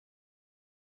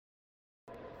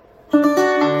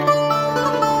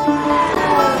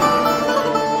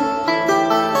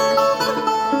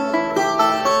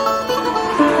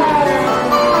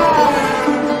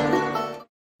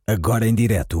Agora em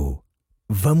direto,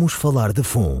 vamos falar de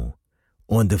FUN,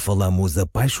 onde falamos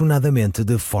apaixonadamente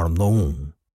de Fórmula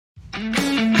 1.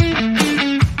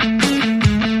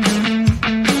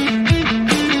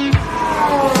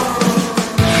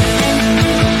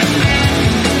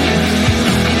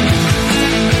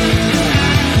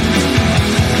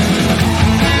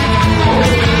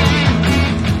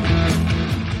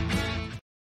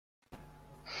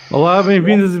 Olá,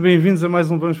 bem-vindas e bem-vindos a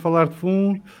mais um Vamos Falar de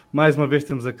FUN. Mais uma vez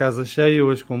temos a casa cheia,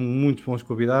 hoje com muitos bons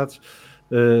convidados.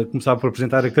 Começar por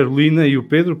apresentar a Carolina e o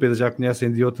Pedro. O Pedro já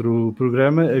conhecem de outro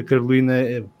programa. A Carolina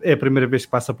é a primeira vez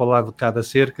que passa para o lado de cada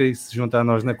cerca e se junta a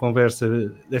nós na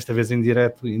conversa, desta vez em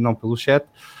direto e não pelo chat.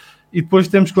 E depois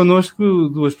temos connosco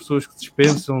duas pessoas que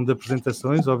dispensam de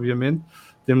apresentações, obviamente.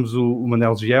 Temos o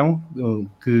Manel Gião,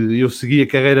 que eu segui a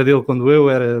carreira dele quando eu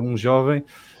era um jovem.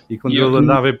 E quando ele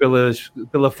andava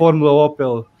pela Fórmula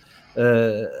Opel,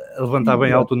 a levantar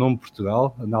bem alto o nome de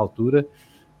Portugal, na altura.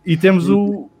 E temos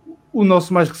o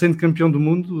nosso mais recente campeão do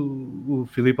mundo, o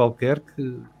Filipe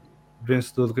Albuquerque,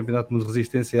 vencedor do Campeonato do Mundo de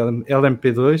Resistência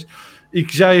LMP2, e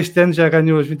que já este ano já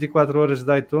ganhou as 24 horas de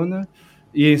Daytona,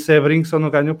 e em Sebring só não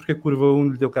ganhou porque a curva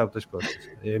 1 lhe deu cabo das costas.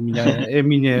 É a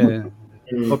minha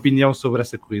opinião sobre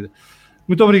essa corrida.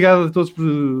 Muito obrigado a todos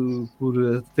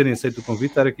por terem aceito o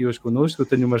convite, estar aqui hoje connosco. Eu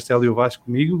tenho o Marcelo e o Vasco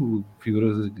comigo,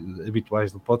 figuras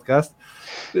habituais do podcast.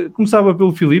 Começava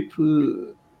pelo Filipe.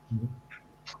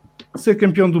 Ser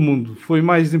campeão do mundo foi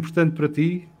mais importante para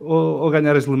ti ou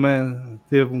ganhar as Le Mans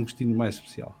teve um destino mais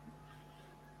especial?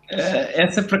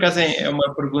 Essa, por acaso, é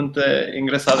uma pergunta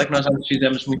engraçada que nós já nos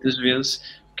fizemos muitas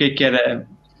vezes. O que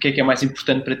é mais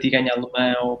importante para ti, ganhar Le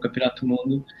Mans ou o Campeonato do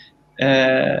Mundo?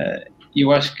 E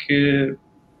eu acho que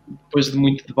depois de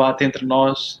muito debate entre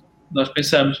nós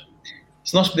pensamos,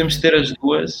 se nós podemos ter as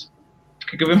duas,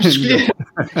 porque acabamos de escolher.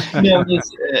 Não, mas,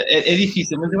 é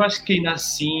difícil, mas eu acho que ainda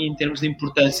assim, em termos de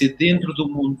importância dentro do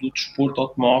mundo do desporto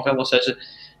automóvel, ou seja,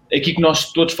 aqui que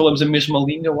nós todos falamos a mesma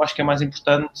língua, eu acho que é mais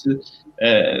importante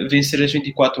vencer as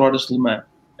 24 horas de Le Mans.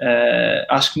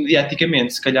 Acho que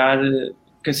mediaticamente, se calhar,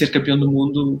 quem ser campeão do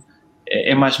mundo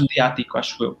é mais mediático,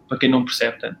 acho eu, para quem não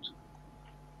percebe tanto.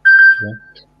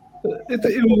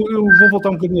 Eu vou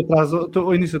voltar um bocadinho atrás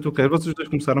ao início da tua carreira. Vocês dois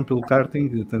começaram pelo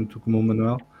karting, tanto como o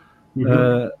Manuel.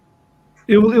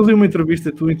 Eu li uma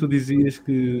entrevista tua em que tu dizias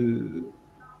que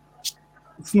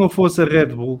se não fosse a Red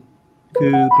Bull,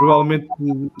 que provavelmente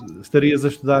estarias a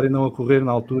estudar e não a correr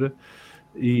na altura,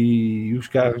 e os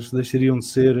carros deixariam de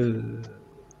ser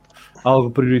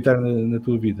algo prioritário na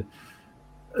tua vida.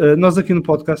 Nós aqui no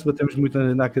podcast batemos muito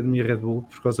na Academia Red Bull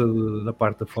por causa da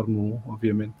parte da Fórmula 1,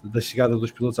 obviamente, da chegada dos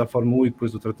pilotos à Fórmula 1 e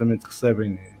depois do tratamento que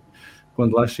recebem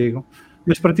quando lá chegam.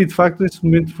 Mas para ti, de facto, esse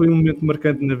momento foi um momento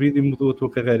marcante na vida e mudou a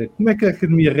tua carreira. Como é que a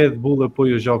Academia Red Bull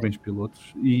apoia os jovens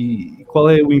pilotos e qual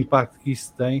é o impacto que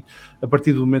isso tem a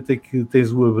partir do momento em que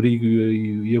tens o abrigo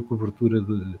e a cobertura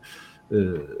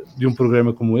de um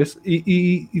programa como esse?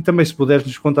 E também, se puderes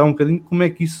nos contar um bocadinho como é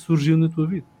que isso surgiu na tua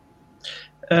vida.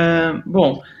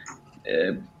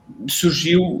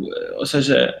 Surgiu, ou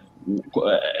seja,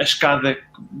 a escada,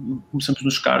 começamos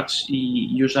nos karts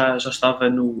e eu já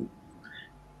estava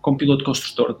como piloto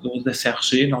construtor da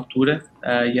CRG na altura,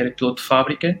 e era piloto de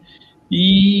fábrica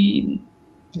e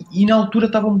na altura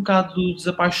estava um bocado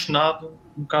desapaixonado,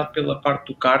 um bocado pela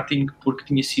parte do karting, porque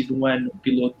tinha sido um ano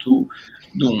piloto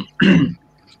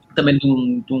também de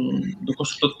um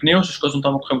construtor de pneus, as coisas não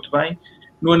estavam a correr muito bem.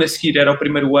 No ano a seguir era o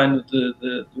primeiro ano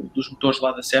dos motores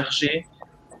lá da CRG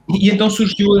e então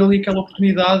surgiu ali aquela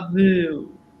oportunidade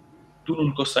do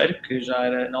Nuno Coceiro, que já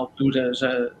era na altura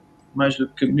já mais do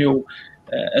que meu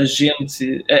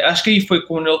agente. Acho que aí foi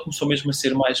quando ele começou mesmo a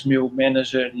ser mais meu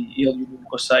manager, e ele e o Nuno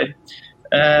Coceiro,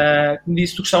 que me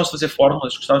disse: tu gostavas de fazer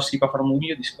fórmulas, gostavas de seguir para a Fórmula 1?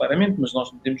 Eu disse: claramente, mas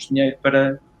nós não temos dinheiro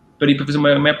para ir para fazer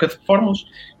uma época de fórmulas.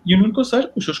 E o Nuno Coceiro,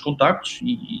 com os seus contactos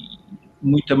e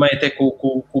muito também até com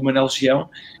o Manel Gião,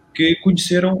 que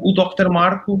conheceram o Dr.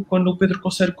 Marco quando o Pedro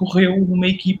Coceiro correu numa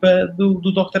equipa do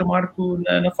Dr. Marco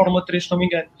na Fórmula 3, se não me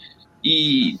engano.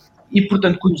 E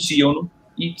portanto, conheciam-no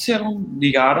e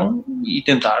ligaram e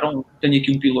tentaram. Tenho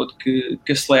aqui um piloto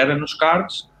que acelera nos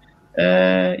karts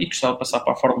e gostava de passar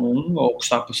para a Fórmula 1, ou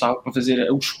gostava de passar para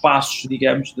fazer os passos,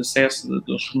 digamos, de acesso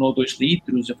dos Renault 2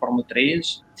 litros, a Fórmula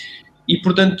 3. E,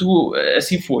 portanto,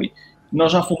 assim foi.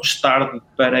 Nós já fomos tarde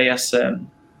para essa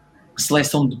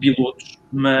seleção de pilotos,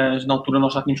 mas na altura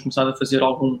nós já tínhamos começado a fazer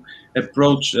algum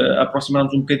approach, a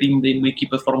aproximar-nos um bocadinho de uma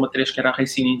equipa de Fórmula 3 que era a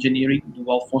Racing Engineering,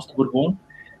 do Alfonso de Bourbon,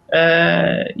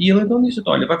 e ele então disse: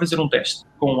 olha, vai fazer um teste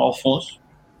com o Alfonso,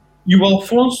 e o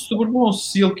Alfonso de Bourbon,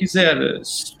 se ele quiser,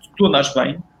 se tu andas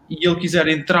bem, e ele quiser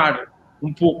entrar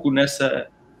um pouco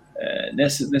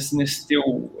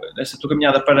nessa tua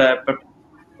caminhada para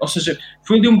ou seja,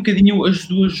 foi um bocadinho as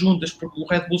duas juntas, porque o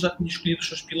Red Bull já tinha escolhido os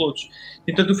seus pilotos.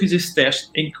 Então eu fiz esse teste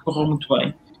em que correu muito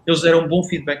bem. Eles deram um bom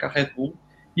feedback à Red Bull,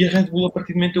 e a Red Bull, a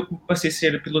partir do momento eu passei a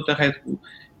ser piloto da Red Bull.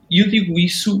 E eu digo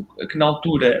isso, que na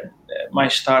altura,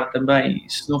 mais tarde também,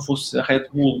 se não fosse a Red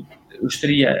Bull, eu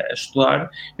estaria a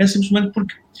estudar, é simplesmente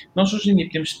porque nós hoje em dia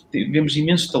vemos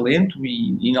imenso talento,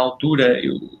 e na altura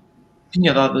eu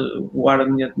tinha dado o ar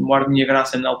de minha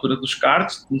graça na altura dos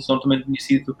karts, senão também tinha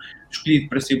sido escolhido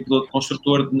para ser piloto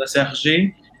construtor na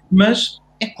CRG, mas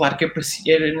é claro que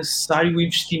era necessário o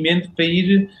investimento para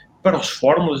ir para os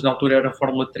fórmulas, na altura era a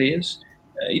Fórmula 3,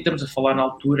 e estamos a falar na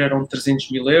altura eram 300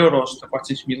 mil euros,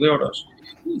 400 mil euros,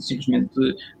 e simplesmente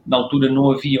na altura não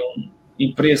haviam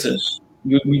empresas,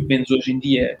 muito menos hoje em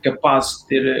dia, capazes de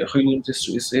ter reunido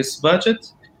esse budget,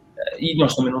 e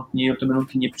nós também não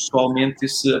tinha pessoalmente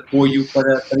esse apoio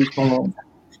para ir tão longe.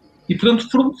 E, portanto,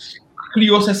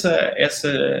 criou-se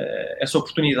essa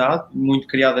oportunidade, muito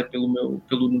criada pelo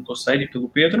Nuno Conceiro e pelo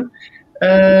Pedro,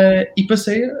 e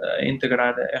passei a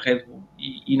integrar a Red Bull.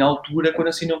 E na altura, quando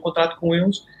assinei um contrato com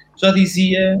eles, já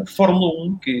dizia Fórmula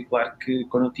 1, que claro que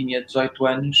quando eu tinha 18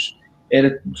 anos,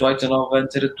 19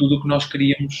 anos, era tudo o que nós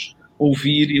queríamos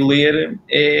ouvir e ler.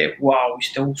 Uau,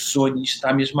 isto é um sonho, isto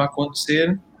está mesmo a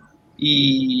acontecer.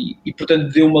 E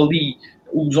portanto deu-me ali,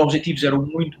 os objetivos eram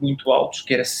muito, muito altos,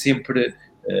 que era sempre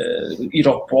ir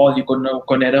ao pódio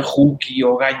quando era rookie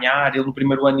ou ganhar. Ele no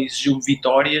primeiro ano exigiu-me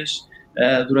vitórias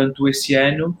durante esse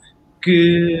ano,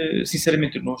 que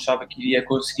sinceramente eu não achava que iria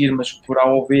conseguir, mas por A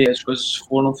ou B as coisas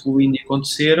foram fluindo e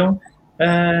aconteceram,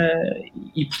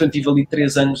 e portanto tive ali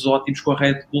 3 anos ótimos com a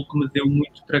Red Bull, que me deu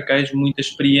muito traquejo, muita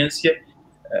experiência,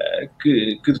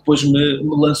 que depois me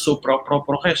lançou para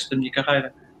o resto da minha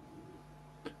carreira.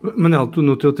 Manel, tu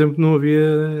no teu tempo não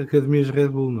havia academias Red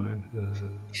Bull, não é?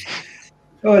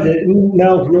 Olha,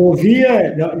 não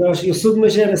havia. Eu sou de uma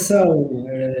geração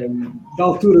da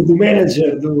altura do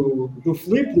manager do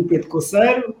Filipe, do Pedro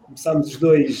Conceiro. Começámos os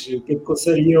dois, o Pedro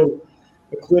Conceiro e eu,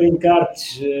 a correr em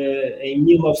karts em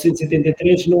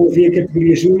 1973. Não havia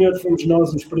categoria júnior, fomos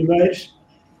nós os primeiros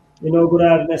a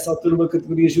inaugurar nessa altura uma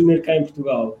categoria júnior cá em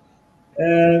Portugal.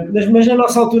 Mas na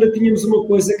nossa altura tínhamos uma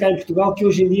coisa cá em Portugal que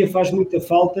hoje em dia faz muita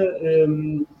falta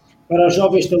para os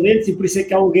jovens talentos, e por isso é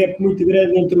que há um gap muito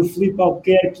grande entre o Filipe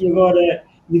Albuquerque agora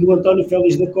e do António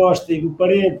Félix da Costa e do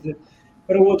Parente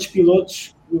para outros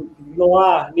pilotos. Não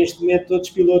há neste momento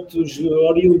outros pilotos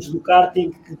oriundos do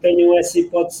karting que tenham essa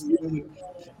hipótese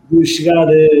de chegar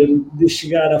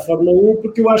à Fórmula 1,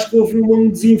 porque eu acho que houve um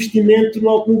desinvestimento no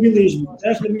automobilismo.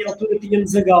 Na minha altura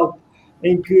tínhamos a Galp,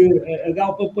 em que a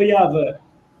Galp apoiava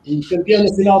o campeão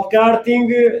nacional de karting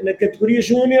na categoria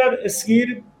júnior, a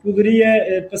seguir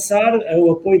poderia passar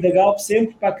o apoio da Galp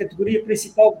sempre para a categoria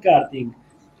principal de karting.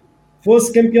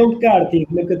 Fosse campeão de karting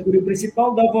na categoria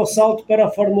principal, dava o salto para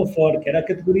a Fórmula 4, que era a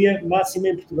categoria máxima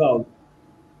em Portugal.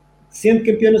 Sendo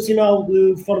campeão nacional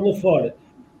de Fórmula 4,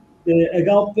 a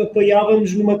Galp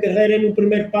apoiava-nos numa carreira, no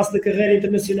primeiro passo da carreira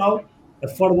internacional, a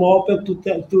Fórmula Opel, que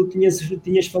tu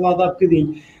tinhas falado há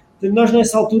bocadinho. Nós,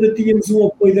 nessa altura, tínhamos um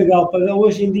apoio da Galp.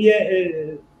 Hoje em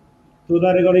dia, estou a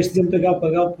dar agora este exemplo da Galp.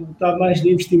 A Galp está mais no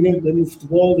investimento no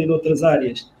futebol e noutras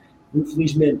áreas,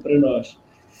 infelizmente, para nós.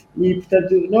 E,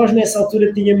 portanto, nós, nessa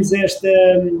altura, tínhamos estes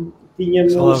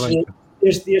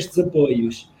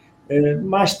apoios.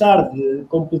 Mais tarde,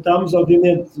 completámos,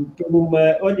 obviamente, por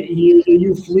uma... Olha, e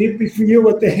o Filipe, e fui eu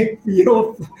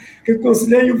que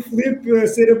aconselhei o Filipe a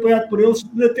ser apoiado por eles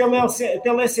da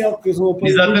Telecel, que fez um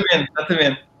apoio...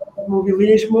 Exatamente.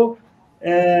 Automobilismo,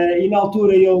 e na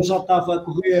altura ele já estava a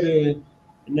correr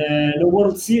na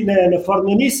World Series, na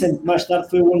Fórmula Nissan, que mais tarde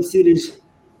foi o World Series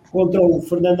contra o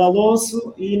Fernando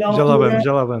Alonso, e na altura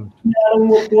já lá vamos. Tinha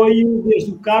um apoio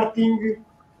desde o karting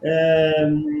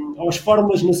aos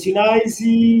fórmulas nacionais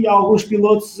e a alguns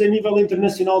pilotos a nível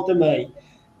internacional também,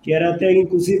 que era até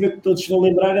inclusive, que todos vão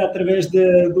lembrar, através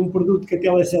de um produto que a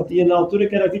Telecel tinha na altura,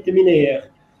 que era a vitamina R.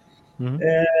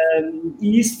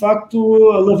 E isso de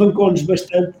facto alavancou-nos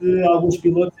bastante alguns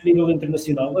pilotos a nível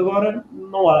internacional. Agora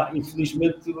não há,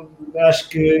 infelizmente, acho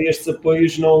que estes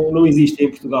apoios não existem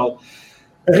em Portugal.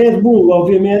 A Red Bull,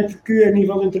 obviamente, que a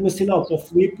nível internacional para o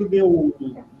Filipe deu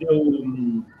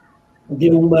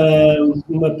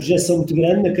uma projeção muito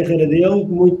grande na carreira dele,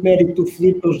 muito mérito do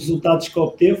Filipe pelos resultados que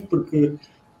obteve, porque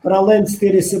para além de se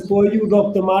ter esse apoio, o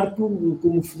Dr. Marco,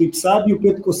 como o Filipe sabe, e o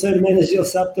Pedro Conceiro, manager,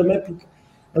 sabe também, porque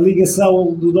a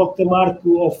ligação do Dr.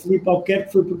 Marco ao Filipe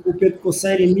Albuquerque foi porque o Pedro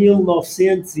Conceiro, em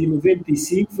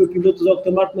 1995, foi piloto do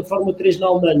Dr. Marco na Fórmula 3 na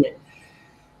Alemanha.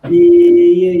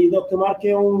 E o Dr. Marco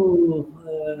é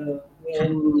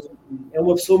é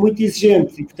uma pessoa muito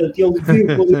exigente e, portanto, ele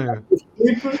viu a qualidade do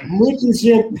Filipe, muito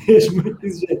exigente mesmo, muito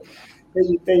exigente.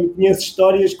 Conheço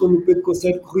histórias quando o Pedro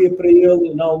Conceito corria para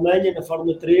ele na Alemanha, na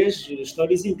Fórmula 3,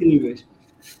 histórias incríveis.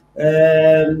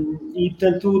 E,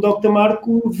 portanto, o Dr.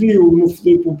 Marco viu no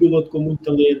Filipe um piloto com muito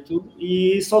talento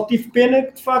e só tive pena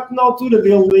que, de facto, na altura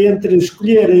dele,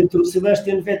 escolher entre o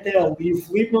Sebastian Vettel e o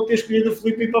Filipe, não ter escolhido o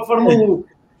Filipe para a Fórmula 1.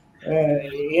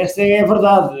 Essa é a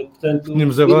verdade. Portanto,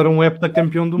 tínhamos agora um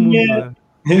heptacampeão do mundo, não é?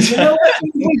 Não,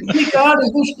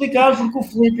 eu vou explicar porque o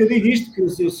Filipe, eu digo isto, que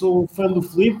eu sou fã do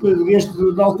Filipe,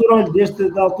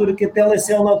 desde a altura que a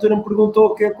Telecel na altura me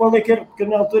perguntou qual é que era, porque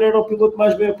na altura era o piloto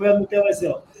mais bem apoiado no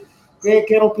Telecel. Quem é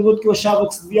que era o piloto que eu achava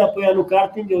que se devia apoiar no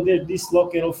karting? Eu desde disse logo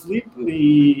que era o Filipe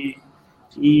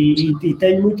e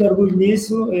tenho muito orgulho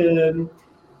nisso,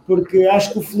 porque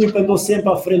acho que o Filipe andou sempre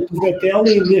à frente do Vettel,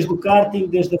 desde o karting,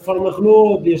 desde a Fórmula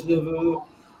Renault,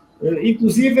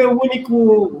 inclusive, a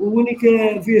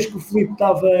única vez que o Filipe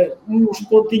estava uns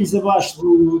pontinhos abaixo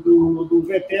do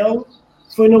Vettel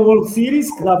foi na World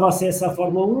Series, que dava acesso à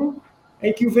Fórmula 1,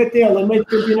 em que o Vettel, a meio do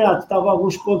campeonato, estava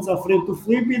alguns pontos à frente do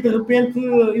Filipe e, de repente,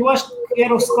 eu acho que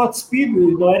era o Scott Speed,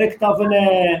 não era que estava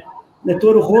na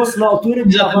Toro Rosso, na altura, que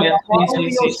estava lá, e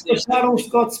eles passaram o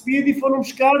Scott Speed e foram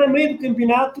buscar, a meio do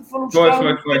campeonato, foram buscar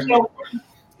o Vettel.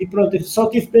 E pronto, só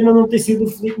tive pena não ter sido o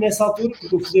Filipe nessa altura,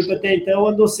 porque o Filipe até então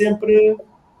andou sempre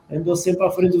à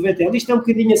frente do Vettel. Isto é um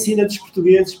bocadinho assim na dos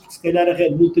portugueses, porque se calhar a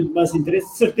Red Bull tem mais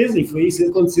interesse, de certeza, e foi isso que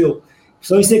aconteceu.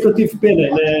 Só isso é que eu tive pena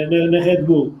na Red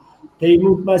Bull. Tem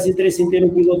muito mais interesse em ter um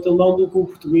piloto alemão do que um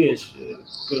português,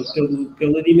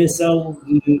 pela dimensão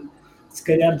de se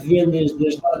calhar de vendas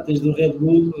das datas do Red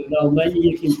Bull na Alemanha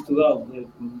e aqui em Portugal.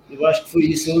 Eu acho que foi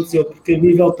isso que aconteceu, porque a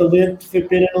nível de talento foi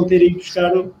pena não ter ido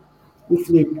buscar o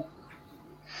Filipe.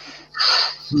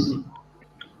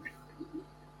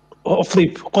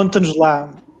 Filipe, conta-nos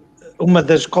lá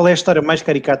qual é a história mais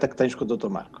caricata que tens com o Dr.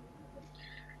 Marco?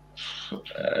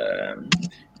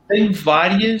 Tenho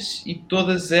várias e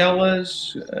todas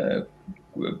elas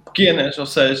pequenas, ou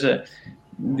seja,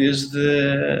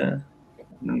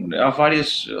 há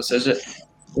várias, ou seja,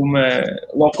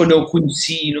 logo quando eu o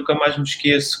conheci, nunca mais me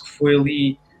esqueço, que foi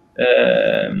ali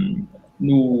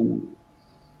no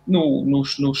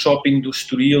shopping do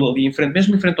Estoril, ali em frente,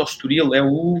 mesmo em frente ao Estoril, é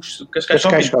o Cascais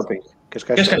Shopping.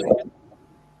 Cascais Shopping.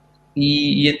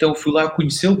 E então fui lá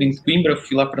conhecê-lo, vim de Coimbra,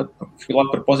 fui lá a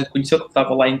propósito de conhecê-lo, que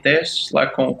estava lá em testes, lá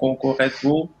com o Red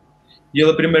Bull, e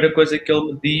ele, a primeira coisa que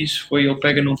ele me diz foi, ele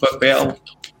pega num papel,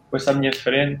 põe-se à minha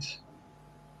frente: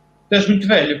 "Tu és muito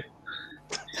velho."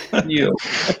 E eu,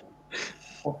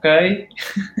 ok,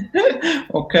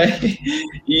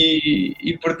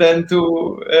 e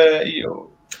portanto,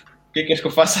 eu, o que é que és que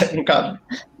eu faço? Um bocado,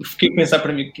 fiquei a pensar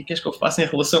para mim, o que é que és que eu faço em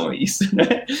relação a isso, não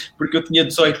é? Porque eu tinha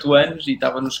 18 anos e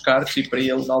estava nos karts, e para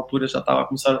ele, na altura, já estava a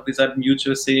começar a utilizar miúdos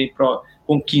a sair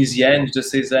com 15 anos,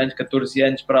 16 anos, 14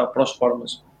 anos para os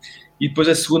Fórmulas. E depois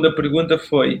a segunda pergunta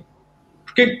foi: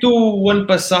 porquê é que tu, o ano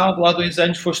passado, lá há 2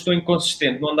 anos, foste tão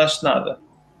inconsistente, não andaste nada?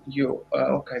 E eu,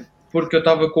 ok, porque eu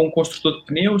estava com um construtor de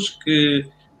pneus que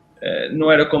não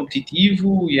era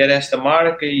competitivo e era esta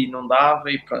marca e não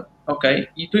dava e pronto. Ok,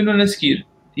 e tu ainda a seguir,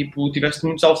 tipo, tiveste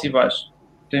muitos altos e baixos,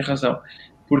 tens razão,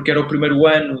 porque era o primeiro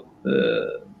ano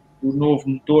do novo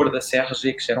motor da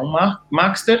CRG, que já era um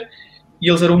Maxter, e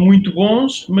eles eram muito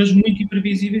bons, mas muito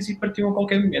imprevisíveis e partiam a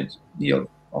qualquer momento. E ele,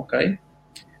 ok,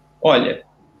 olha,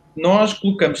 nós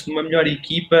colocamos numa melhor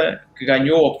equipa que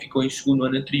ganhou ou que ficou em segundo no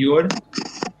ano anterior,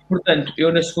 portanto,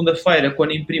 eu na segunda-feira,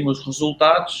 quando imprimo os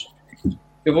resultados,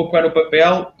 eu vou pegar no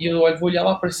papel e eu vou olhar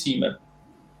lá para cima.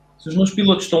 Se os meus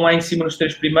pilotos estão lá em cima nos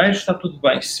 3 primeiros, está tudo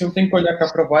bem. Se eu tenho que olhar cá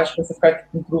para baixo, vai ficar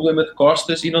com um problema de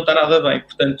costas e não está nada bem.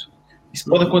 Portanto, isso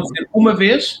pode acontecer uma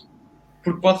vez,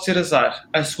 porque pode ser azar.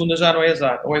 A segunda já não é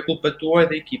azar. Ou é culpa tua ou é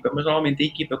da equipa. Mas normalmente a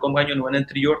equipa, como ganhou no ano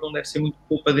anterior, não deve ser muito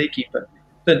culpa da equipa.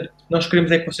 Portanto, nós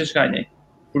queremos é que vocês ganhem,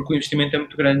 porque o investimento é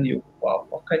muito grande. E eu, uau,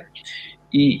 ok.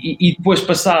 E depois,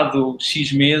 passado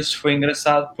X meses, foi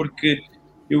engraçado, porque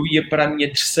eu ia para a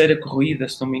minha 3ª corrida,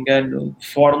 se não me engano, de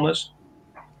Fórmulas,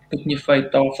 que eu tinha feito.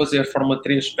 Estava a fazer Fórmula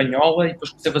 3 espanhola e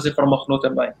depois comecei a fazer Fórmula Renault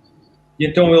também. E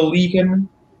então ele liga-me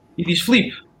e diz: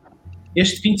 Filipe,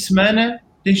 este fim de semana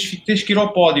tens que ir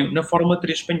ao pódio na Fórmula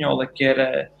 3 espanhola, que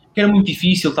era muito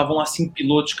difícil. Estavam lá 5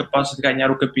 pilotos capazes de ganhar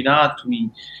o campeonato e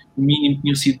o mínimo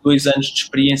tinham sido 2 anos de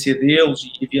experiência deles,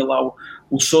 e havia lá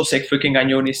O Sousa é que foi quem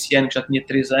ganhou nesse ano, que já tinha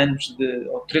 3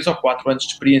 ou 4 anos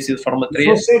de experiência de Fórmula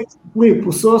 3.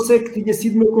 O Sousa é que tinha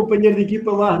sido meu companheiro de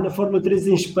equipa lá na Fórmula 3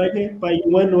 em Espanha, pá,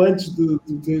 um ano antes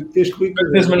de teres escolhido.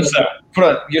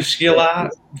 Pronto, eu cheguei lá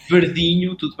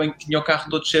verdinho, tudo bem que tinha o carro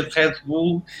todo cheio de Red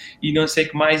Bull e não sei o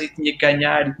que mais, e tinha que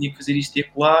ganhar e tinha que fazer isto e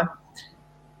acolá.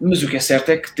 Mas o que é certo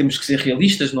é que temos que ser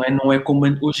realistas, não é? Não é como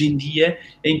hoje em dia,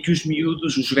 em que os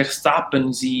miúdos, os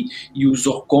Verstappens e os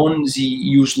Ocons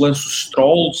e os Lance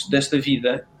Strolls desta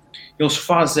vida, eles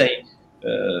fazem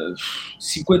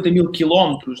 50 mil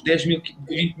quilómetros, 10 mil,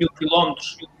 20 mil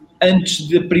quilómetros antes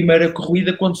da primeira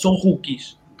corrida, quando são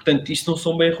rookies. Portanto, isto não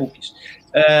são bem rookies.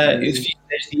 Eu fiz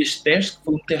 10 dias de teste,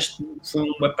 foi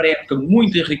uma pré-época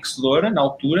muito enriquecedora na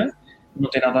altura. Não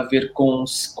tem nada a ver com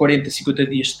 40, 50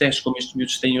 dias de teste como estes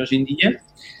miúdos têm hoje em dia.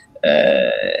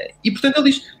 E, portanto,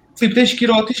 ele diz: Filipe, tens que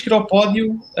ir ao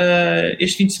pódio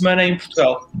este fim de semana em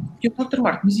Portugal. E eu, Dr.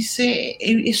 Marco, mas isso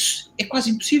é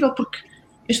quase impossível, porque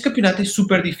este campeonato é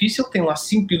super difícil, tem lá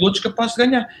 5 pilotos capazes de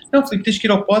ganhar. Não, Filipe, tens que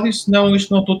ir ao pódio, senão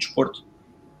isto não é todo desporto.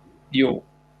 E eu,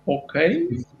 ok,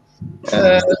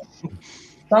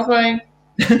 está bem.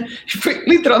 Foi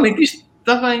literalmente isto,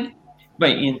 está bem.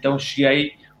 Bem, então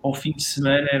cheguei ao fim de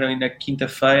semana, era na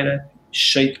quinta-feira,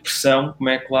 cheio de pressão, como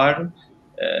é claro,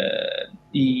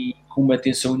 e com uma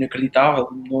tensão inacreditável,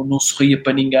 não sorria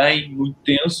para ninguém, muito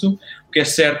tenso. O que é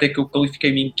certo é que eu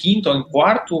qualifiquei-me em quinto ou em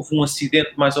quarto, houve um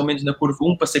acidente mais ou menos na curva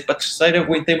 1, passei para a terceira,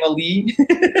 aguentei-me ali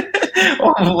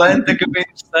ao volante, acabei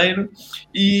em terceiro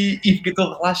e fiquei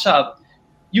todo relaxado.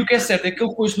 E o que é certo é que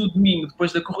ele depois no domingo,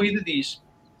 depois da corrida, diz: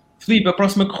 Filipe, a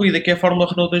próxima corrida, que é a Fórmula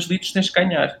Renault 2 litros, tens que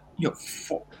ganhar. E eu,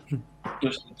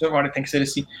 agora tem que ser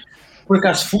assim. Por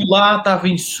acaso fui lá, estava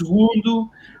em segundo,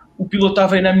 o piloto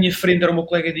estava aí na minha frente, era o meu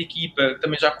colega de equipa,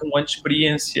 também já com um ano de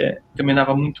experiência, também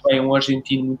andava muito bem, um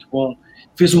argentino muito bom.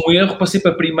 Fez um erro, passei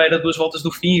para a primeira 2 voltas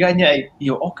do fim e ganhei. E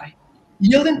eu, ok.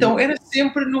 E ele então era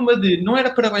sempre numa de, não era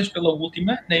parabéns pela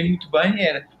última, nem muito bem,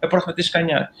 era a próxima tens que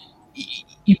ganhar.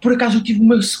 E por acaso eu tive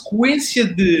uma sequência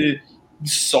de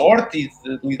sorte e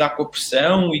de lidar com a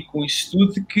pressão e com isso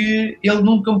tudo, que ele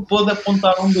nunca me pôde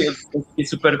apontar um dedo. Eu fiquei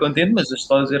super contente, mas as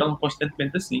histórias eram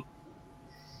constantemente assim.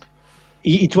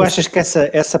 E tu achas que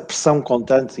essa pressão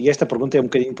constante, e esta pergunta é um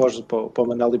bocadinho para o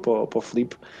Manel e para o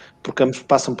Filipe, porque ambos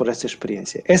passam por essa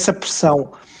experiência, essa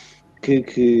pressão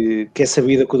que é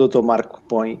sabida que o Dr. Marco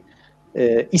põe,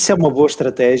 isso é uma boa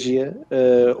estratégia,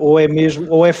 ou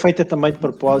é feita também de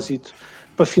propósito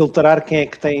para filtrar quem é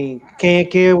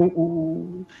que é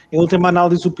em última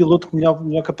análise o piloto que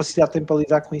melhor capacidade tem para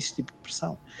lidar com esse tipo de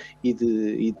pressão e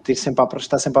de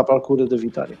estar sempre à procura da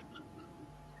vitória?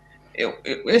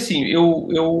 Eu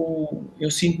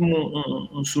sinto-me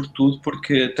um sortudo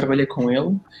porque trabalhei com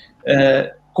ele,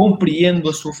 compreendo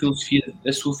a sua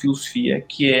filosofia,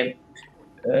 que é,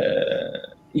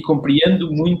 e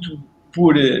compreendo muito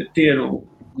por ter,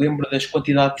 lembro das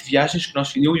quantidades de viagens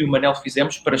que eu e o Manel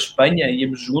fizemos para a Espanha,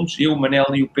 íamos juntos, eu, o Manel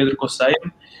e o Pedro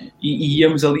Coceiro, e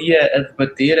íamos ali a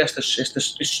debater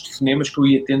estes telefonemas que eu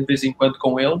ia tendo de vez em quando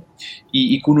com ele,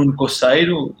 e com o Nuno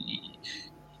Coceiro,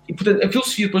 e portanto, a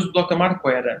filosofia depois do Dr. Marco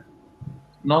era: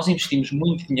 nós investimos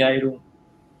muito dinheiro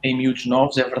em miúdos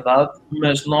novos, é verdade,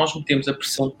 mas nós metemos a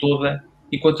pressão toda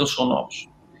enquanto eles são novos.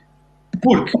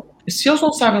 Porque se eles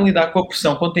não sabem lidar com a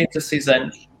pressão quando têm 16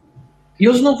 anos,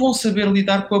 eles não vão saber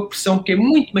lidar com a pressão que é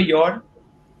muito maior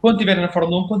quando estiverem na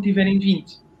Fórmula 1, quando tiverem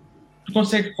 20.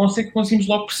 Conseguimos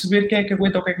logo perceber quem é que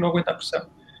aguenta ou quem é que não aguenta a pressão.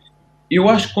 Eu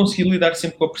acho que consegui lidar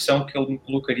sempre com a pressão que ele me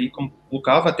colocaria, como me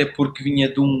colocava, até porque vinha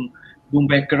de um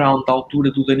background da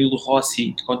altura do Danilo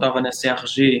Rossi, que contava na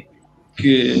CRG,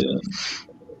 que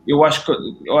eu acho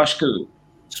que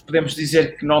se podemos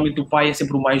dizer que normalmente o pai é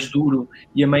sempre o mais duro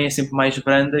e a mãe é sempre mais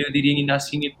branda, eu diria ainda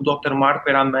assim que o Dr. Marco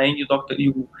era a mãe e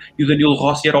o Danilo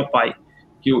Rossi era o pai.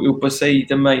 Eu passei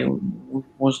também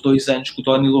uns 2 anos com o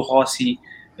Danilo Rossi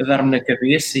a dar-me na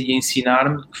cabeça e a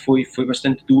ensinar-me, que foi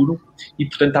bastante duro, e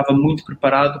portanto estava muito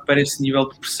preparado para esse nível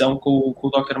de pressão com o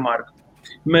Dr. Marco.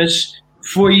 Mas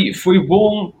foi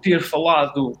bom ter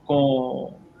falado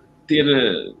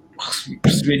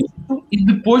perceber isso, e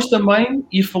depois também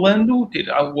ir falando, ter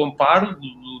o amparo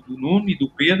do Nuno e do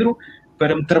Pedro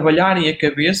para me trabalharem a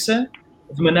cabeça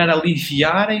de maneira a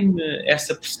aliviarem-me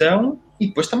essa pressão, e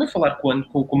depois também falar com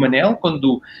o Manel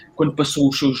quando passou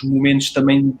os seus momentos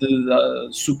também de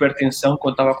super tensão,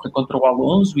 quando estava contra o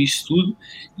Alonso e isso tudo,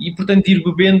 e portanto ir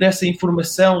bebendo essa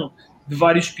informação de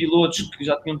vários pilotos que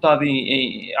já tinham estado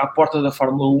à porta da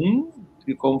Fórmula 1,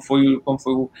 como foi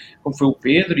o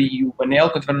Pedro e o Manel,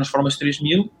 quando estiveram nas Fórmulas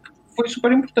 3000, foi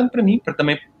super importante para mim, para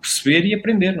também perceber e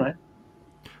aprender, não é?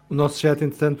 O nosso chat,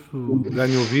 entretanto,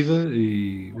 ganhou vida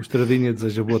e o Estradinha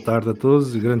deseja boa tarde a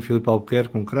todos. O grande Filipe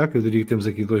Albuquerque, um craque. Eu diria que temos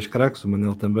aqui 2 craques, o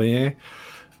Manel também é.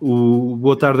 O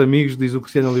boa tarde, amigos, diz o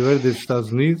Cristiano Oliveira, desde os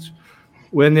Estados Unidos.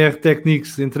 O NR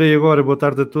Technics, entrei agora, boa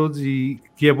tarde a todos, e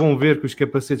que é bom ver que os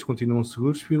capacetes continuam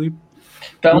seguros, Filipe.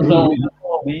 Estão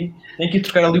ali. Tem que ir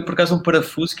trocar ali por acaso um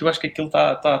parafuso, que eu acho que aquilo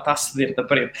está a ceder da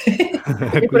parede.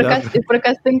 Eu por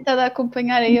acaso tenho estado a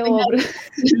acompanhar aí a obra.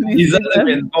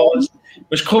 Exatamente, bolas.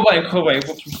 Mas correu bem, eu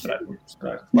vou-vos mostrar.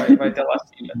 Vai até lá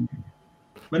acima.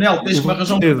 Manel, tens uma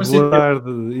razão para fazer. Boa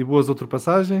tarde e boas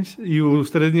ultrapassagens. E o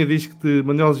Estradinha diz que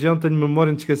Manel Legião, tenho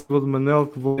memória inesquecível de Manel,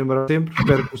 que vou lembrar sempre.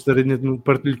 Espero que o Estradinha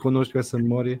partilhe connosco essa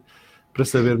memória para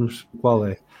sabermos qual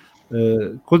é.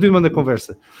 Continuando a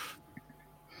conversa.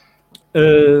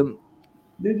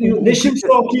 Deixem-me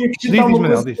só aqui acrescentar uma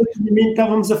coisa. De mim,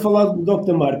 estávamos a falar do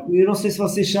Dr. Marco. Eu não sei se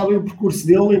vocês sabem o percurso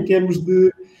dele em termos de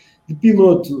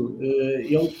piloto.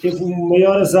 Ele teve um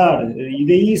maior azar e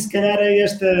daí, se calhar,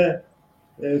 esta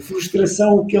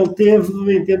frustração que ele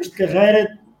teve em termos de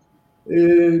carreira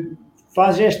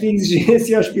faz esta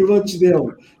exigência aos pilotos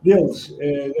deles,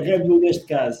 da Red Bull neste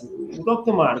caso. O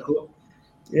Dr. Marco,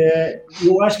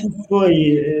 eu acho que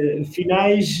foi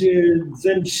finais dos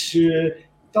anos,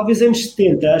 talvez anos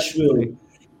 70, acho eu.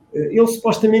 Ele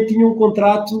supostamente tinha um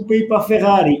contrato para ir para a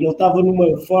Ferrari. Ele estava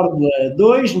numa Fórmula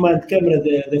 2, numa antecâmara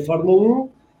da Fórmula 1,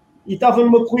 e estava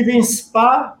numa corrida em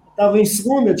Spa, estava em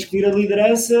segunda a discutir a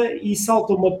liderança e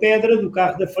salta uma pedra do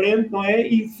carro da frente, não é?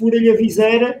 E fura-lhe a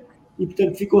viseira e,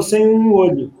 portanto, ficou sem um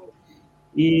olho.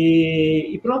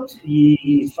 E pronto,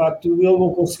 e de facto ele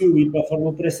não conseguiu ir para a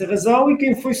Fórmula por essa razão, e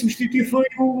quem foi substituir foi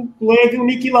o colega, o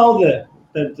Niki Lauda.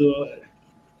 Portanto,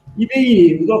 e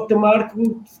daí o Dr.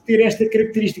 Marco ter esta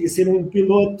característica, ser um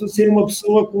piloto, ser uma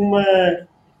pessoa com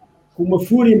uma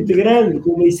fúria muito grande,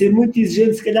 e ser muito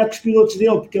exigente, se calhar, com os pilotos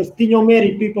dele, porque ele tinha o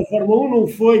mérito de ir para a Fórmula 1, não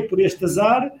foi por este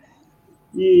azar,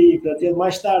 e portanto, ele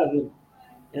mais tarde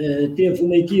teve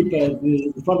uma equipa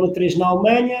de Fórmula 3 na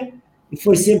Alemanha, e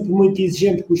foi sempre muito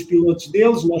exigente com os pilotos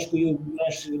deles. Nós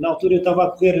na altura, eu estava a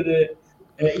correr,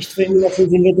 isto foi em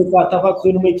 1994, estava a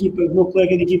correr numa equipa, o meu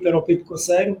colega de equipa era o Pedro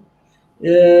Coceiro,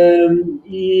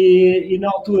 e na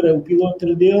altura o piloto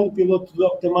dele, o piloto do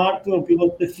Dr. Marco, o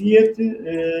piloto da Fiat,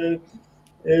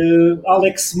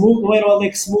 Alex Mood, não era o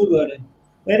Alex Mood,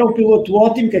 era um piloto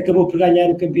ótimo que acabou por ganhar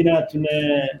o campeonato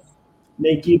na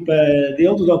equipa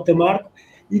dele, do Dr. Marco.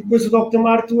 E depois o Dr.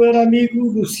 Marco era amigo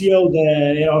do CEO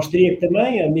era austríaco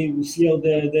também, amigo do CEO da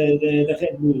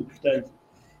Red Bull, portanto.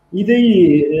 E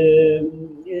daí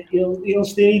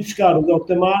eles têm ido buscar o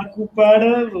Dr. Marco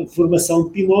para formação de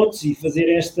pilotos e fazer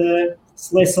esta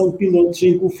seleção de pilotos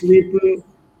em que o Filipe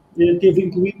teve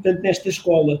incluído tanto nesta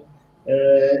escola.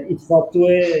 E de facto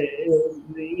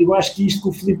eu acho que isto que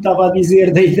o Filipe estava a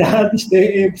dizer da idade, isto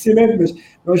é impressionante, mas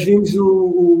nós vimos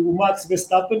o Max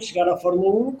Verstappen chegar à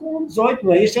Fórmula 1 com 18,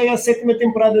 não é? Esta é a 7ª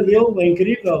temporada dele, é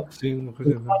incrível. Sim, uma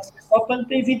coisa. O Max Verstappen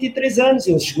tem 23 anos,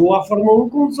 ele chegou à Fórmula 1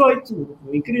 com 18,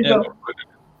 é incrível.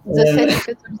 17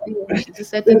 a 14 dias.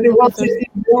 17 O a 14 dias.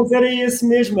 objetivo era esse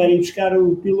mesmo, era ir buscar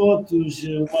pilotos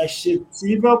o mais cedo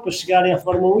possível para chegarem à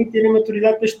Fórmula 1 e terem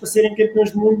maturidade para serem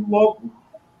campeões do mundo logo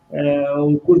a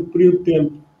um curto período de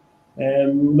tempo.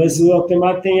 Mas o Dr.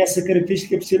 Marco tem essa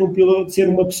característica de ser um piloto, de ser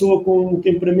uma pessoa com um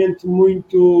temperamento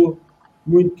muito,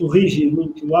 muito rígido,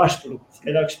 muito áspero, se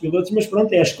calhar com os pilotos, mas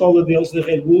pronto, é a escola deles da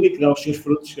Red Bull e que dá os seus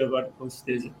frutos agora, com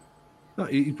certeza.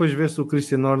 E depois vê-se o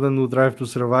Christian Horner no Drive to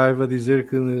Survive a dizer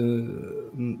que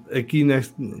aqui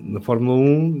na Fórmula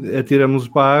 1 atiramos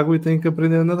para a água e têm que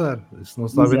aprender a nadar. Se não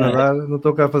sabem nadar, não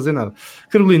estão cá a fazer nada.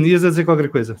 Carolina, ias a dizer qualquer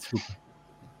coisa? Desculpa.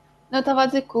 Não, estava a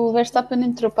dizer que o Verstappen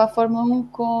entrou para a Fórmula 1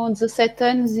 com 17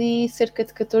 anos e cerca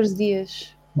de 14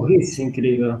 dias. Isso é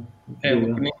incrível.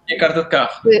 Nem tinha carta de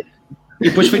carro. E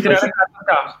depois foi tirar a carta de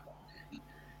carro.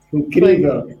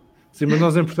 Incrível. Sim, mas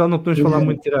nós em Portugal não podemos falar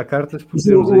muito de tirar cartas, porque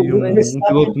temos aí um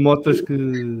piloto de motas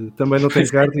que também não tem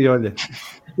carta e olha.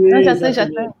 Não, já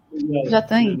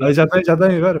tem. Já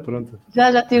tem agora, pronto.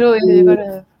 Já tirou ele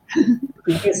agora.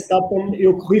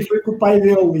 Eu corri foi com o pai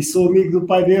dele e sou amigo do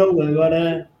pai dele,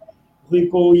 agora corri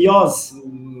com o Iose,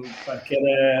 que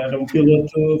era um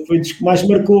piloto, foi dos que mais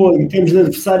marcou em termos de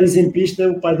adversários em pista.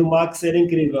 O pai do Max era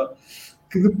incrível.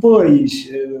 Que depois,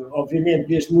 obviamente,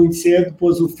 desde muito cedo,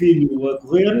 pôs o filho a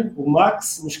correr, o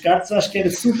Max, nos karts. Acho que era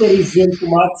super exigente com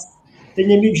o Max.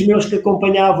 Tenho amigos meus que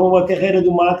acompanhavam a carreira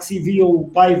do Max e viam o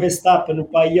pai Verstappen, o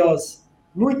pai Iose,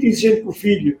 muito exigente com o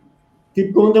filho.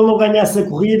 Tipo, quando ele não ganhasse a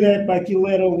corrida, para aquilo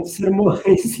era um sermão.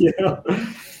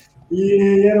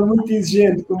 E era muito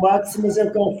exigente com o Max, mas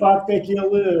o facto é que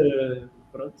ele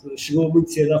pronto, chegou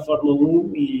muito cedo à Fórmula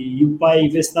 1 e o pai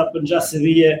Verstappen já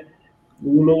sabia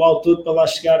o know-how todo para lá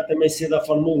chegar também cedo à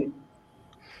Fórmula 1.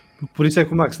 Por isso é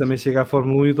que o Max também chega à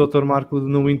Fórmula 1 e o Dr. Marco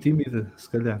não o intimida, se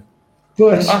calhar.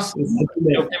 Pois,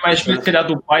 Ele tem mais medo, se calhar,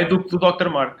 do pai do que do Dr.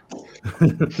 Mark.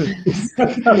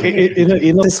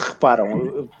 E não sei se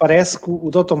reparam, parece que o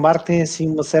Dr. Mark tem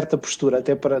assim uma certa postura,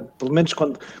 até para, pelo menos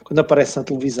quando aparece na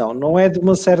televisão, não é de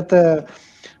uma certa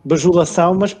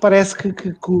bajulação, mas parece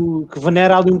que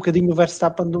venera ali um bocadinho o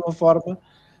Verstappen de uma forma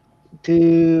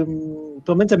que,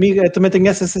 pelo menos a mim, eu também tenho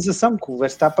essa sensação que o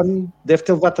Verstappen deve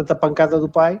ter levado tanta pancada do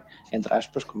pai, entre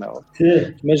aspas, como é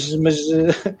óbvio, mas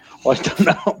ou então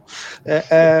não,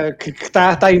 que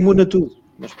está imune a tudo.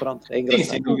 Mas pronto, é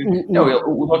engraçado. Sim. Não,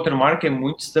 o Dr. Mark é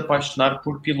muito de se apaixonar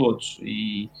por pilotos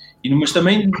mas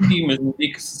também digo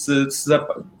que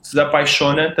se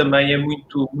apaixona também é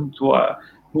muito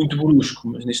brusco,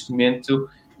 mas neste momento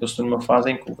eles estão numa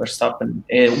fase em que o Verstappen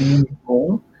é muito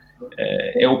bom,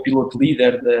 é o piloto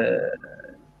líder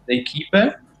da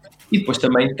equipa e depois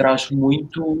também traz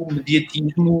muito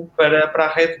mediatismo para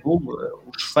a Red Bull.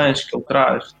 Os fãs que ele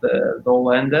traz da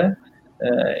Holanda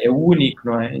é o único,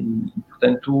 não é? E,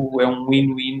 portanto, é um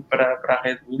win-win para a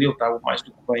Red Bull e ele está mais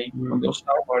do que bem onde ele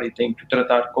está agora e tem que o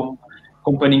tratar como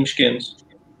paninhos quentes.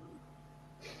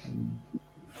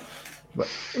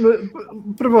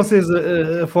 Para vocês,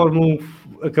 a Fórmula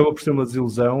 1 acabou por ser uma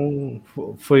desilusão?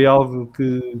 Foi algo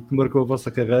que marcou a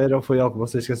vossa carreira ou foi algo que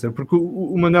vocês esqueceram? Porque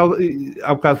o Manel,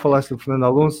 há bocado falaste do Fernando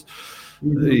Alonso,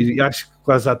 e acho que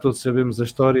quase já todos sabemos a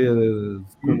história de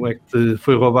como é que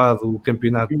foi roubado o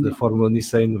campeonato da Fórmula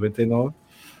Nice em 99,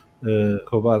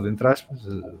 roubado entre aspas,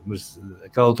 mas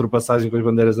aquela ultrapassagem com as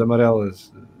bandeiras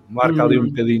amarelas marca ali um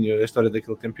bocadinho a história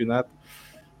daquele campeonato.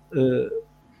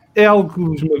 É algo que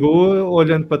vos magoa,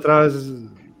 olhando para trás,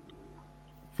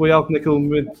 foi algo que naquele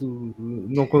momento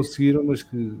não conseguiram, mas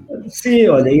que sim,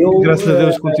 olha, graças a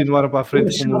Deus continuaram para a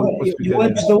frente. Eu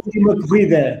antes da última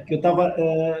corrida, que eu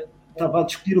estava a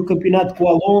discutir o campeonato com o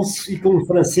Alonso e com o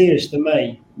francês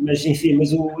também, mas enfim,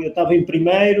 eu estava em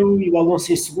primeiro e o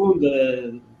Alonso em segundo,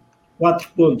 4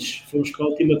 pontos, fomos para a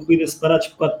última corrida separados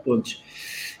por 4 pontos.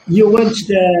 E eu antes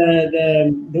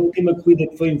da última corrida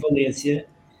que foi em Valência,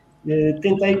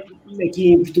 tentei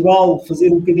aqui em Portugal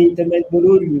fazer um bocadinho também de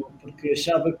barulho, porque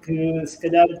achava que se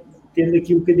calhar tendo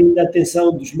aqui um bocadinho de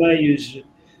atenção dos meios de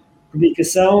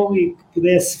comunicação e que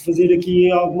pudesse fazer aqui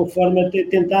de alguma forma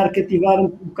tentar cativar um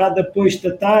bocado de apoio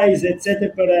estatais,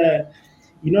 etc.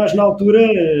 E nós na altura,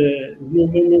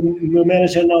 o meu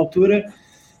manager na altura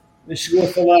chegou a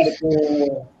falar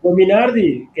com o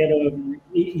Minardi,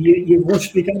 e eu vou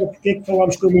explicar porque é que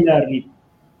falámos com o Minardi.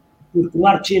 Porque o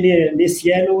Marc Gené, nesse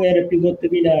ano, era piloto da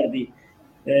Minardi.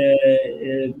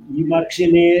 E o Marc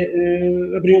Gené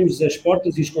abriu-nos as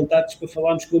portas e os contactos para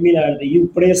falarmos com a Minardi. E o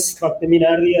preço, de facto, da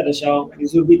Minardi era já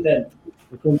exorbitante.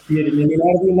 Eu competir na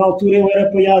Minardi. Na altura eu era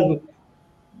apoiado,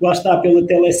 lá está, pela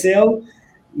Telecel.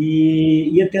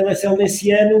 E a Telecel, nesse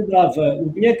ano, dava o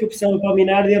dinheiro que eu precisava para a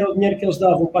Minardi, era o dinheiro que eles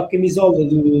davam para a camisola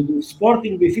do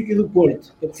Sporting, do Benfica e do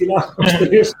Porto. Para assinar os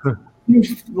 3 times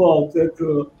de futebol.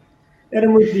 Portanto, era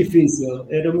muito difícil.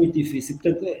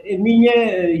 Portanto, a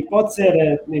minha hipótese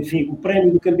era, enfim, o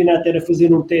prémio do campeonato era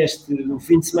fazer um teste no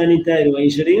fim de semana inteiro em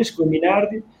Jerez, com a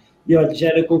Minardi, e olha, já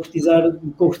era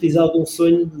concretizado um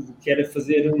sonho, que era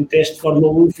fazer um teste de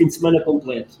Fórmula 1 no fim de semana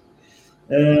completo.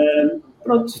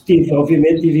 Pronto,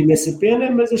 obviamente tive imensa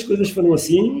pena, mas as coisas foram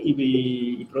assim,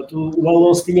 e pronto, o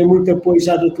Alonso tinha muito apoio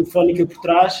já da Telefónica por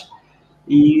trás,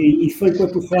 e foi com a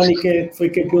Telefónica que foi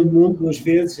campeão do mundo 2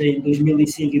 vezes, em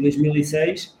 2005 e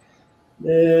 2006,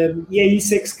 e é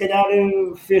isso que se calhar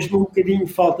fez-me um bocadinho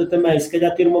falta também, se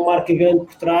calhar ter uma marca grande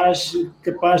por trás,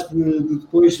 capaz de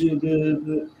depois de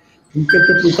me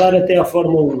catapultar até à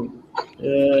Fórmula 1.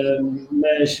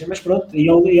 Mas pronto,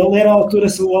 ele era a altura,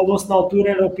 o Alonso na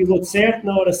altura era o piloto certo,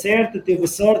 na hora certa, teve a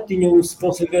sorte, tinha um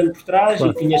sponsor grande por trás,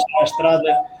 claro. E tinha já a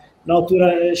estrada. Na altura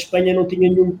a Espanha não tinha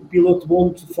nenhum piloto bom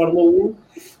de Fórmula 1,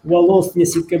 o Alonso tinha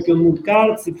sido campeão do mundo de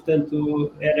karts e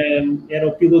portanto era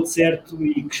o piloto certo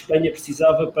e que Espanha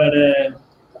precisava para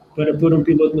pôr um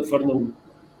piloto na Fórmula 1.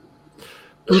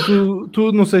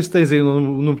 Tu não sei se tens aí o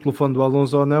número de telefone do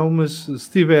Alonso ou não, mas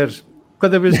se tiveres,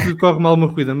 cada vez que lhe corre mal uma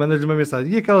corrida, mandas-lhe uma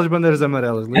mensagem. E aquelas bandeiras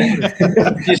amarelas, lembras?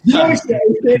 Isto é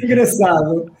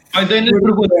engraçado. Ainda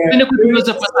pergunto, ainda continuas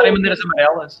a passar em bandeiras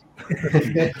amarelas?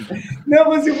 Não,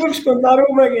 mas eu vou-vos contar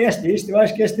uma. Eu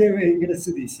acho que esta é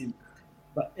engraçadíssima.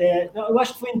 Eu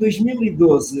acho que foi em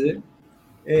 2012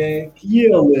 que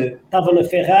ele estava na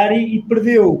Ferrari e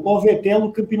perdeu para o Vettel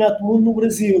o Campeonato do Mundo no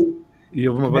Brasil. E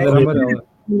houve uma bandeira amarela.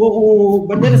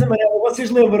 Bandeiras amarelas, vocês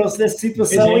lembram-se dessa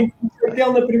situação em que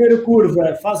Vettel na primeira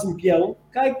curva faz um peão,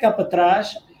 cai cá para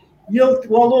trás, e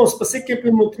o Alonso, para ser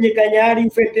campeão, não tinha que ganhar, e o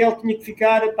Vettel tinha que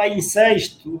ficar pá, em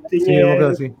sexto. Sim, uma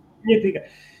coisa assim.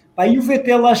 E o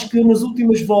Vettel, acho que nas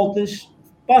últimas voltas,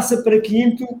 passa para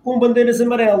quinto com bandeiras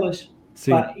amarelas.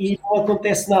 Pá, e não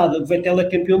acontece nada. O Vettel é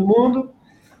campeão do mundo,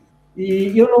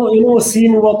 e eu não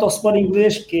assino o Autosport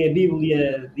inglês, que é a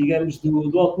bíblia, digamos,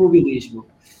 do automobilismo.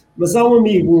 Mas há um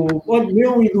amigo,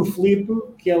 meu e do Filipe,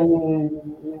 que é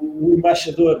um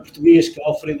embaixador português, que é o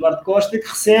Alfredo Eduardo Costa, que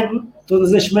recebe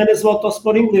todas as semanas o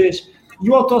Autosport inglês. E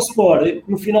o Autosport,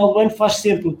 no final do ano, faz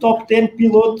sempre o top 10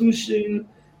 pilotos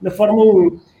na Fórmula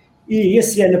 1. E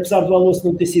esse ano, apesar do Alonso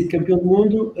não ter sido campeão do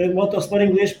mundo, o Autosport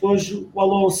inglês pôs o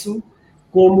Alonso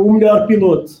como o melhor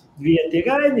piloto. Devia ter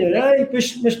ganho,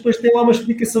 mas depois tem lá uma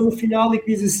explicação no final e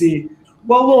que diz assim: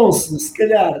 o Alonso, se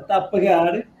calhar, está a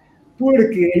pagar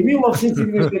porque em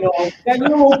 1999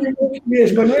 ganhou o piloto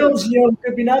mesmo, Manuel Legião, no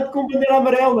campeonato com bandeira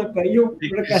amarela. Pá. E eu,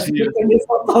 por acaso, também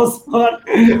sou Autosport.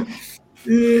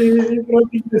 E pronto,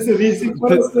 pensadíssimo.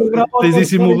 Tens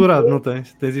isso emoldurado, não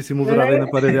tens? Tens isso emoldurado aí na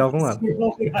parede de algum lado.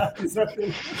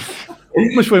 Exatamente.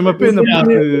 Mas foi uma pena,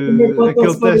 porque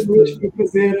aquele teste...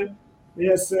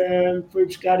 Foi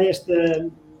buscar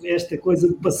esta coisa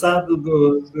do passado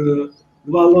do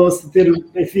Alonso ter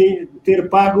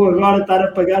pago agora, estar a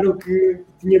pagar o que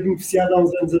tinha beneficiado há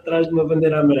uns anos atrás de uma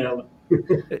bandeira amarela.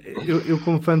 Eu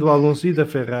como fã do Alonso e da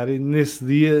Ferrari, nesse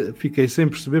dia fiquei sem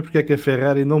perceber porque é que a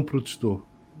Ferrari não protestou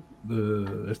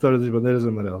a história das bandeiras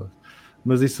amarelas.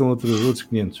 Mas isso são outros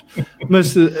 500.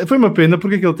 Mas foi uma pena,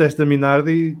 porque aquele teste da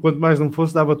Minardi, quanto mais não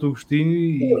fosse, dava-te o gostinho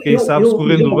e quem sabe, se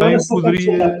correndo bem,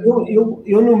 poderia...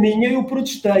 Eu no Minha, eu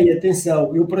protestei,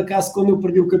 atenção. Eu, por acaso, quando eu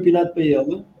perdi o campeonato para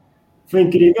ele, foi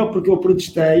incrível, porque eu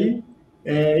protestei.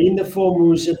 Ainda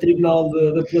fomos a Tribunal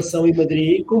da Apelação em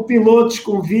Madrid, com pilotos,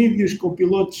 com vídeos, com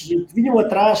pilotos que vinham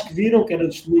atrás, que viram que eram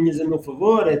testemunhas a meu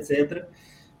favor, etc.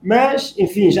 Mas,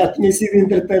 enfim, já tinha sido,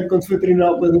 entretanto, quando foi o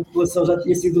Tribunal da Apelação, já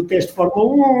tinha sido o teste de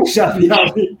Fórmula 1, já havia a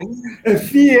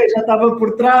FIA, já estava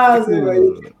por trás,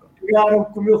 pegaram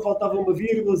que o meu faltava uma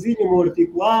vírgulazinha, uma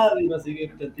articulada, e não sei o quê,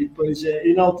 portanto, e depois,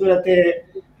 e na altura até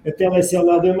lá se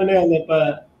lá deu Manela,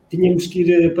 pá, tínhamos que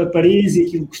ir para Paris e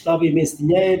aquilo custava imenso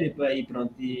dinheiro, e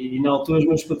pronto, e na altura os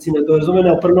meus patrocinadores, o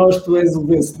Manel, para nós tu és o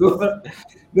vencedor,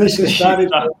 deixa estar, e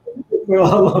foi o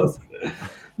Alonso.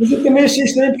 Mas eu também achei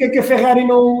estranho porque é que a Ferrari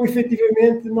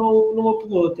efetivamente não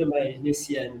apelou também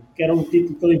nesse ano, que era um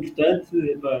título tão importante,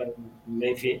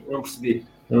 enfim, não percebi,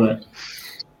 não é?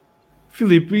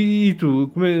 Filipe, e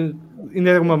tu,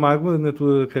 ainda era uma mágoa na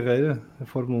tua carreira, a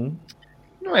Fórmula 1?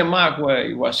 Não é mágoa,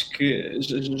 eu acho que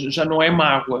já não é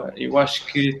mágoa, eu acho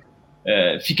que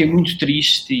fiquei muito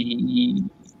triste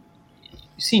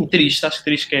sim, triste, acho que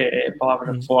triste que é a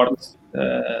palavra forte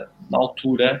na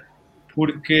altura,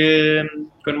 porque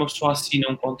quando uma pessoa assina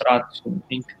um contrato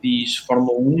em que diz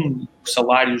Fórmula 1, o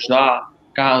salário já,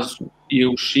 caso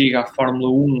eu chegue à Fórmula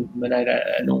 1 de maneira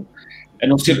a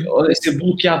não ser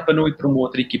bloqueado para não ir para uma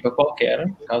outra equipa qualquer,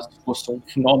 caso fosse um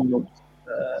fenómeno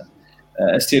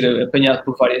a ser apanhado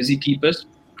por várias equipas,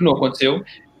 que não aconteceu.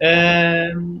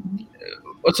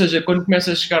 Ou seja, quando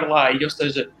começa a chegar lá, e ou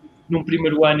seja, num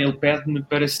primeiro ano ele pede-me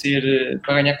para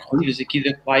ganhar corridas aqui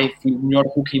da lá, e fui o melhor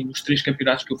rookie nos 3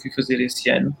 campeonatos que eu fui fazer esse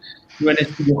ano. No ano a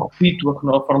seguir eu repito a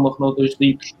Fórmula Renault 2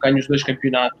 litros, ganho os 2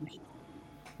 campeonatos.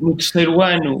 No terceiro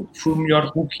ano fui o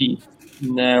melhor rookie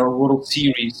na World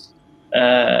Series,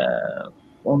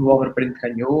 onde o Overprint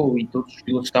ganhou e todos os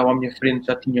pilotos que estavam à minha frente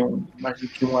já tinham mais do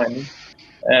que um ano.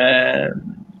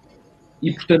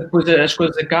 E portanto depois as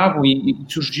coisas acabam e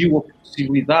surgiu a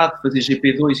possibilidade de fazer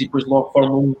GP2 e depois logo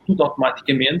Fórmula 1 tudo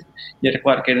automaticamente, e era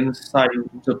claro que era necessário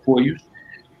os apoios.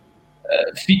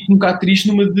 Fico um bocado triste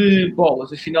numa de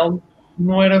bolas, afinal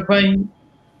não era bem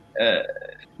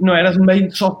não era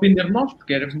meio só depender de nós,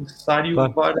 porque era necessário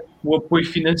levar o apoio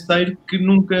financeiro que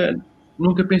nunca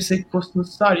pensei que fosse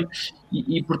necessário,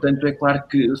 e portanto é claro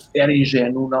que era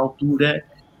ingênuo na altura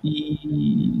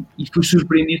e fui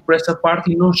surpreendido por essa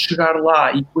parte, e não chegar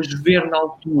lá e depois ver na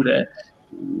altura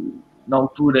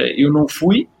eu não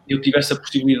fui, eu tive essa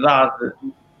possibilidade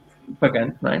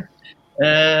pagante, não é?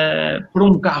 Por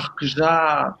um carro que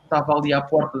já estava ali à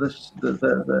porta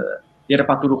era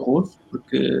para a Toro Rosso,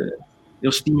 porque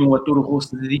eles tinham a Toro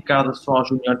Rosso dedicada só ao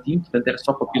Junior Team, portanto era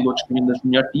só para pilotos que vinham da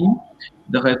Junior Team,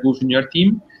 da Red Bull Junior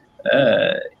Team,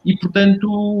 e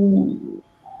portanto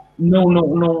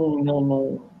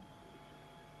não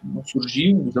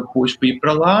surgiu os apoios para ir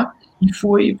para lá, e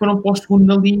foram para o segundo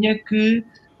na linha que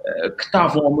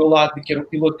estavam ao meu lado, e que era um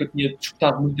piloto que eu tinha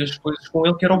disputado muitas coisas com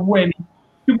ele, que era o Buemi.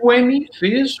 E o Buemi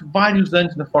fez vários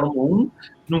anos na Fórmula 1,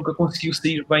 nunca conseguiu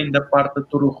sair bem da parte da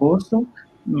Toro Rosso,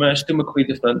 mas tem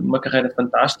uma carreira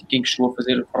fantástica, em que chegou a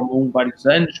fazer Fórmula 1 vários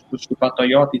anos, depois foi para a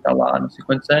Toyota e está lá há não sei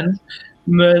quantos anos,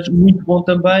 mas muito bom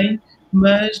também,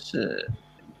 mas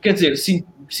quer dizer,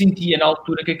 sentia na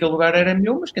altura que aquele lugar era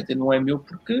meu, mas quer dizer, não é meu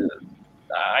porque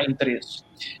há interesses.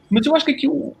 Mas eu acho que aqui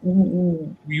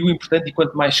o importante, e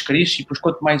quanto mais cresce, e depois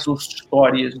quanto mais ouço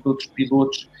histórias de outros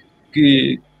pilotos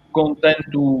que com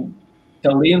tanto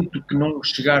talento que não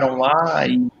chegaram lá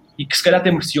e que se calhar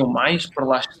até mereciam mais para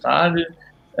lá estar,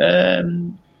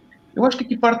 eu acho que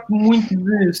aqui parte muito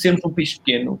de sermos um país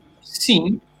pequeno.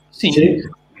 Sim.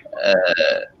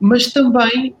 Mas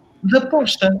também da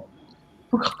aposta.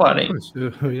 Porque reparem,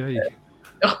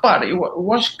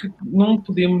 eu acho que não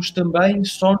podemos também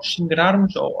só nos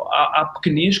cingrarmos à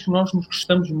pequenez, que nós nos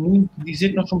gostamos muito de dizer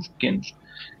que nós somos pequenos.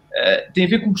 Tem a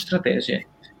ver com estratégia.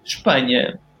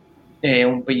 Espanha é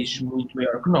um país muito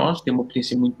maior que nós, tem uma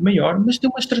potência muito maior, mas tem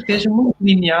uma estratégia muito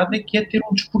delineada, que é ter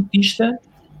um desportista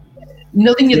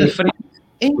na linha da frente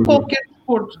em qualquer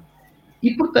desporto.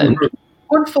 E, portanto,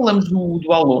 quando falamos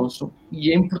do Alonso,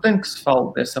 e é importante que se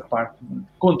fale dessa parte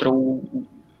contra o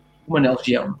Manel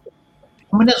Gião,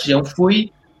 o Manel Gião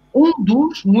foi um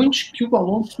dos muitos que o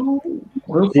Alonso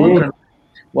correu contra.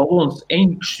 O Alonso é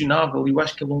inquestionável e eu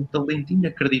acho que ele é um talento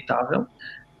inacreditável.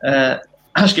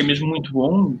 Acho que é mesmo muito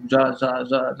bom.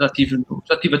 Já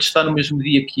tive a testar no mesmo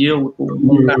dia que ele, com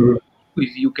um carro, e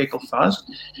vi o que é que ele faz,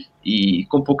 e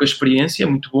com pouca experiência, é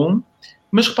muito bom.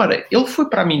 Mas repara, ele foi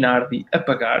para a Minardi a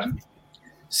pagar,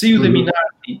 saiu da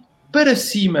Minardi para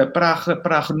cima, para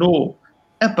a Renault,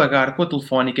 a pagar com a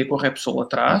Telefónica e com a Repsol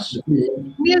atrás.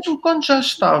 Mesmo quando já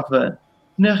estava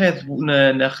na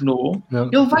Renault,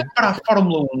 ele vai para a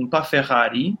Fórmula 1, para a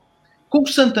Ferrari, com o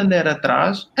Santander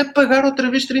atrás, a pagar outra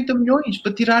vez 30 milhões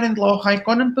para tirarem de lá o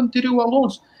Raikkonen para meterem o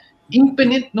Alonso.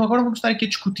 Independente, não, agora vamos estar aqui a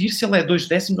discutir se ele é 2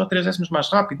 décimos ou 3 décimos mais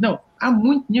rápido. Não, há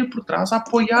muito dinheiro por trás a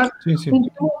apoiar um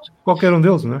piloto. Qualquer um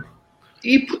deles, não é?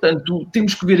 E, portanto,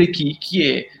 temos que ver aqui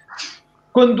que é,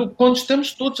 quando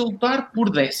estamos todos a lutar por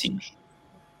décimos,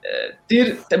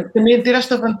 também ter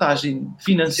esta vantagem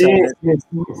financeira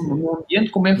num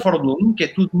ambiente como é a Fórmula 1, que é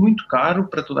tudo muito caro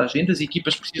para toda a gente, as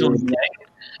equipas precisam de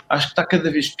dinheiro, acho que está cada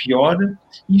vez pior,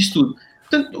 e isto tudo.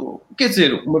 Portanto, quer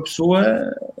dizer, uma pessoa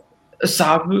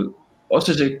sabe, ou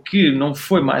seja, que não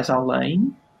foi mais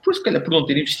além, por se calhar por não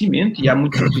ter investimento, e há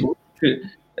muitos pessoas que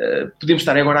podemos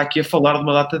estar agora aqui a falar de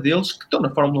uma data deles que estão na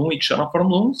Fórmula 1 e que estão na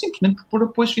Fórmula 1 simplesmente por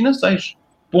apoios financeiros.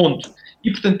 Ponto.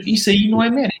 E, portanto, isso aí não é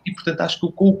mérito. E, portanto, acho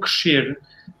que com o crescer,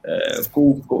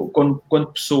 quando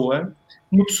pessoa,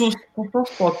 uma pessoa só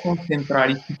se pode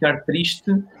concentrar e ficar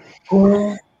triste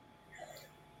com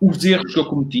os erros que eu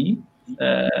cometi.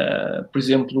 Por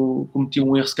exemplo, cometi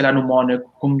um erro, se calhar no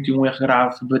Mónaco, cometi um erro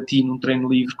grave, bati num treino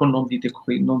livre quando não devia ter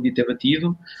corrido, não devia ter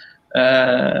batido.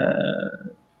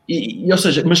 Ou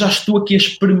seja, mas já estou aqui a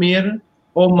espremer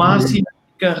ao máximo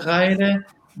a carreira,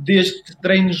 desde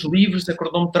treinos livres, a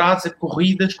cronometrados, a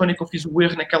corridas, quando é que eu fiz o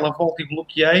erro naquela volta e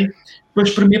bloqueei, para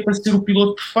espremer para ser o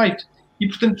piloto perfeito. E,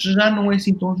 portanto, já não é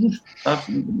assim tão justo,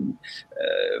 sabe?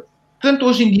 Portanto,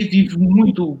 hoje em dia vivo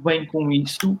muito bem com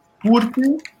isso, porque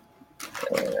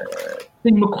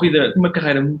tenho uma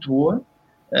carreira muito boa,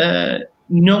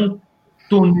 não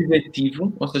estou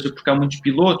negativo, ou seja, porque há muitos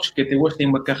pilotos que até hoje têm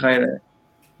uma carreira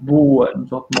boa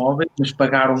nos automóveis, mas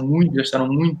pagaram muito, gastaram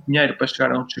muito dinheiro para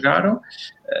chegar onde chegaram,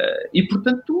 e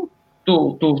portanto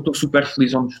estou super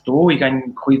feliz onde estou e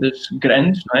ganho corridas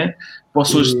grandes, não é?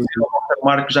 Posso hoje dizer ao Walter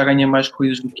Marques que já ganhei mais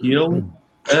corridas do que ele.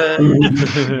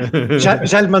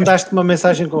 Já lhe mandaste uma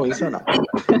mensagem com isso ou não?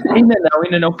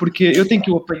 Ainda não, porque eu tenho que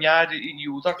o apanhar, e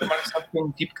o Dr. Marques sabe que é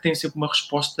um tipo que tem sempre uma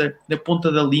resposta na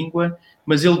ponta da língua,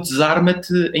 mas ele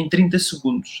desarma-te em 30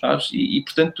 segundos, sabes? E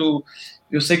portanto,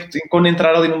 eu sei que quando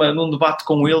entrar ali num debate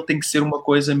com ele, tem que ser uma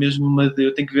coisa mesmo,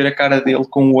 eu tenho que ver a cara dele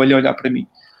com o olho a olhar para mim.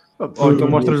 Ou então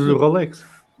mostras-lhe o Rolex.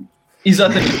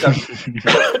 Exatamente.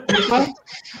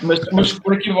 mas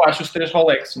por aqui abaixo, os 3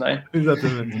 Rolex, não é?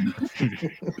 Exatamente.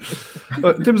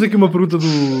 Temos aqui uma pergunta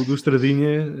do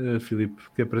Estradinha, Filipe,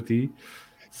 que é para ti.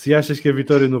 Se achas que a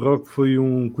vitória no Rock foi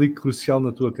um clique crucial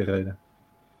na tua carreira?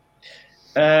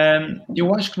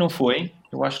 Eu acho que não foi.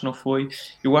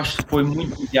 Eu acho que foi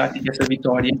muito mediática essa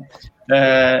vitória.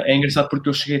 É engraçado porque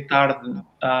eu cheguei tarde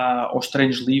aos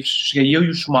treinos livres. Cheguei eu e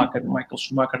o Schumacher, o Michael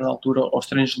Schumacher, na altura, aos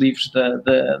treinos livres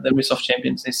da Race of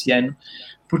Champions esse ano,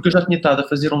 porque eu já tinha estado a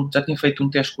fazer já tinha feito um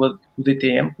teste com o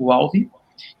DTM, com o Audi,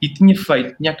 e tinha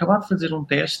acabado de fazer um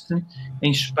teste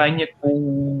em Espanha com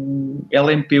o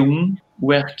LMP1, o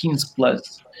R15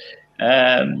 Plus.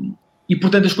 E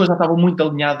portanto as coisas já estavam muito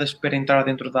alinhadas para entrar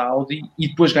dentro da Audi, e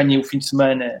depois ganhei o fim de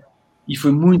semana e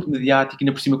foi muito mediático,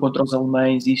 ainda por cima contra os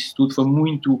alemães, e isto tudo foi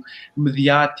muito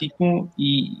mediático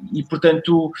e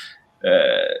portanto,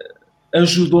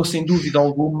 ajudou sem dúvida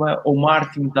alguma o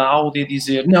Martin da Audi a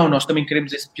dizer, não, nós também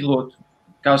queremos esse piloto.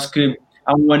 Caso que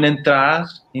há um ano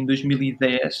atrás, em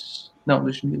 2009,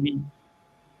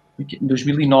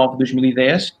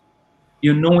 2010,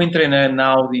 eu não entrei na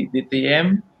Audi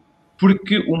DTM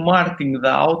porque o Martin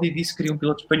da Audi disse que queria um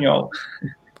piloto espanhol.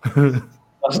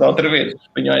 Lá está outra vez, os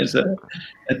espanhóis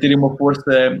a terem uma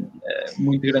força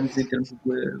muito grande em termos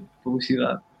de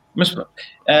publicidade. Mas pronto.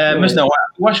 Mas não,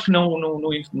 eu acho que não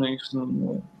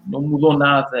mudou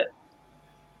nada.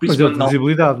 Mas deu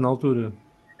visibilidade na altura.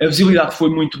 A visibilidade foi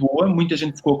muito boa, muita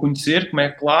gente ficou a conhecer, como é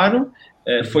claro,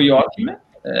 foi ótima,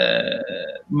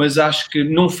 mas acho que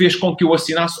não fez com que eu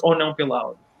assinasse ou não pela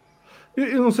Audi.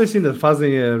 Eu não sei se ainda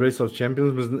fazem a Race of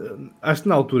Champions, mas acho que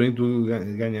na altura em que tu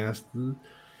ganhaste,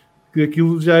 que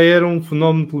aquilo já era um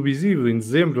fenómeno televisivo. Em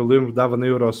dezembro, eu lembro, dava na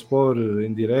Eurosport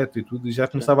em direto e tudo, e já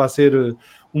começava a ser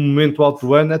um momento alto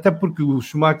do ano, até porque o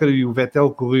Schumacher e o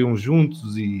Vettel corriam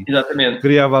juntos e Exatamente.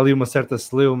 criava ali uma certa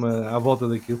celeuma à volta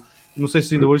daquilo. Não sei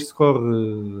se ainda hoje se corre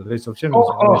Race of Champions.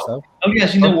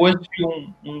 Aliás, ainda hoje vi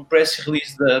um press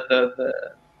release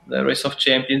da Race of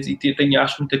Champions e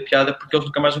acho muita piada porque eles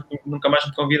nunca mais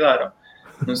me convidaram.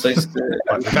 Não sei se...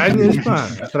 Ganhas, pá.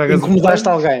 Incomodaste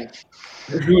alguém.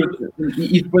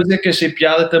 E depois é que achei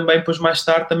piada também, depois mais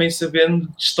tarde, também sabendo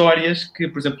de histórias que,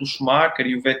 por exemplo, o Schumacher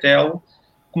e o Vettel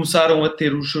começaram a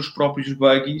ter os seus próprios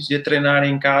buggies e a treinar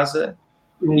em casa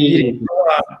e irem para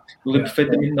lá. Eu lembro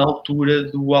perfeitamente na altura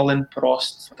do Alan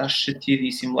Prost, está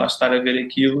chateadíssimo lá estar a ver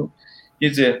aquilo e a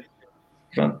dizer,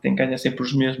 pronto, tem que ganhar sempre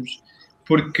os mesmos.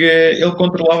 Porque ele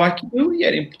controlava aquilo e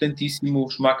era importantíssimo o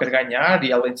Schumacher ganhar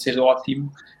e além de ser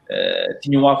ótimo,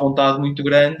 tinham uma vontade muito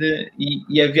grande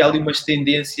e havia ali umas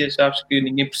tendências, sabes, que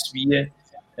ninguém percebia,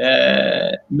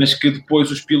 mas que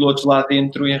depois os pilotos lá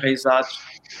dentro, enraizados,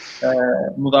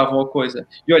 mudavam a coisa.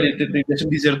 E olha,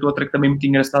 deixa-me dizer-te outra que também é muito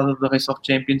engraçada da Race of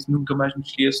Champions, nunca mais me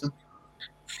esqueço,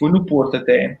 foi no Porto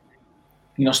até,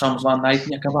 e nós estávamos lá na e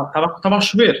estava a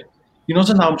chover, e nós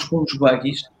andávamos com uns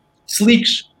buggies,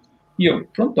 slicks, e eu,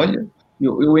 pronto, olha,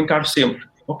 eu encaro sempre,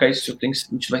 ok, se eu tenho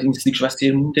slicks vai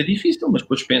ser muito difícil, mas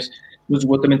depois penso, mas o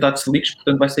outro também está de slicks,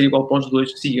 portanto vai ser igual para os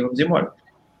dois, sim, vamos embora.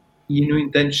 E no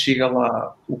entanto chega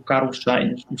lá o Carlos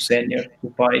Sainz, o sénior, o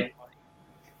pai,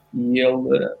 e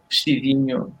ele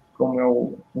vestidinho, como é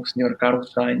o senhor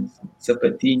Carlos Sainz,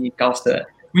 sapatinho e calça,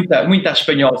 muito à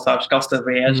espanhol, sabes, calça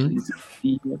bege,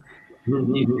 sapatinho,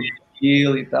 e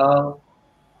ele e tal.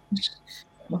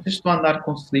 Vocês estão a andar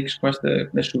com slicks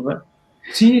na chuva?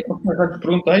 Sim, eu já te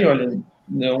perguntei, olha,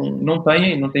 não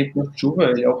tem pneus de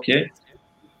chuva, é o que é.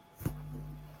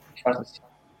 Faz assim.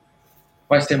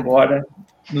 Vai-se embora.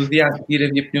 No dia a seguir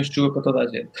havia pneus de chuva para toda a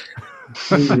gente.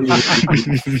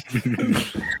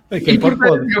 Quem pode.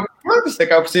 Pronto, isso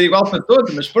acaba por ser igual para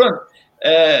todos, mas pronto.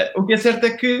 O que é certo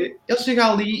é que ele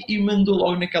chega ali e mandou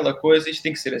logo naquela coisa, isto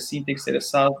tem que ser assim, tem que ser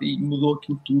assado, e mudou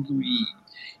aquilo tudo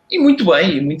e muito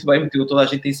bem, motivou toda a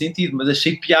gente em sentido, mas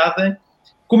achei piada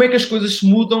como é que as coisas se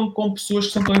mudam com pessoas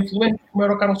que são tão influentes como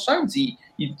era o Carlos Sainz e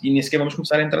nem sequer vamos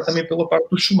começar a entrar também pela parte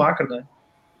do Schumacher, não é?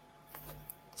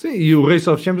 Sim, e o Race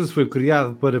of Champions foi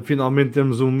criado para finalmente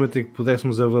termos um momento em que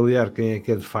pudéssemos avaliar quem é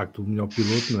que é de facto o melhor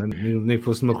piloto, não é? Nem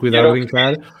fosse uma corrida a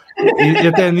brincar, e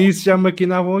até nisso já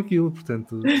maquinavam aquilo,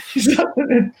 portanto...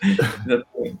 Exatamente.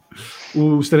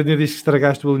 O Estradinha diz que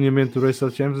estragaste o alinhamento do Race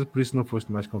of Champions, por isso não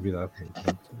foste mais convidado.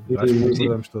 Portanto, acho que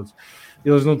concordamos todos.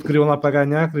 Eles não te queriam lá para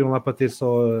ganhar, queriam lá para ter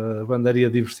só a bandaria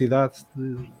de diversidade.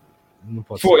 Não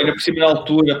pode foi, ser. Na primeira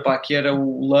altura, que era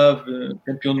o Love,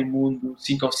 campeão do mundo,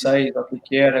 5 ou 6, ou o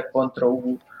que era, contra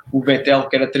o Vettel,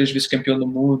 que era 3 vezes campeão do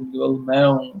mundo,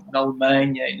 alemão, na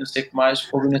Alemanha, e não sei o que mais.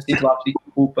 Foi nesse lá pedir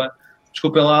desculpa.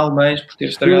 Desculpem lá, alemães, por ter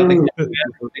estragado aqui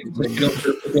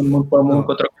campeão do mundo Fórmula 1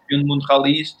 contra o campeão do mundo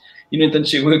Rallys, e no entanto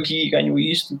chegou aqui e ganhou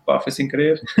isto, foi sem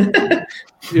querer.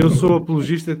 Eu sou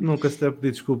apologista que nunca se deve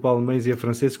pedir desculpa a alemães e a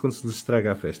franceses quando se lhes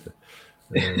estraga a festa.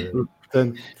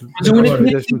 Portanto, mas eu ainda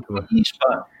tinha que sair do país,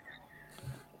 pá.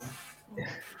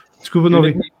 Desculpa, não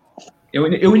vi.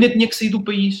 Eu ainda tinha que sair do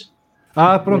país.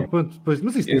 Pronto, pois,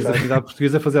 mas isso tem a comunidade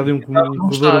portuguesa a fazer ali um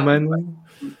corredor humano.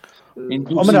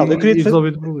 Manel, eu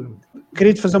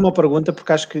queria te fazer uma pergunta,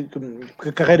 porque acho que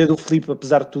a carreira do Filipe,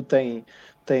 apesar de tudo,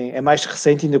 é mais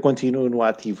recente e ainda continua no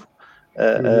ativo.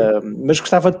 Mas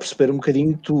gostava de perceber um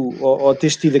bocadinho, tu, ao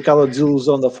teres tido aquela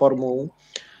desilusão da Fórmula 1,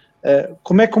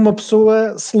 como é que uma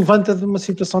pessoa se levanta de uma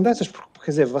situação dessas? Porque,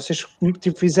 quer dizer, vocês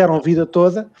fizeram a vida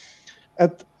toda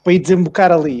para ir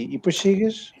desembocar ali e depois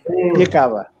chegas e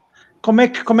acaba. como é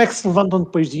que se levantam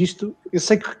depois disto? Eu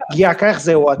sei que guiar carros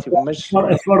é ótimo, mas...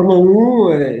 A Fórmula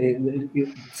 1, de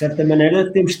certa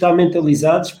maneira, temos que estar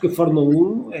mentalizados, porque a Fórmula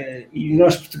 1, e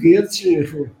nós portugueses,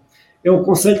 é um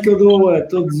conselho que eu dou a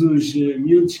todos os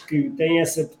miúdos que têm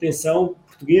essa pretensão,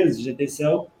 portugueses,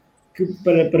 atenção, que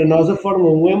para nós a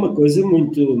Fórmula 1 é uma coisa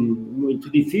muito,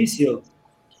 muito difícil.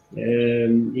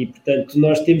 E, portanto,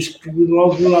 nós temos que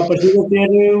logo à partida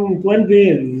ter um plano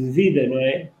B de vida, não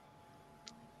é?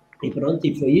 E pronto,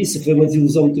 e foi isso, foi uma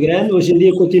desilusão muito grande. Hoje em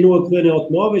dia continuo a correr em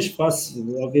automóveis, faço,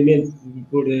 obviamente,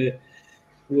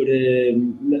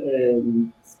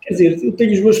 quer dizer, eu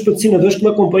tenho os meus patrocinadores que me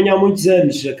acompanham há muitos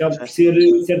anos, acabo por ser,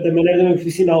 de certa maneira, não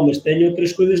profissional, mas tenho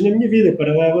outras coisas na minha vida,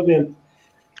 paralelamente.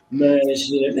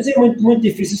 Mas é muito, muito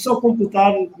difícil. Só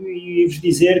completar e vos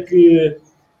dizer que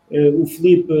o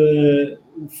Filipe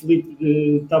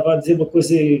estava a dizer uma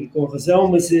coisa com razão,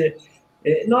 mas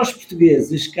nós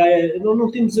portugueses não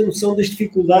temos a noção das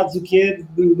dificuldades do que é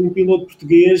de um piloto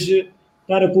português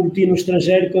estar a competir no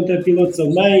estrangeiro contra pilotos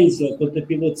alemães ou contra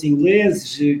pilotos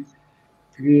ingleses,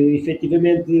 que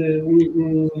efetivamente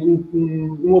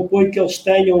um apoio que eles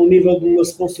tenham, o nível de uma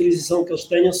sponsorização que eles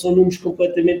tenham, são números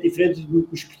completamente diferentes do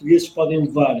que os portugueses podem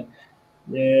levar.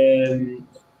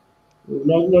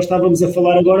 Nós estávamos a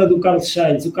falar agora do Carlos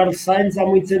Sainz. O Carlos Sainz, há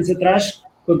muitos anos atrás,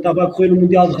 quando estava a correr no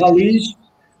Mundial de Rallys,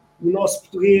 o nosso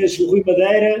português, o Rui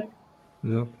Madeira,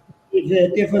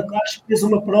 acho que fez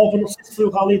uma prova, não sei se foi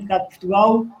o Rally de cá de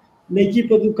Portugal, na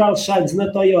equipa do Carlos Sainz,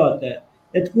 na Toyota.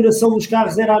 A decoração dos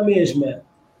carros era a mesma.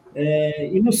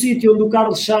 E no sítio onde o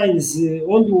Carlos Sainz,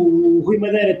 onde o Rui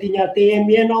Madeira tinha a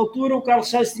TME na altura, o Carlos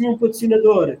Sainz tinha um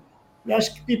patrocinador. E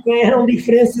acho que eram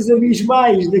diferenças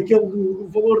abismais do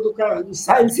valor do carro do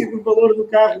Sainz e do valor do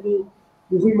carro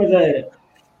do Rui Madeira.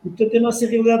 E, portanto, a nossa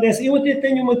realidade é essa. Eu até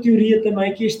tenho uma teoria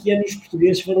também que este ano os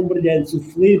portugueses foram brilhantes. O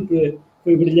Filipe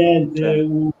foi brilhante,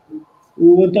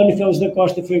 o António Félix da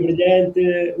Costa foi brilhante,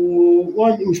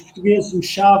 os portugueses, o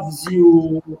Chaves e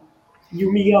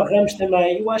o Miguel Ramos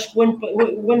também. Eu acho que o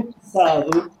ano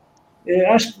passado,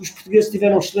 acho que os portugueses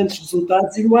tiveram excelentes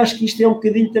resultados e eu acho que isto é um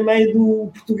bocadinho também do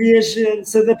português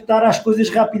se adaptar às coisas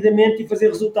rapidamente e fazer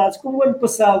resultados. Como o ano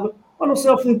passado, ou não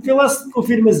sei, Filipe, vê lá se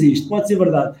confirmas isto, pode ser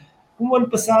verdade. Como o ano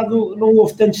passado não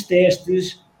houve tantos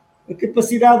testes, a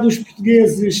capacidade dos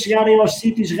portugueses chegarem aos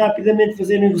sítios rapidamente,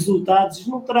 fazerem resultados,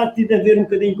 não terá tido a ver um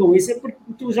bocadinho com isso. É porque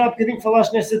tu já há bocadinho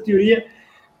falaste nessa teoria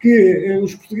que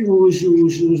os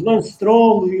Lance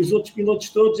Stroll e os outros pilotos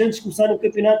todos, antes de começar o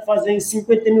campeonato, fazem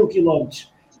 50 mil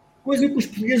quilómetros. Coisa que os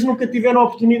portugueses nunca tiveram a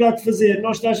oportunidade de fazer.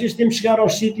 Nós, às vezes, temos que chegar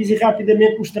aos sítios e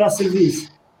rapidamente mostrar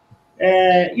serviço.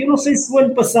 Eu não sei se o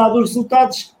ano passado os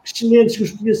resultados excelentes que os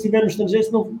portugueses tiveram no estrangeiro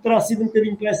se não terá sido um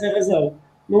bocadinho por essa razão.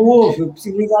 Não houve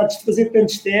possibilidades de fazer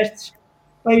tantos testes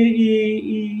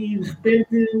e de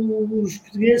repente os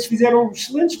portugueses fizeram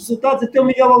excelentes resultados. Até o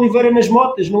Miguel Oliveira nas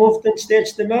motas, não houve tantos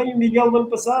testes também. O Miguel no ano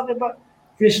passado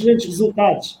fez excelentes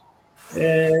resultados.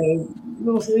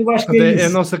 Não sei, eu acho que é isso. É a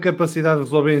nossa capacidade de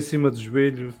resolver em cima do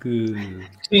joelho que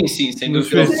sim, sem nos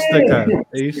dúvida. fez destacar.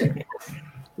 É isso?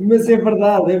 Mas é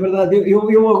verdade, é verdade.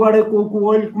 Eu agora com o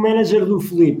olho como manager do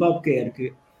Filipe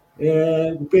Albuquerque,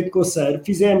 o Pedro Coceiro,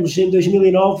 fizemos em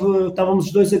 2009, estávamos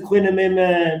os dois a correr na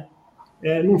mesma,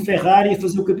 num Ferrari, a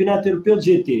fazer o campeonato europeu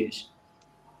de GTs.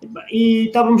 E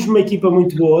estávamos numa equipa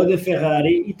muito boa da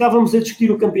Ferrari e estávamos a discutir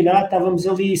o campeonato, estávamos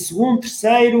ali segundo,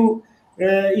 terceiro,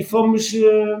 e fomos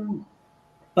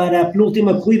para a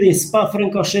penúltima corrida em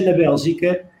Spa-Francorchamps, na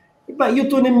Bélgica. E eu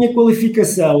estou na minha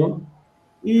qualificação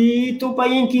e estou para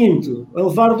aí em quinto, a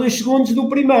levar 2 segundos do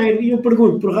primeiro. E eu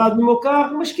pergunto por rádio no meu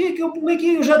carro, mas como é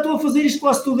que eu já estou a fazer isto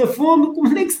quase tudo a fundo?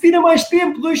 Como é que se tira mais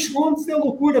tempo? 2 segundos é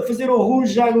loucura, fazer o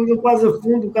rouge já quase a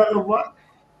fundo, o carro a voar.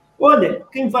 Olha,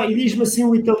 quem vai, e diz-me assim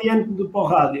o italiano para o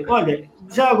rádio, olha,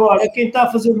 já agora, quem está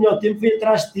a fazer o melhor tempo vem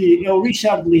atrás de ti, é o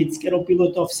Richard Lietz, que era o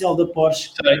piloto oficial da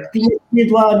Porsche, que tinha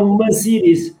ido lá no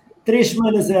Mercedes 3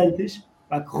 semanas antes,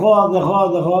 que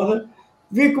roda,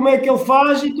 vê como é que ele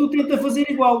faz e tu tenta fazer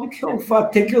igual. O que é um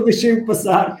facto é que eu deixei-o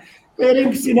passar. Era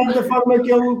impressionante a forma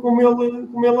como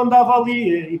ele andava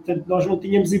ali. E, portanto, nós não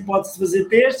tínhamos hipótese de fazer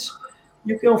testes.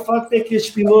 E o que é um facto é que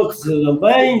estes pilotos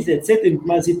alemães, etc., têm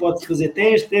mais hipótese de fazer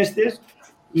testes.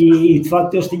 E, de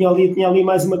facto, eles tinham ali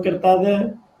mais uma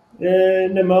cartada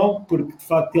na mão, porque, de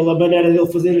facto, a maneira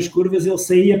dele fazer as curvas, ele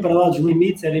saía para lá dos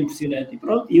limites, era impressionante. E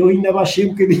pronto, eu ainda baixei um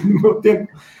bocadinho do meu tempo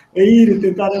a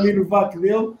tentar ali no vácuo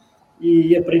dele.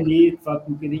 E aprendi, de facto,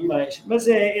 um bocadinho mais. Mas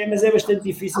é bastante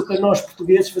difícil para nós,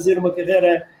 portugueses, fazer uma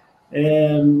carreira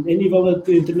a nível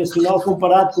internacional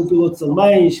comparado com pilotos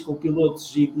alemães, com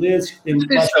pilotos ingleses, que têm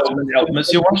muito mais... Manuel,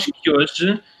 mas eu acho que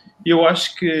hoje eu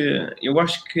acho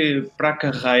que para a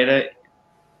carreira,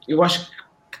 eu acho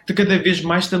que cada vez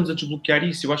mais estamos a desbloquear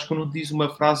isso. Eu acho que quando diz uma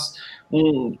frase,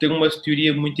 tem uma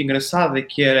teoria muito engraçada,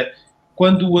 que era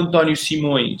quando o António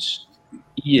Simões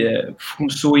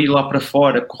começou a ir lá para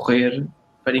fora, correr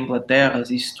para a Inglaterra,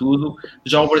 isso tudo,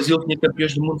 já o Brasil tinha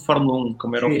campeões do mundo de Fórmula 1,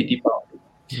 como era o Fittipaldi.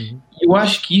 Eu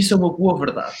acho que isso é uma boa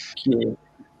verdade, que é,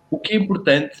 o que é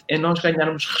importante é nós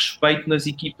ganharmos respeito nas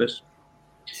equipas.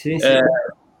 Sim, sim.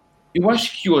 Eu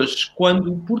acho que hoje,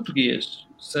 quando o português,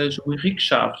 seja o Henrique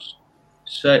Chaves,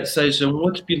 seja um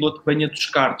outro piloto que venha dos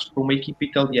karts para uma equipa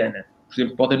italiana, por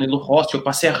exemplo, para o Danilo Rossi ou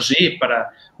para a CRG,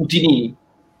 para o Tinini,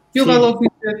 ele vai logo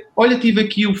dizer, olha, tive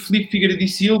aqui o Filipe Figueiredo e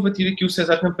Silva, tive aqui o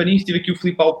César Campanini, tive aqui o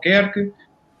Filipe Albuquerque.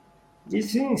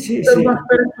 Sim. Estamos à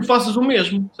espera que tu faças o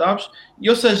mesmo, sabes? E,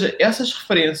 ou seja, essas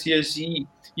referências e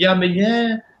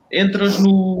amanhã entras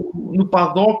no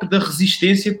paddock da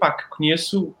resistência, pá, que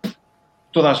conheço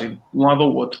toda a gente, de um lado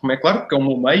ao outro. Como é claro, porque é o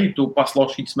meu meio, eu passo lá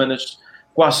os fins de semana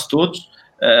quase todos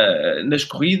nas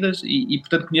corridas e,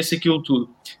 portanto, conheço aquilo tudo.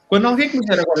 Quando alguém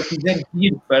quiser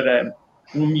ir para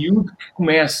um miúdo que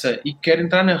começa e quer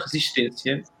entrar na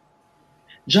resistência,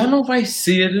 já não vai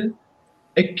ser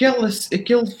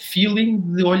aquele feeling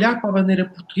de olhar para a bandeira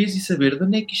portuguesa e saber de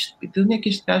onde é que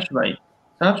este gajo vem,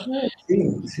 sabes?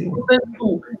 Sim.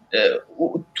 Portanto,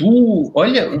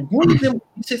 olha, o bom exemplo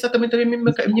disso é exatamente a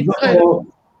minha carreira.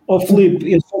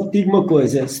 Filipe, eu só te digo uma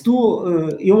coisa,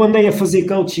 eu andei a fazer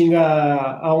coaching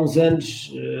há uns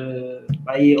anos,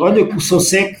 olha que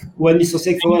o Andy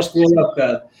Sosek falaste com ele há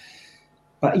bocado.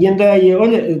 E andei,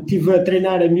 estive a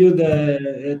treinar a miúda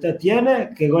a Tatiana,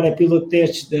 que agora é piloto de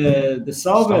testes da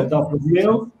Sauber, da Alfa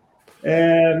Romeo,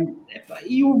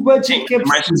 e o budget que é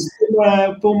preciso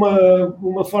para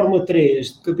uma Fórmula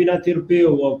 3 do Campeonato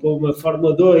Europeu ou para uma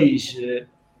Fórmula 2,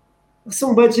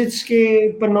 são budgets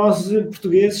que para nós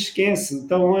portugueses esquece.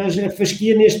 Então a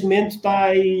fasquia neste momento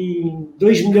está em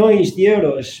 2 milhões de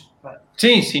euros.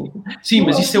 Sim,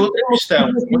 mas isso é outra questão.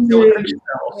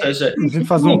 Ou seja, a gente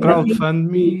faz um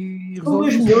crowdfunding e são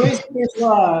 2 milhões, tens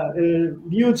lá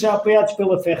miúdos já apoiados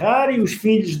pela Ferrari, os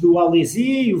filhos do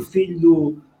Alesi, o filho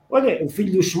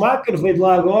do Schumacher veio de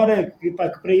lá agora, que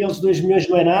para eles 2 milhões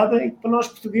não é nada, e para nós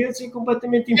portugueses é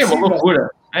completamente impossível. É uma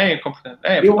loucura.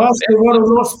 Eu acho que agora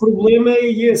o nosso problema é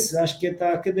esse, acho que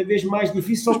está cada vez mais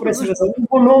difícil só por essa razão.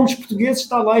 O nome dos portugueses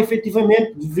está lá,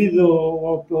 efetivamente, devido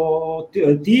ao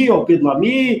Pedro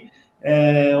Lamy,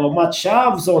 ao Mato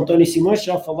Chaves, ao António Simões,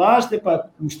 já falaste,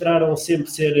 mostraram sempre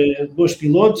ser bons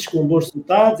pilotos, com bons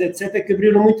resultados, etc., que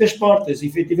abriram muitas portas,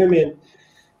 efetivamente.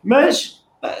 Mas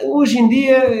hoje em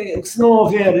dia, se não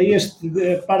houver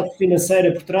a parte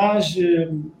financeira por trás...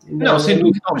 Não, sem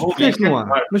dúvida. Mas porquê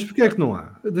é que não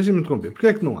há? Deixa-me interromper. Porquê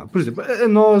é que não há? Por exemplo, a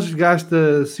nós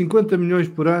gasta 50 milhões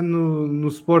por ano no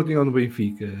Sporting ou no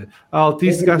Benfica. A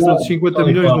Altice gasta outros 50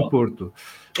 milhões no Porto.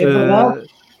 É verdade.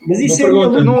 Mas isso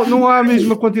não há a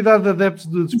mesma quantidade de adeptos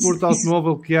de desporto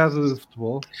automóvel que há de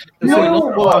futebol?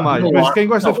 Não há mais. Mas quem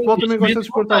gosta de futebol também gosta de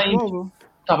desporto automóvel.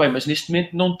 Está bem, mas neste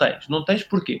momento não tens. Não tens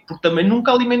porquê? Porque também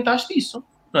nunca alimentaste isso,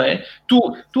 não é? Tu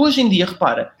hoje em dia,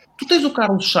 repara, tu tens o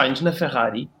Carlos Sainz na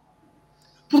Ferrari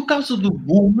por causa do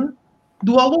boom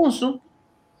do Alonso.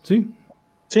 Sim,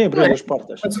 abriu as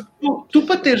portas. Tu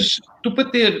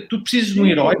precisas de um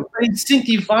herói para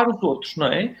incentivar os outros, não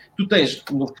é? Tu tens,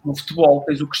 no futebol,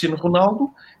 tens o Cristiano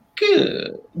Ronaldo,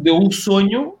 que deu um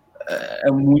sonho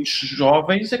a muitos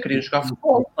jovens a querer jogar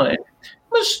futebol, não é?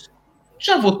 Mas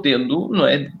já vou tendo, não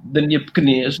é, da minha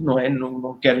pequenez, não é,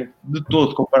 não quero de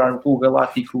todo comparar-me com o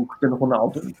Galáctico Cristiano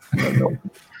Ronaldo.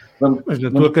 Mas na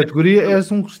tua categoria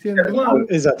és um Cristiano Ronaldo.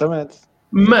 Exatamente.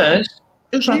 Mas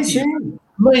eu já tive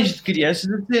mães de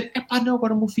crianças a dizer, não,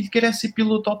 agora o meu filho quer ser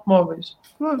piloto de automóveis.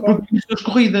 Porque viu as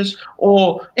corridas.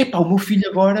 Ou, o meu filho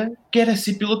agora quer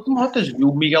ser piloto de motas. Viu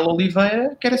o Miguel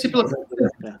Oliveira quer ser piloto de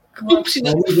motas. Tu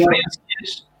precisas de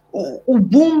referências. O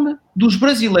boom dos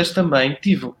brasileiros também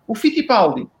tive o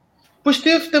Fittipaldi, depois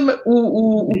teve também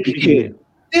o Piquet,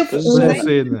 teve o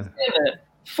Senna,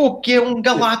 que é um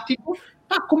galáctico.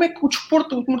 Como é que o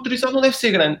desporto motorizado não deve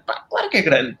ser grande? Claro que é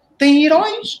grande, tem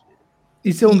heróis.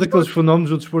 Isso é um daqueles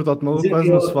fenómenos do desporto automóvel que quase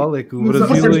não se fala, é que o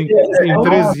Brasil em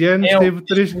 13 anos teve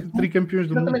 3 tricampeões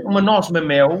do mundo. Uma Nosma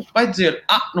Mel vai dizer,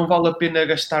 não vale a pena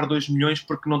gastar 2 milhões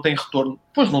porque não tem retorno.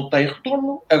 Pois não tem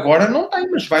retorno, agora não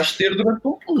tem, mas vais ter durante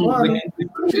um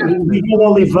o Miguel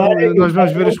Oliveira... Nós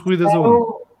vamos ver as corridas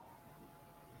aonde?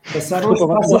 Passaram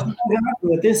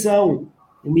atenção,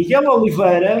 o Miguel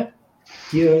Oliveira,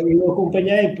 que eu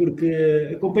acompanhei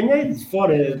de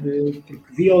fora,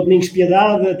 porque vi ao Domingos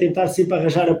Piedade a tentar sempre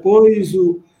arranjar apoios,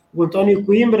 o António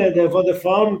Coimbra da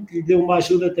Vodafone, que deu uma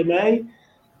ajuda também,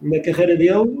 na carreira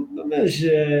dele, mas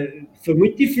foi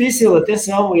muito difícil,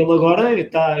 atenção, ele agora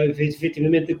está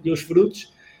efetivamente a colher os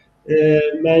frutos,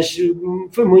 mas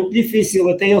foi muito difícil,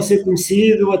 até ele ser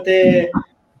conhecido, até...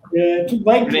 tudo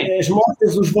bem que as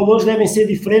motas, os valores devem ser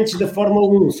diferentes da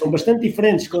Fórmula 1, são bastante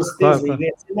diferentes, com certeza, Claro. e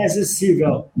deve ser mais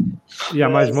acessível. E há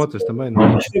mais motas também, não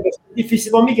é? Mas foi bastante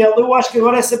difícil. Bom, Miguel, eu acho que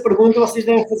agora essa pergunta vocês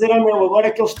devem fazer à mão,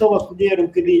 agora que eles estão a colher um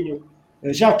bocadinho,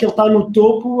 já que ele está no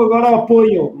topo, agora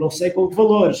apoiam, não sei com que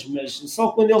valores, mas só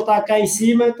quando ele está cá em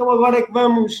cima, então agora é que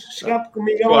vamos chegar, porque o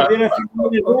Miguel a ver a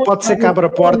figura. Pode ser que abra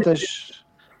portas.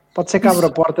 Pode ser que abra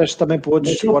portas também para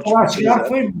outros Mas ele esportes. para lá chegar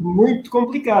foi muito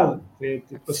complicado.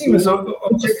 Sim, mas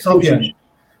Salviano,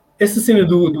 essa cena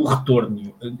do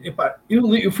retorno, epá,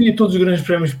 eu fui a todos os grandes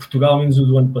prémios de Portugal, menos o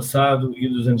do ano passado e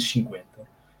o dos anos 50.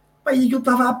 Epá, e aquilo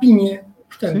estava à pinha.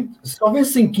 Portanto, se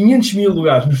houvessem 500 mil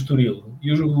lugares no Estoril,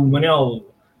 e o Manel,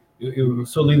 eu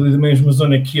sou ali da mesma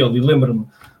zona que ele, e lembro-me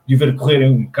de o ver correr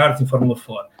em kart em Fórmula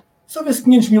 4, se houvesse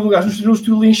 500 mil lugares no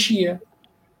Estoril enchia.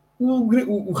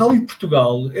 O Rally de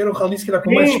Portugal era o rally que era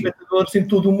com mais espectadores em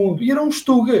todo o mundo. E eram os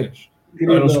tugas.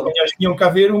 Eram os espanhóis que vinham cá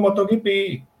ver o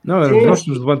MotoGP. Não, nós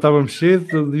nos levantávamos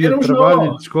cedo, dia de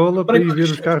trabalho e de escola, para ir ver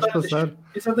os carros passar.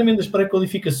 Exatamente, as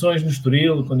pré-qualificações no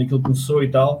Estoril, quando aquilo começou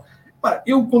e tal. Pá,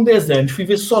 eu, com 10 anos, fui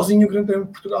ver sozinho o Grande Prémio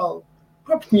de Portugal.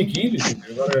 Porque tinha que ir.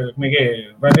 Agora, como é que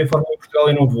é? Vai ver Fórmula de Portugal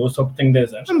e não vou, só porque tenho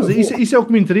 10 anos. Não, mas isso é o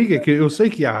que me intriga, que eu sei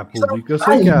que há público, eu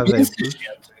sei que há adeptos.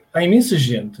 Há imensa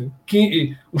gente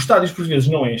que os estádios por vezes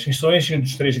não enchem, só enchem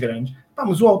dos 3 grandes. Pá,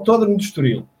 mas o autódromo de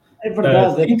Estoril, é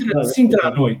verdade, se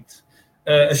entrar à noite,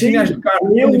 as finais de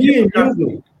karting,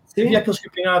 havia aqueles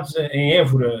campeonatos em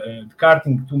Évora de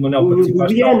karting que tu, Manuel,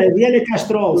 participaste. Diana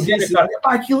Castrol.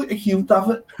 Aquilo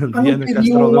estava... Diana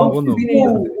Castrol é um bom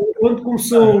nome. Onde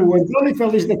começou o António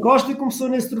Félix da Costa, começou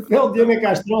nesse troféu de Diana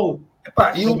Castrol.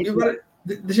 Agora,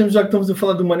 deixamos já que estamos a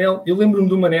falar do Manel, eu lembro-me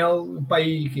do Manel, pá,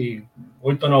 aí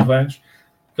 8 ou 9 anos,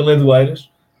 que ele é do Eiras,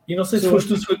 e não sei se foste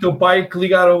tu, se foi o teu pai, que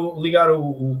ligaram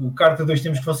o kart a 2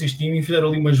 tempos que vocês tinham e fizeram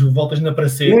ali umas voltas na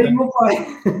praceta. Eu e o meu pai.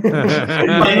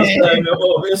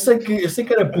 Eu sei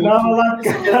que era puto.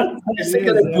 Eu sei que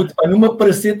era puto, pá, numa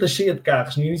praceta cheia de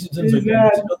carros, no início dos anos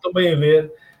 80, se não estão bem a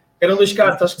ver. Eram 2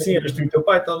 cartas, acho que sim, eras tu e o teu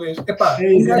pai, talvez. Epá,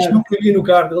 um gajo que nunca via no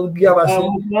kart, ele guiava assim.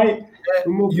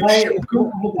 O meu pai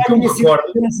tinha sido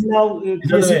campeão nacional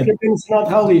de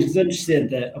rallies dos anos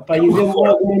 60. E deu-me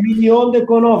logo uma mini-onda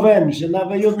com 9 anos.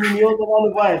 Andava eu de mini-onda lá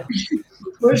no bairro.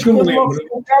 Depois, quando logo fui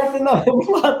com kart, andava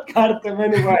lá de kart também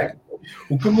no bairro.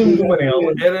 O que eu me lembro do Manel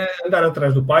era andar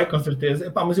atrás do pai, com certeza.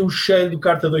 Epá, mas é o cheiro do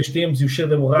kart a 2 tempos e o cheiro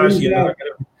da borracha e andava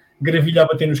gravilha a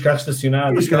bater nos carros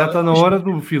estacionados. Mas se calhar está na hora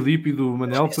do Filipe e do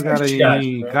Manel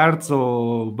pegarem em karts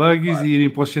ou buggies e irem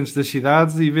para os centros das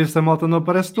cidades e ver se a malta não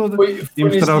aparece toda. E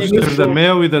mostrar os cheiros da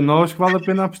Mel e da Nós que vale a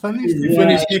pena apostar nisto. Foi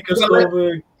nesse dia que eu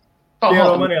soube quem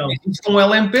era o Manel. Isso com o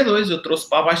LMP2, eu trouxe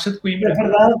para a Baixa de Coimbra.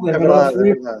 É verdade.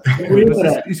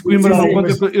 Isso Coimbra não conta,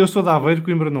 eu sou de Aveiro,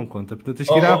 Coimbra não conta. Portanto, tens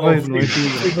que ir a Aveiro, não é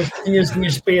Coimbra.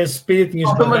 Tinhas PSP, tinhas...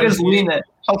 Falta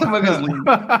uma gasolina.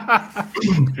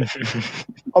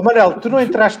 Manel, tu não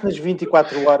entraste nas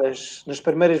 24 horas, nas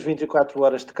primeiras 24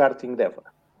 horas de karting de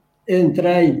Évora?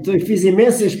 Entrei, fiz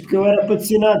imensas porque eu era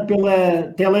patrocinado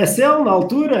pela Telecel na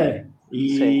altura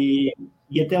e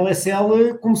a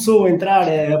Telecel começou a entrar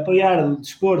a apoiar o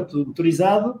desporto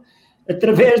motorizado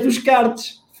através dos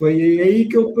karts. Foi aí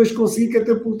que eu depois consegui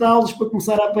catapultá-los para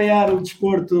começar a apoiar o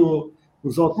desporto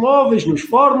nos automóveis, nos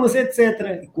fórmulas,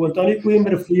 etc. Com o António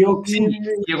Coimbra fui eu que... Sim,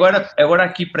 e agora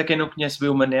aqui, para quem não conhece bem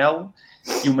o Manel,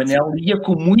 e o Manel ia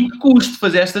com muito custo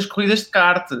fazer estas corridas de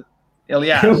kart.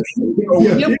 Aliás,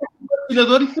 ele ia para o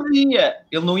patrocinador e queria.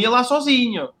 Ele não ia lá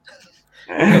sozinho.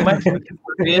 Mais uma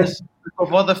vez, com a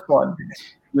Vodafone.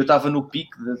 Eu estava no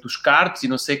pico dos karts e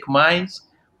não sei o que mais.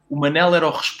 O Manel era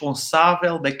o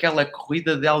responsável daquela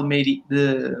corrida de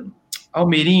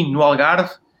Almeirim, no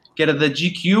Algarve, que era da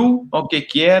GQ, ou o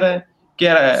que era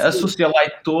a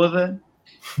Socialite toda,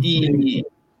 e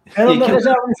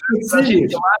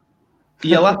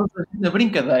ia lá na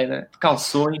brincadeira, de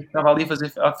calções, estava ali a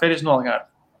fazer férias no Algarve.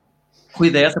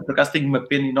 Corrida essa, por acaso tenho uma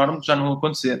pena enorme de já não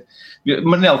acontecer.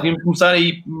 Manel, devíamos começar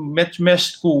aí,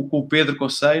 mexe com o Pedro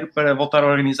Coceiro para voltar a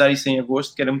organizar isso em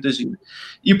agosto, que era muita gira.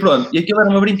 E pronto, e aquilo era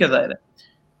uma brincadeira.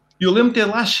 E eu lembro de ter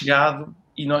lá chegado,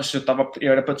 e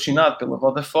eu era patrocinado pela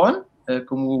Vodafone,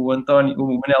 como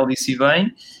o Manel disse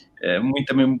bem,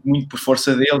 muito por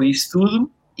força dele e isso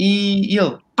tudo, e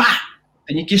ele,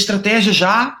 tenho aqui a estratégia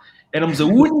já, éramos a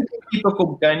única equipa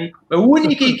com mecânico, a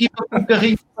única equipa com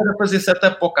carrinho para fazer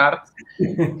setup para o kart.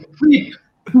 Filipe,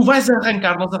 tu vais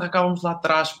arrancar, nós arrancávamos lá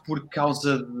atrás por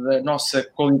causa da nossa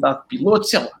qualidade de piloto,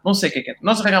 sei lá, não sei o que é.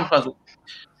 Nós arrancámos quase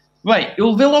Bem, eu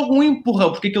levei logo um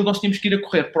empurrão, porque aquilo nós tínhamos que ir a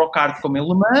correr para o kart como em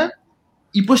Le Mans,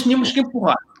 e depois tínhamos que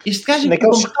empurrar. Este gajo...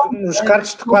 Nos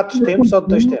karts de 4 tempos ou de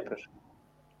 2 tempos?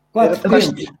 4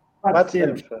 tempos. 4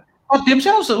 tempos. 4 tempos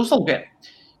era o Salgueiro.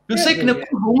 Eu sei que na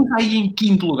curva 1 está aí em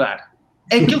 5º lugar.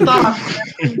 Aquilo estava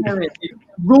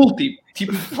no último.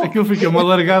 Tipo, Aquilo fica uma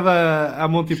largada à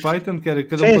Monty Python, que era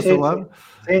cada um para o seu lado.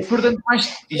 portanto,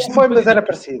 Não foi, mas era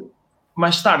parecido.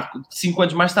 Mais tarde, 5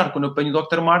 anos mais tarde, quando eu apanho o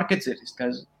Dr. Mark, quer dizer, este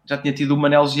gajo já tinha tido o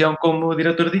Manel Gião como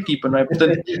diretor de equipa, não é?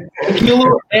 Portanto,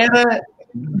 aquilo era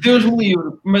Deus me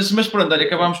livre. Mas pronto, olha,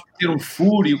 acabámos por ter um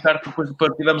furo e o carro depois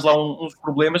tivemos lá uns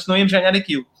problemas, não íamos ganhar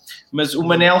aquilo. Mas o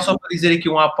Manel, só para dizer aqui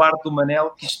à parte do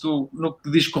Manel, que isto, no que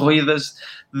diz corridas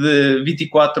de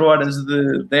 24 horas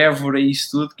de Évora e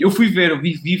isso tudo, que eu fui ver, eu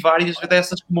vi várias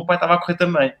dessas que o meu pai estava a correr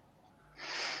também.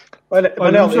 Olha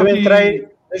Manel, eu entrei...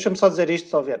 Deixa-me só dizer isto,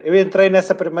 só ver. Eu entrei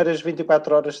nessas primeiras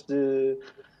 24 horas de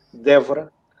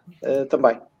Évora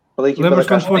também. Lembras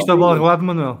quando foste a bola relado,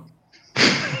 Manuel?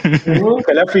 Se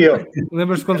calhar fui eu.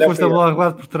 Lembras quando foste a bola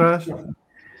relado por trás?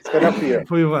 Se calhar fui eu.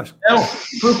 Foi o Vasco. Não,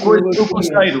 foi o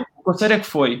Conceiro. O Conceiro é que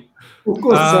foi. O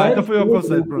Conceiro. Então foi o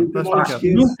Conceiro, pronto. Está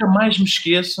explicado. Nunca mais me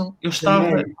esqueço. Eu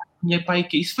estava... Minha pai,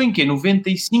 isso foi em quê?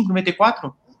 95,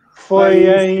 94? Foi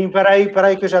em...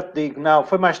 Peraí que eu já te digo. Não,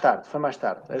 foi mais tarde.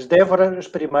 As de Évora, as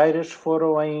primeiras,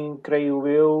 foram em, creio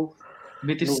eu...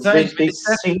 96,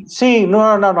 97? Sim,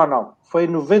 não. Foi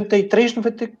 93,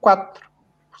 94.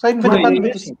 Sei, 94,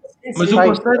 95. Mas o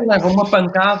Conceiro leva uma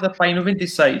pancada para em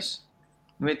 96,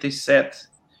 97.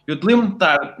 Eu te lembro de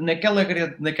estar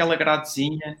naquela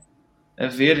gradezinha a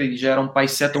ver, e já eram pai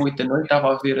 7 ou 8 da noite,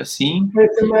 estava a ver assim.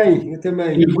 Eu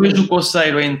também. E depois o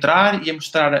Conceiro a entrar e a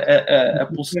mostrar a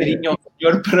pulseirinha ao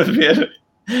senhor para ver.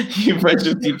 E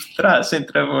vejo o tipo de trás, sem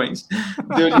travões.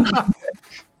 Deu-lhe...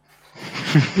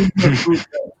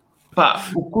 Pá,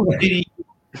 o Conceiro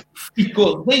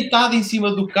ficou deitado em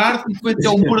cima do kart e foi até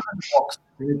o muro da boxe.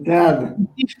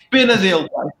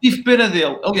 Tive pena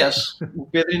dele. Aliás, o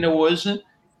Pedro ainda hoje,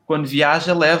 quando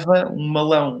viaja, leva um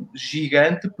malão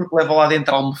gigante, porque leva lá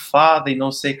dentro a almofada e não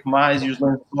sei o que mais, e os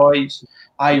lençóis.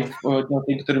 Ai, eu não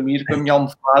tenho que dormir com a minha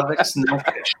almofada, que senão...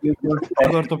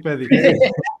 ortopédico.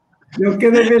 Eu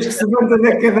cada vez que se levanta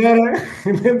da cadeira,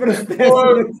 lembra-se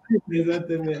dessa.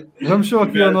 Exatamente. Vamos só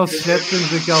aqui ao nosso chat,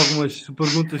 temos aqui algumas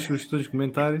perguntas, sugestões,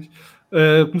 comentários.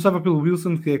 Começava pelo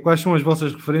Wilson, que é quais são as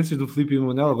vossas referências do Filipe e do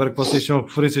Manuel? Agora que vocês são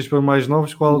referências para mais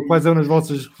novos, quais eram as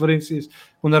vossas referências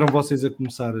quando eram vocês a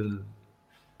começar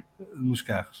nos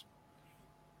carros?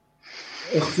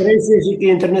 Referências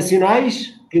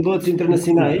internacionais? Pilotos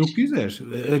internacionais? O que quiseres.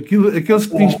 Aqueles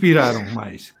que te inspiraram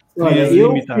mais. Olha,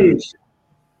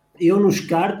 eu nos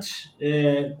karts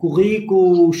corri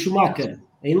com o Schumacher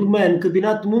em Le Mans, no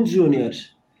Campeonato do Mundo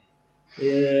Júniores.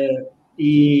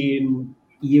 E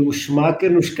o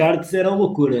Schumacher nos karts era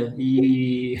loucura.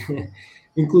 E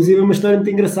inclusive uma história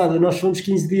muito engraçada. Nós fomos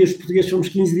 15 dias, os portugueses fomos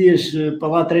 15 dias para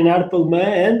lá treinar para Le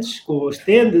Mans antes, com as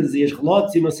tendas e as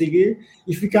relotes e não sei o quê,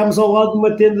 e ficámos ao lado de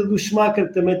uma tenda do Schumacher,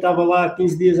 que também estava lá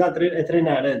 15 dias a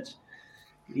treinar antes.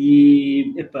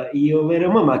 E ele era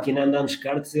uma máquina a andar nos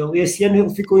karts. Esse ano ele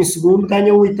ficou em segundo,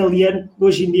 ganhou um italiano que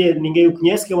hoje em dia ninguém o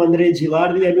conhece, que é o Andrea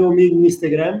Gilardi, é meu amigo no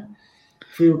Instagram,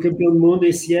 foi o campeão do mundo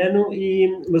esse ano,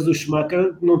 mas o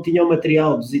Schumacher não tinha o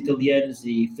material dos italianos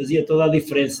e fazia toda a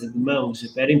diferença de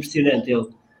mãos. Era impressionante ele,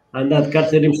 a andar de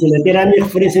karts era impressionante. Era a minha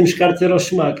referência nos karts, era o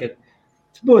Schumacher.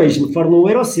 Depois, no Fórmula 1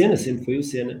 era o Senna, sempre foi o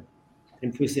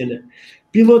Senna.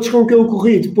 Pilotos com quem eu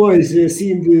corri depois,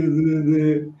 assim,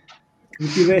 que me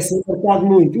tivessem marcado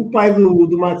muito. O pai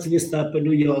do Max Verstappen,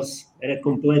 no Iose, era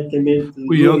completamente...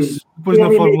 O Iose, depois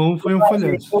na Fórmula 1, foi um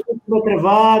falhanço.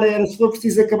 Se for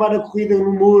preciso acabar a corrida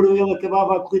no muro, ele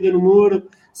acabava a corrida no muro,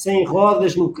 sem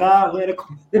rodas no carro, era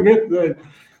completamente doido.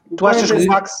 Tu achas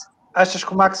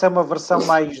que o Max é uma versão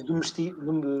mais domesticada?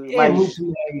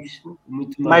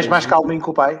 Mais calminho que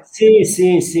o pai?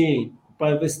 Sim. O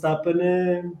pai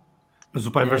Verstappen... Mas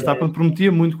o pai Verstappen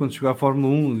prometia muito quando chegou à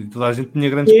Fórmula 1 e toda a gente tinha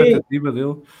grande expectativa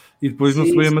dele e depois não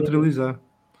se veio a materializar.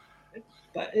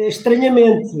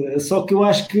 Estranhamente, só que eu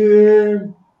acho que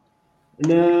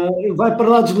vai para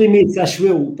lá dos limites, acho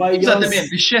eu. O pai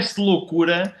exatamente, excesso de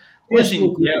loucura.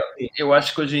 Eu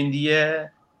acho que hoje em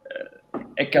dia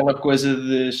aquela coisa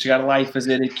de chegar lá e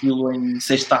fazer aquilo em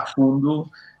sexta a fundo,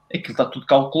 aquilo está tudo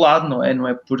calculado, não é? Não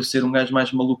é por ser um gajo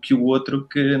mais maluco que o outro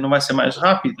que não vai ser mais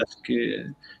rápido. Acho que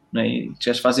não é? Os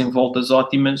gajos fazem voltas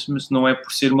ótimas, mas não é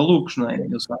por ser malucos, não é?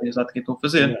 Eles sabem exatamente o que estão a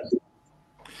fazer.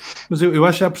 Mas eu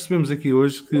acho que já percebemos aqui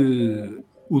hoje que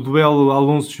o duelo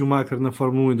Alonso-Schumacher na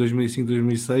Fórmula 1 em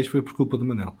 2005-2006 foi por culpa do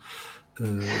Manel.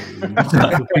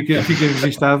 Fica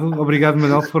registado. Obrigado,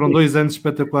 Manuel. Foram 2 anos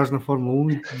espetaculares na Fórmula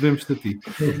 1 e devemos-te a ti.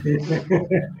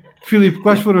 Filipe,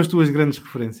 quais foram as tuas grandes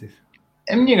referências?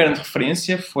 A minha grande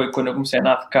referência foi quando eu comecei a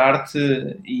andar de kart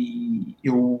e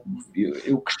eu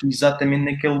cresci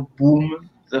exatamente naquele boom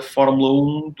da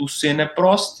Fórmula 1 do Senna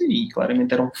Prost e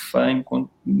claramente era um fã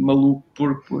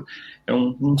maluco era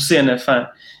um Senna fã.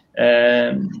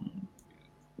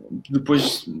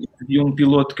 Depois havia um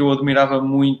piloto que eu admirava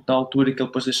muito na altura, que ele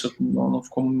depois não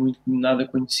ficou muito nada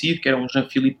conhecido, que era um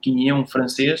Jean-Philippe Quinier, um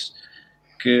francês,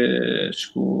 que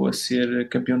chegou a ser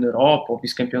campeão da Europa, ou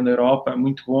vice-campeão da Europa,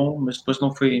 muito bom, mas depois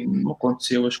não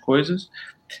aconteceu as coisas.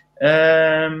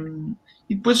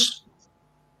 E depois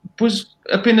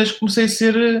apenas comecei a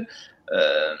ser,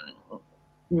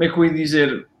 como é que eu ia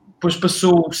dizer, depois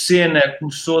passou o Senna,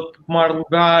 começou a tomar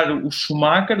lugar o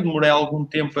Schumacher, demorei algum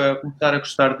tempo a começar a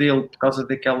gostar dele por causa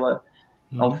daquela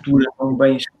altura tão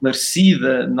bem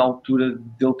esclarecida, na altura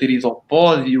dele ter ido ao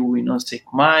pódio e não sei o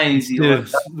que mais.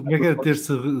 Como é que era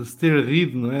ter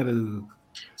rido, não era?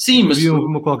 Sim, mas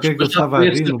uma qualquer que ele estava a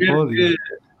rir no pódio.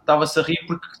 Estava-se a rir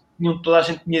porque toda a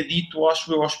gente tinha dito,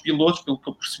 acho eu, aos pilotos, pelo que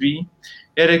eu percebi,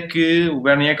 era que o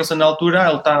Bernie Eccleston na altura,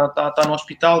 ele está no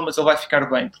hospital, mas ele vai ficar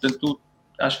bem. Portanto,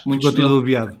 acho que muitos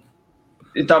deles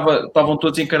estavam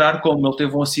todos a encarar como ele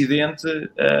teve um acidente,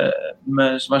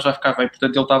 mas vai ficar bem.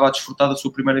 Portanto, ele estava a desfrutar da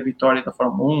sua primeira vitória da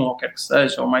Fórmula 1, ou quer que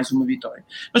seja, ou mais uma vitória.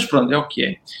 Mas pronto, é o que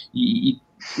é.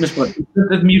 Mas pronto,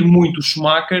 eu admiro muito o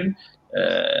Schumacher,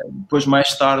 depois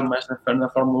mais tarde, mais na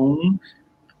Fórmula 1,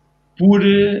 por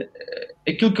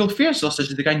aquilo que ele fez, ou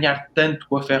seja, de ganhar tanto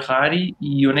com a Ferrari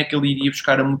e onde é que ele iria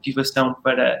buscar a motivação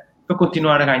para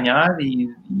continuar a ganhar e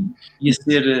a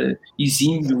ser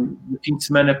exímio de fim de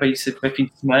semana para fim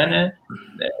de semana,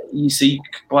 e isso aí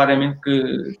claramente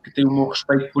que tem o meu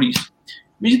respeito por isso.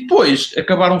 Mas depois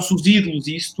acabaram-se os ídolos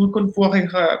e isso tudo quando for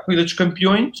a Corrida dos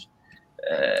Campeões.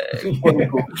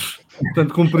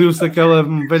 Portanto, cumpriu-se aquela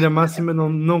velha máxima,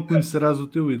 não conhecerás o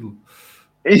teu ídolo.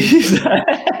 E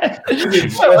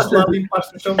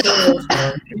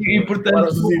portanto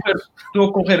estou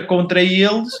a correr contra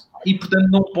eles e portanto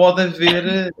não pode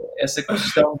haver essa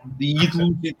questão de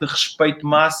ídolo e de respeito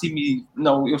máximo e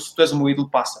não, se tu és o meu ídolo,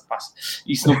 passa,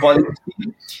 isso não pode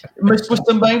existir. Mas depois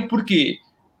também porquê?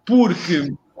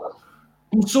 Porque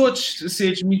começou a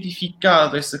ser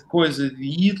desmitificado essa coisa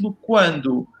de ídolo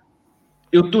quando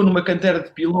eu estou numa cantera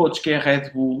de pilotos que é a Red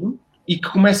Bull e que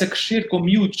começa a crescer com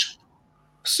miúdos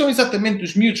que são exatamente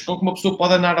os miúdos com que uma pessoa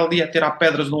pode andar ali a tirar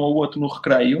pedras de um ao outro no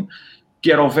recreio,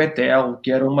 que era o Vettel,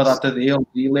 que era uma data dele,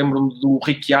 e lembro-me do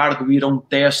Ricciardo ir a um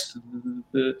teste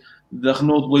da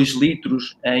Renault 2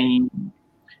 litros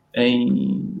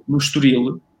no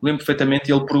Estoril, lembro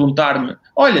perfeitamente, ele perguntar-me,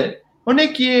 olha, onde é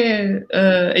que é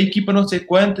a equipa não sei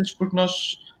quantas, porque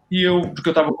eu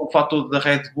estava com o fator da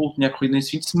Red Bull, tinha corrido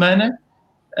nesse fim de semana,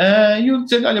 e eu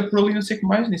dizendo, olha, por ali não sei o que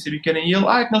mais, nem sabia que era ele,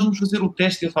 é que nós vamos fazer o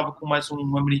teste, ele estava com mais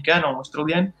um americano ou um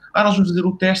australiano, nós vamos fazer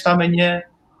o teste amanhã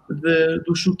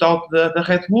do shootout da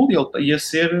Red Bull, e ele ia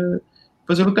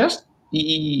fazer o teste,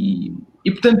 e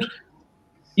portanto,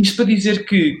 isto para dizer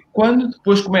que quando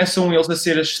depois começam eles a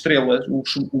ser as estrelas, o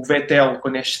Vettel,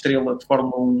 quando é estrela de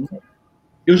Fórmula 1,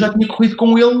 eu já tinha corrido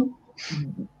com ele,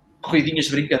 corridinhas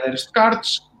de brincadeiras de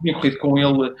karts, tinha corrido com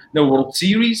ele na World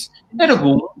Series, era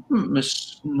bom,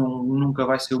 mas nunca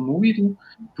vai ser o meu ídolo,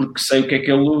 porque sei o que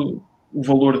é o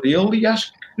valor dele e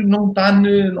acho que não está,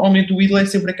 normalmente o ídolo é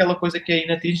sempre aquela coisa que é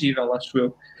inatingível, acho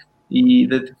eu, e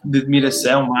de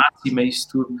admiração máxima, isso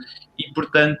tudo, e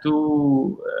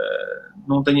portanto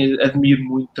admiro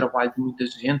muito o trabalho de muita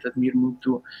gente, admiro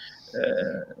muito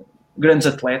grandes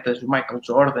atletas, Michael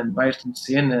Jordan, Ayrton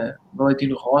Senna,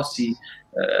 Valentino Rossi,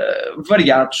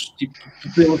 variados, tipo,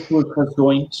 pelas suas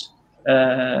razões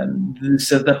de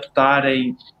se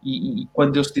adaptarem e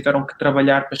quando eles tiveram que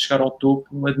trabalhar para chegar ao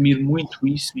topo, admiro muito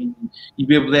isso e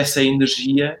bebo dessa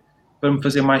energia para me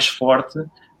fazer mais forte.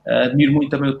 Admiro muito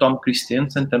também o Tom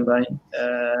Christensen também,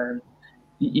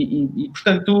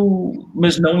 portanto,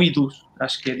 mas não ídolos,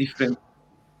 acho que é diferente.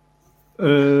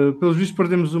 Pelos vistos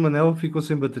perdemos o Manel, ficou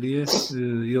sem bateria e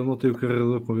ele não tem o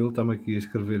carregador com ele, está-me aqui a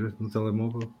escrever no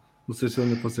telemóvel, não sei se ele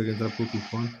ainda consegue entrar pelo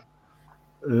telefone,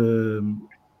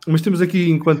 mas temos aqui,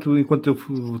 enquanto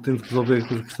eu tento resolver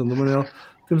a questão do Manel,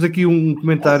 temos aqui um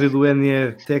comentário do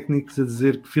NR Technics a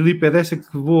dizer que Filipe, é desta que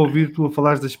vou ouvir tu a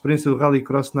falares da experiência do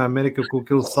Rallycross na América com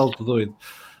aquele salto doido.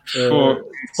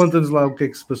 Conta-nos lá o que é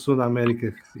que se passou na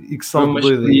América e que salto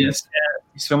doido é esse?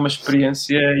 Isso foi uma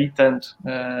experiência e tanto.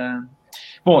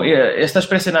 Bom, esta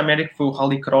experiência na América foi o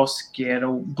Rallycross, que era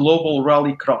o Global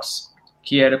Rallycross,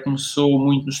 que começou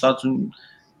muito nos Estados Unidos,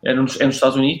 é nos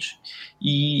Estados Unidos,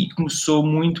 e começou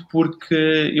muito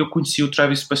porque eu conheci o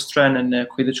Travis Pastrana na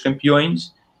Corrida dos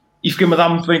Campeões e fiquei-me a dar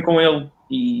muito bem com ele,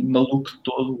 e maluco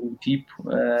todo o tipo.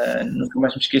 Nunca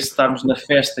mais me esqueço de estarmos na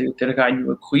festa e eu ter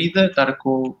ganho a corrida, estar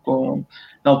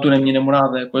na altura a minha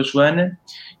namorada, com a Joana,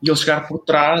 e ele chegar por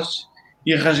trás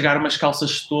e rasgar-me as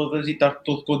calças todas e estar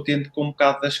todo contente com um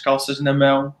bocado das calças na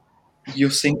mão e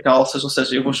eu sem calças. Ou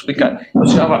seja, eu vou explicar, eu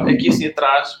chegava aqui assim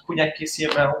atrás, punha aqui assim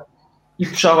a mão e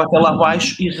puxava até lá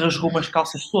abaixo e rasgou-me as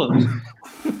calças todas.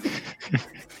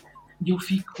 E eu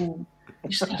fico,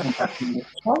 isto não está aqui.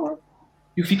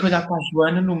 Eu fico a olhar para a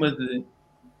Joana numa de,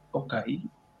 ok,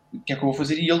 o que é que eu vou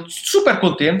fazer? E ele super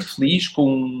contente, feliz,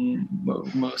 com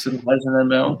uma cerveja na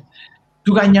mão.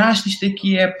 Tu ganhaste, isto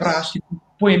aqui é praxe,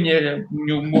 põe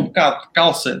o meu bocado de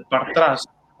calça de parte de trás do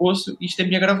poço, isto é a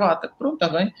minha gravata. Pronto, está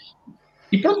bem.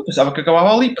 E pronto, eu pensava que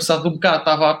acabava ali, passado um bocado,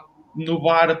 estava no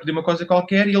bar a pedir uma coisa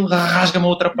qualquer e ele rasga-me a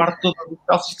outra parte toda das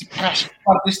calças, tipo,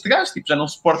 parte deste gajo, tipo, já não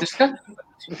suporta este gajo.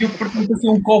 Eu pergunto assim,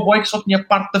 um cowboy que só tinha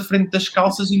parte da frente das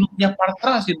calças e não tinha parte de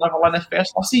trás, e andava lá na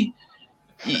festa assim.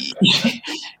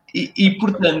 E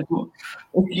portanto,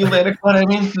 aquilo era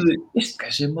claramente, este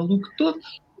gajo é maluco todo.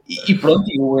 E pronto,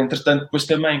 eu entretanto depois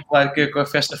também, claro que a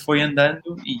festa foi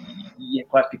andando e é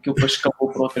claro que aquilo depois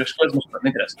escapou para outras coisas, mas pronto, não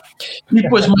interessa. E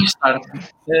depois, mais tarde,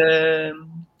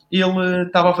 ele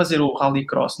estava a fazer o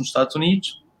Rallycross nos Estados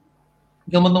Unidos.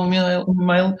 Ele mandou um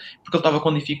e-mail porque ele estava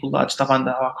com dificuldades, estava a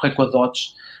andar a correr com a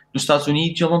Dodge nos Estados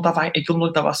Unidos e aquilo não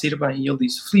lhe estava a sair bem. E ele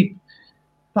disse, Filipe,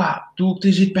 pá, tu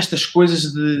tens ido para estas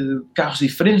coisas de carros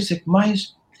diferentes, sei que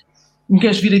mais, me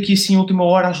queres vir aqui assim a última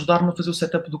hora ajudar-me a fazer o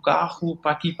setup do carro,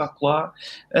 para aqui e para acolá,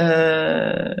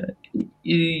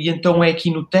 e então é aqui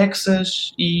no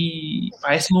Texas e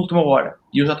pá, é assim na última hora.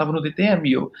 E eu já estava no DTM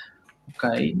e eu,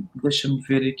 ok, deixa-me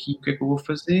ver aqui o que é que eu vou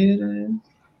fazer.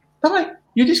 Está bem.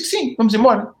 E eu disse que sim, vamos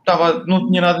embora. Não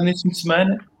tinha nada nesse fim de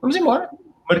semana, vamos embora.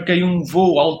 Marquei um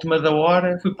voo à última da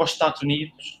hora, fui para os Estados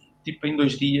Unidos, tipo em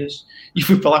 2 dias, e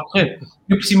fui para lá correr.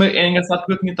 E por cima é engraçado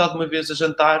porque eu tinha estado uma vez a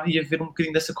jantar e a ver um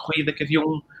bocadinho dessa corrida, que havia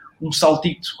um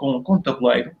saltito com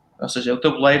tabuleiro, ou seja, o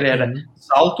tabuleiro era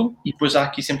salto e depois há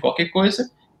aqui sempre qualquer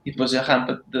coisa e depois é a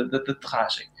rampa de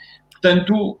aterragem.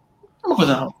 Portanto, uma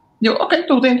coisa não. Eu, ok,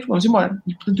 estou dentro, vamos embora.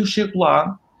 E portanto eu chego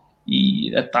lá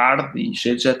e à tarde e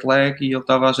cheio de jet lag e ele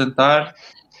estava a jantar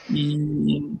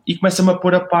e começa-me a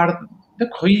pôr a par da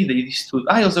corrida e disso tudo.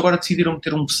 Eles agora decidiram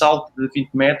meter um salto de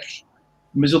 20 metros,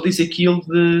 mas ele disse aquilo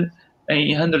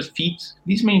em 100 feet,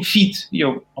 disse-me em feet, e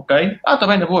eu, ok, está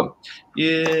bem, na boa.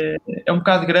 É um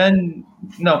bocado grande,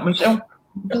 não, mas ele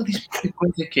disse que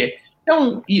coisa que é.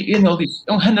 Ele disse,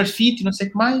 é um 100 feet, não sei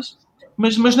o que mais,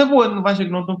 mas na boa, não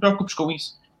te preocupes com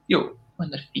isso. E eu,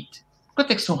 100 feet?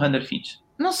 Quanto é que são 100 feet?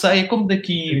 Não sei, é como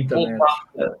daqui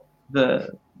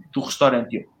do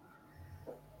restaurante. Eu,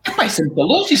 epá, isso é muito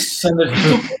longe, isso 100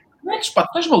 feet, pá,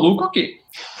 estás maluco, ok?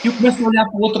 E eu começo a olhar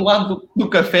para o outro lado do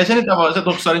café, já do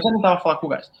restaurante, já nem estava a falar com o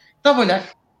gajo. Estava a olhar,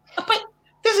 epá,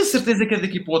 tens a certeza que é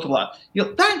daqui para o outro lado?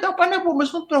 Ele, tá, então, pá, não é bom,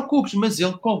 mas não te preocupes. Mas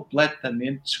ele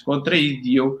completamente descontraído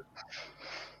e ele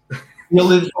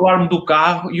a falar-me do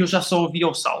carro e eu já só ouvia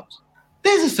o salto.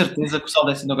 Tens a certeza que o salto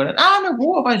é assim agora? Na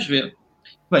boa, vais ver.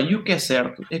 Bem, e o que é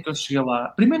certo é que eu cheguei lá,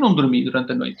 primeiro não dormi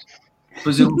durante a noite,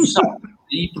 fazer um salto,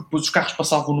 e depois os carros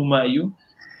passavam no meio,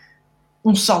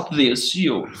 um salto desses, e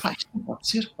eu, isto não pode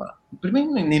ser, pá.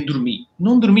 Primeiro nem dormi,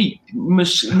 não dormi,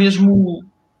 mas mesmo,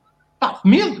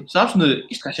 medo, sabes?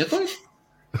 Isto gajo é doido.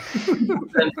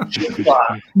 Portanto, chego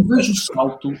lá, vejo o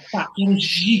salto, que era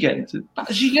gigante,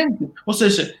 gigante. Ou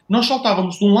seja, nós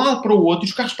saltávamos de um lado para o outro e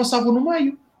os carros passavam no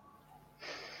meio.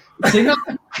 Sem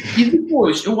nada. E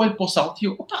depois eu olho para o salto e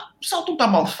eu, o salto não está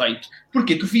mal feito.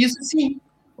 Porquê? Tu vias assim.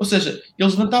 Ou seja,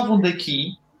 eles levantavam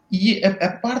daqui e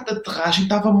a parte da aterragem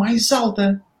estava mais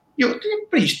alta. E eu,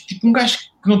 para isto, tipo, um gajo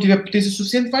que não tiver potência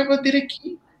suficiente vai bater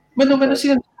aqui, mas não vai no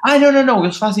acidente. Não,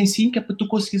 eles fazem assim que é para tu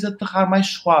conseguires aterrar mais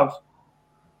suave.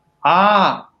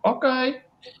 Ok.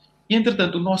 E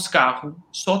entretanto, o nosso carro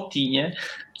só tinha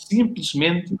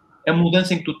simplesmente a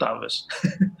mudança em que tu estavas.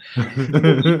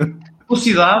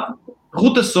 Velocidade,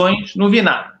 rotações, não havia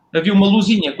nada. Havia uma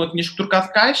luzinha quando tinhas que trocar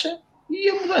de caixa e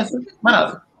a mudança, mais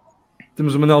nada.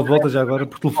 Temos o Manuel de volta já agora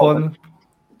por telefone.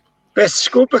 Peço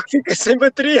desculpa que fiquei sem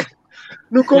bateria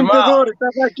no computador.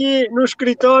 Estava aqui no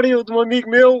escritório de um amigo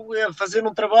meu a fazer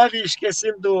um trabalho e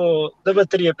esqueci-me da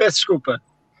bateria. Peço desculpa.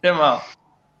 É mal.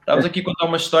 Estávamos aqui a contar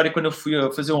uma história quando eu fui a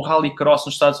fazer um rallycross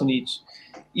nos Estados Unidos.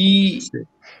 E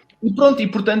pronto, e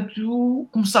portanto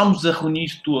começámos a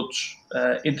reunir todos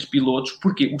entre pilotos,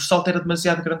 porque o salto era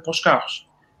demasiado grande para os carros.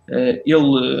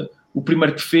 o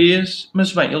primeiro que fez,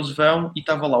 mas bem, eles vão e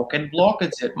estava lá o Ken Block a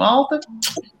dizer, malta,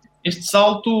 este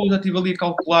salto já estive ali a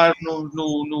calcular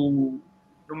no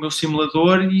meu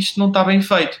simulador e isto não está bem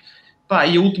feito. Pá,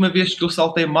 e a última vez que eu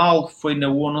saltei mal foi na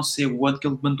O não sei onde, que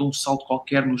ele mandou um salto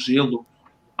qualquer no gelo.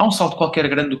 Há um salto qualquer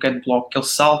grande do Ken Block, que ele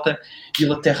salta e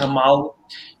ele aterra mal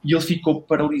e ele ficou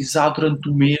paralisado durante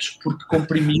um mês porque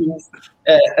comprimiu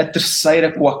a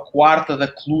terceira com a quarta da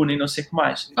coluna e não sei o que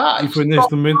mais. E foi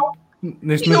neste momento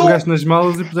pegaste nas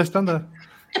malas e puseste a andar.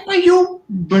 Epá, eu,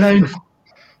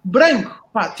 branco,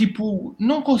 pá, tipo,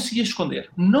 não conseguia esconder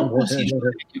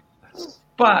aquilo.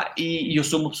 Pá, e eu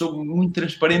sou uma pessoa muito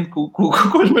transparente com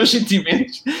os meus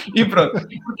sentimentos e pronto.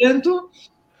 E, portanto,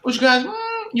 os gajos,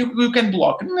 e o Ken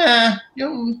Block,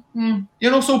 não,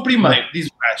 eu não sou o primeiro, diz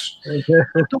o gajo.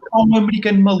 Então há um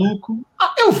americano maluco,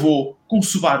 eu vou com o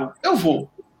Subaru, eu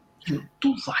vou.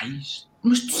 Tu vais,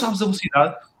 mas tu sabes a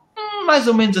velocidade? Mais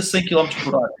ou menos a 100 km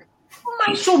por hora.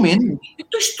 Mais ou menos.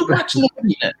 Então isto tu bates na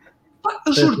menina.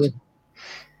 Eu juro-te,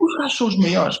 os gajos são os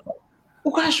maiores, pá.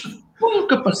 O gajo põe um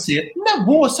capacete, na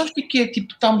boa, sabes o que é?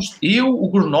 Tipo, estamos eu, o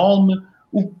Gronholm,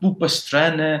 o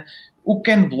Pastrana, o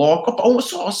Ken Block, opa,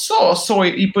 só,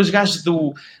 e depois gajos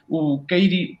do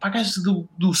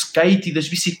skate e das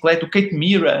bicicletas, o Kate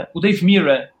Mira, o Dave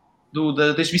Mira,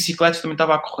 das bicicletas também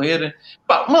estava a correr,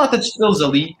 pá, uma lata de estrelas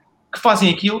ali, que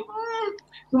fazem aquilo,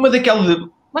 uma daquela de,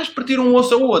 vais partir um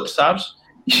osso ao outro, sabes?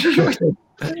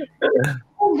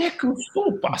 Onde é que eu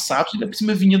estou, pá, sabes? Ainda por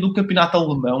cima vinha do campeonato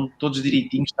alemão, todos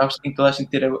direitinhos, sabes? Tem toda a gente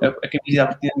ter a camisa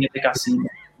partida até cá acima.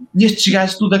 E estes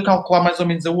gajos tudo a calcular mais ou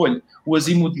menos a olho, o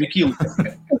azimuth daquilo.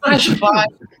 O gajo vai,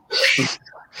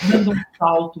 manda um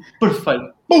salto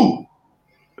perfeito. Pum!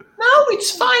 No,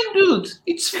 it's fine, dude.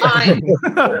 It's fine.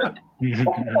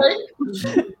 Ok.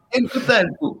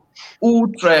 Entretanto, o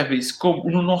Travis, como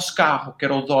no nosso carro, que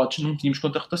era o Dodge, não tínhamos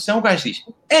conta rotação, o gajo diz,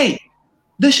 ei,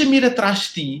 deixa-me ir atrás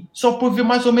de ti, só para ver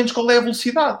mais ou menos qual é a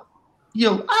velocidade. E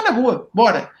ele, na boa,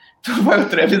 bora. Então vai o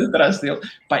Travis atrás dele.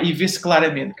 Pá, e vê-se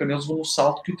claramente, quando eles vão no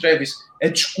salto, que o Travis, a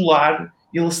descolar,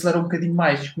 ele acelera um bocadinho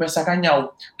mais e começa a ganhá-lo.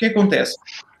 O que acontece?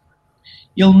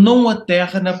 Ele não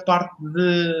aterra na parte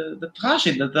da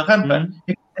aterragem, da rampa.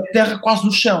 Ele aterra quase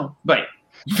no chão. Bem,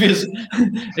 vês,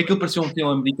 aquilo parecia um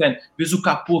filme americano. Vês o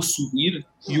capô subir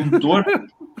e o motor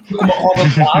com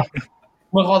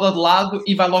uma roda de lado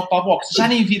e vai logo para a boxe. Já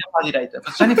nem vira para a direita.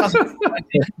 Já nem faz para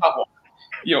a boxe.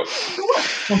 E eu,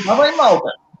 não está bem,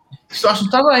 malta. Isto acho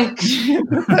que está bem.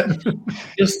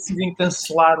 Eles decidem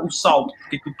cancelar o salto,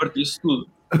 porque aquilo partiu-se tudo.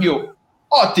 E eu,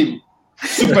 ótimo,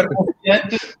 super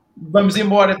confiante, vamos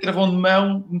embora, travão de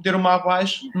mão, meter uma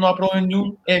abaixo, não há problema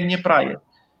nenhum, é a minha praia.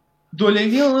 Dou-lhe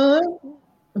aquilo,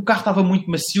 o carro estava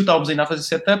muito macio, estávamos ainda a fazer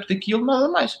setup daquilo, nada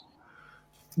mais.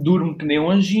 Durmo que nem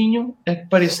um anjinho,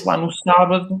 apareço lá no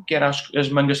sábado, que eram as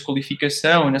mangas de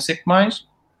qualificação e não sei o que mais.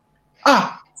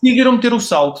 Decidiram meter o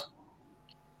salto.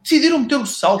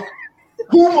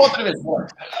 Outra vez.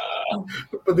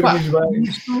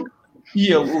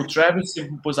 E o Travis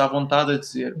sempre me pôs à vontade a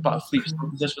dizer, Filipe, se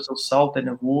não quiseres fazer o salto, é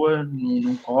na boa,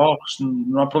 não corres,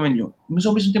 não há problema nenhum. Mas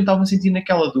ao mesmo tempo estava a sentir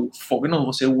naquela do fogo, eu não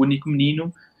vou ser o único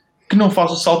menino que não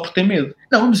faz o salto por ter medo.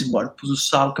 Não, vamos embora. Pus o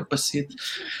salto, capacete.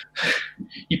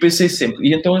 E pensei sempre.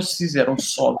 E então eles fizeram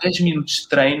só 10 minutos de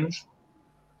treinos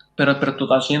para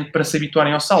toda a gente, para se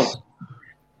habituarem ao salto.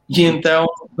 E então,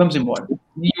 vamos embora.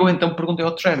 E eu então perguntei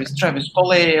ao Travis,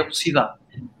 qual é a velocidade?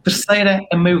 Terceira,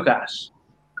 a meio gás.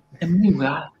 A meio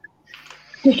gás?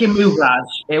 O que é meio gás?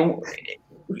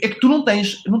 É que tu não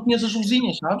tinhas as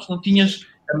luzinhas, sabes? Não tinhas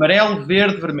amarelo,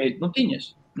 verde, vermelho. Não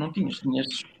tinhas. Tinhas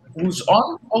luz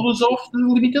on ou luz off de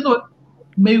limitador.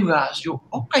 Meio gás. Eu,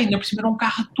 ainda por cima era um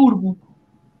carro a turbo. Ou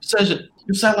seja,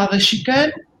 eu saio lá da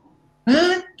chicane,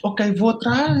 vou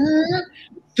atrás,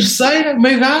 terceira,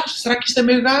 meio gás, será que isto é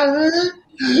meio gás?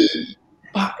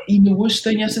 Ainda hoje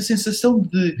tenho essa sensação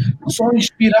de só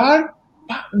inspirar,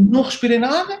 não respirei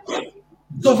nada,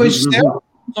 só vejo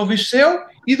céu,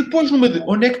 e depois numa de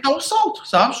onde é que está o salto,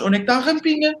 sabes? Onde é que está a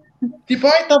rampinha? Tipo,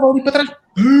 estava ali para trás,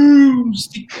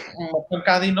 uma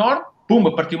pancada enorme,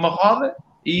 partiu uma roda,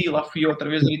 e lá fui eu outra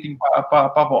vez ali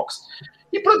para a boxe.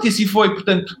 E pronto, e assim foi,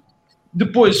 portanto,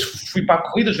 depois fui para a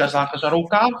corrida, os gajos lá arranjaram o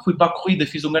carro, fui para a corrida,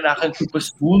 fiz um grande arranque, fui para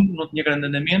segundo, não tinha grande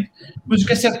andamento, mas o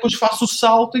que é certo, depois faço o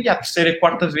salto e à terceira e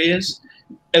quarta vez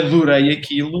adorei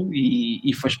aquilo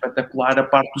e foi espetacular a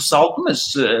parte do salto,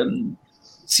 mas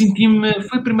senti-me,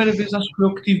 foi a primeira vez, acho que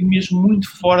estive mesmo muito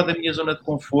fora da minha zona de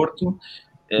conforto.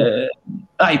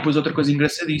 E depois outra coisa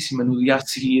engraçadíssima, no dia a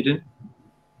seguir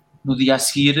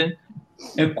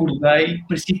acordei,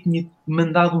 parecia que tinha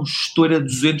mandado um estouro a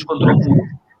 200 contra o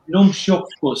muro. Não mexeu o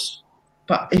pescoço.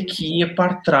 Pá, aqui a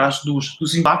parte de trás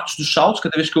dos impactos dos saltos,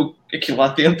 cada vez que eu aquilo lá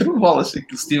dentro, bola, se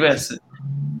aquilo se tivesse,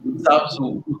 sabes,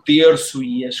 o terço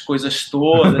e as coisas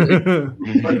todas,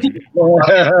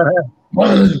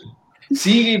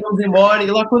 siga e vamos embora,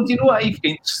 e lá continua aí,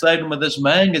 fiquei em terceiro numa das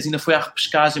mangas, ainda foi à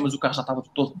repescagem, mas o carro já estava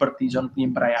todo partido, já não tinha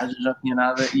embreagem, já não tinha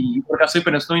nada, e por acaso foi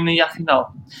pena, senão ainda ia à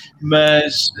final,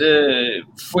 mas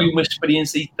foi uma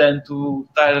experiência e tanto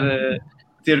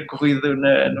ter corrido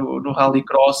no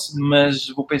Rallycross, mas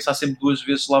vou pensar sempre 2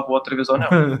 vezes se lá vou outra vez ou não.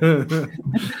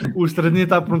 O Estradinha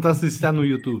está a perguntar se isso está no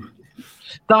YouTube.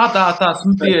 Tá. Se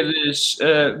meteres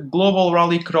Global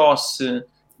Rallycross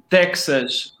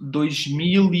Texas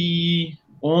 2011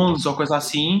 ou coisa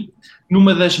assim,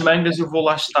 numa das mangas eu vou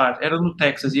lá estar. Era no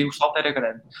Texas e o salto era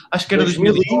grande. Acho que era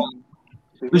 2011.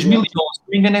 2011, se não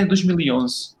me engano é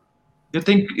 2011.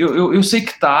 Eu sei que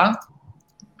está.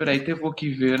 Espera aí, até vou aqui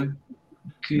ver.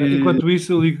 Enquanto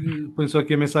isso, eu ponho só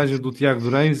aqui a mensagem do Tiago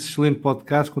Durães. Excelente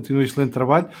podcast, continua excelente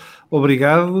trabalho.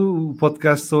 Obrigado. O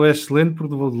podcast só é excelente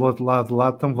porque do outro lado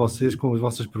estão vocês com as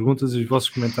vossas perguntas e os vossos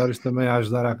comentários também a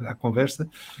ajudar à conversa,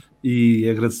 e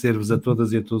agradecer-vos a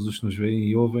todas e a todos os que nos veem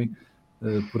e ouvem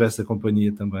por essa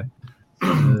companhia também.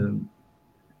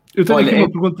 Eu tenho aqui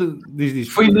uma pergunta. Diz.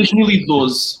 Foi em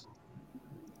 2012.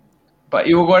 Pá,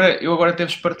 eu agora até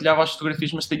vos partilhava as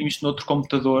fotografias, mas tenho isto noutro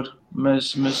computador,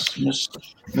 mas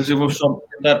eu vou só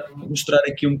tentar mostrar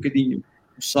aqui um bocadinho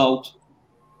o salto.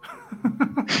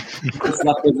 Se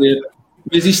dá para ver.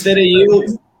 Mas isto era eu,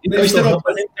 então isto era o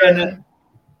Pazentana,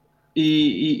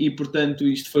 e portanto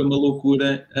isto foi uma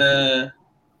loucura.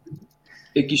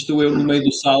 Aqui estou eu no meio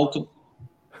do salto,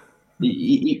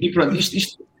 e pronto,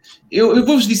 isto eu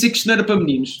vou-vos dizer que isto não era para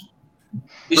meninos.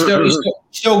 Isto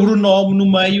é o Bruno no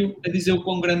meio a dizer o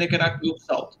quão grande é que era o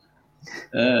salto.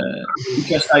 E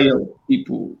cá está ele.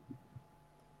 Tipo,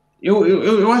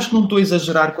 eu acho que não estou a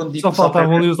exagerar quando digo. Só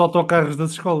faltavam ali os autocarros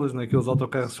das escolas, né? Aqueles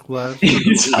autocarros escolares.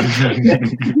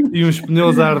 E uns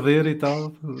pneus a arder e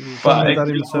tal. Para dar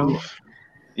emoção.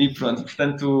 E pronto,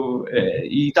 portanto,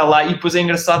 e está lá. E depois é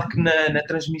engraçado que na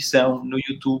transmissão no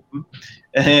YouTube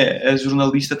a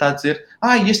jornalista está a dizer: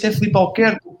 este é Filipe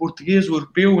Albuquerque, o português, o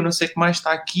europeu, não sei o que mais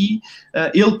está aqui.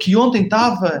 Ele que ontem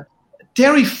estava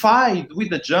terrified with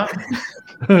the jump.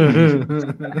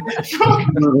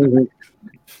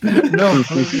 Não,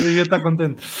 eu ia estar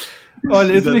contente.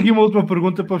 Olha, eu tenho aqui uma última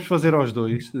pergunta para vos fazer aos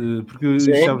dois, porque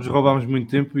já vos roubámos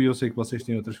muito tempo e eu sei que vocês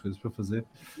têm outras coisas para fazer.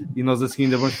 E nós assim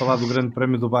ainda vamos falar do Grande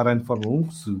Prémio do Bahrein de Fórmula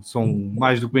 1, são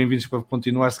mais do que bem-vindos para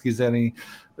continuar se quiserem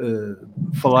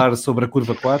falar sobre a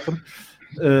curva 4.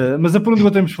 Mas a pergunta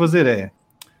que temos de fazer é: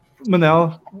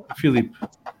 Manel, Filipe,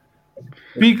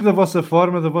 pique da vossa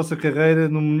forma, da vossa carreira,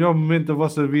 no melhor momento da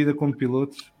vossa vida como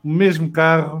pilotos, o mesmo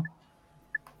carro,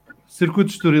 circuito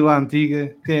de Estoril à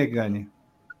antiga, quem é que ganha?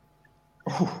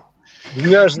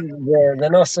 Melhores da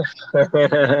nossa.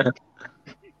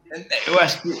 Eu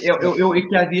acho que eu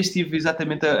aqui há dias estive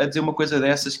exatamente a dizer uma coisa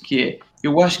dessas, que é: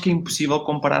 eu acho que é impossível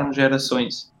compararmos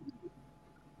gerações.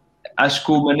 Acho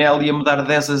que o Manel ia mudar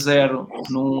 10-0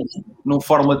 num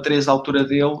Fórmula 3 à altura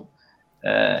dele,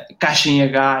 caixa em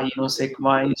H e não sei o que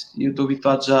mais, e eu estou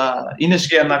habituado já, ainda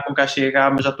cheguei a andar com caixa em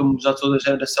H, mas já sou da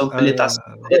geração de palhetaço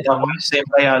sem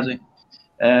embreagem.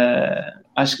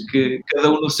 Acho que cada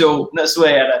um na sua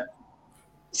era.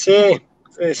 Sim.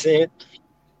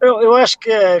 Eu acho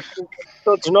que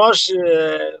todos nós,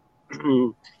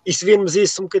 e se virmos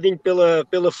isso um bocadinho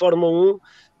pela Fórmula 1,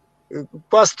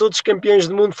 quase todos os campeões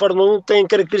do mundo de Fórmula 1 têm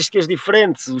características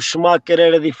diferentes. O Schumacher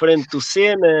era diferente do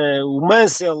Senna, o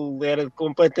Mansell era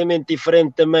completamente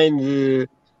diferente também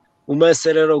o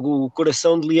Mansell era o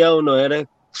coração de leão, não era?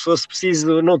 Se fosse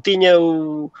preciso, não tinha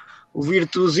o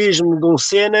virtuosismo de um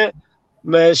Senna,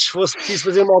 mas se fosse preciso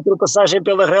fazer uma ultrapassagem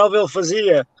pela relva, ele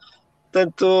fazia.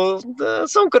 Portanto,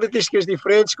 são características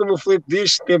diferentes, como o Filipe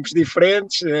diz, tempos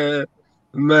diferentes,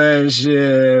 mas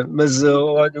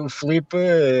olha, o Filipe,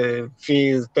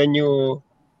 enfim, eu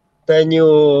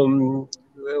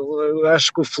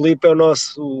acho que o Filipe é o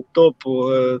nosso topo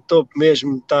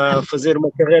mesmo, está a fazer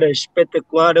uma carreira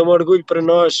espetacular, é um orgulho para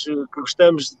nós que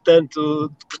gostamos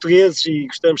tanto de portugueses e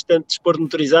gostamos tanto de desporto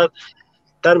motorizado,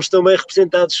 estarmos tão bem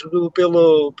representados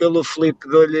pelo Filipe.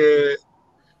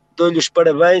 Dou-lhe os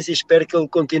parabéns e espero que ele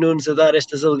continue-nos a dar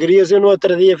estas alegrias. Eu no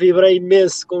outro dia vibrei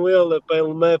imenso com ele,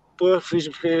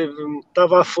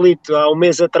 estava aflito há um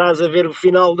mês atrás a ver o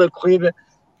final da corrida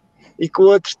e com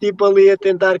outro tipo ali a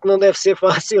tentar, que não deve ser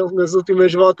fácil nas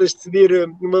últimas voltas decidir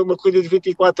uma corrida de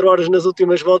 24 horas nas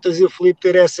últimas voltas, e o Filipe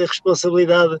ter essa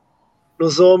responsabilidade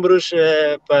nos ombros,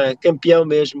 campeão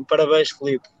mesmo. Parabéns,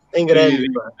 Filipe, em grande.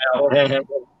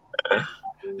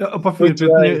 Opa, Filipe,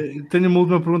 tenho uma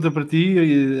última pergunta para ti,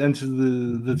 antes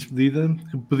da despedida,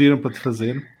 que me pediram para te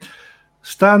fazer.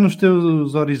 Está nos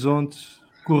teus horizontes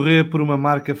correr por uma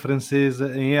marca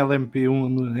francesa em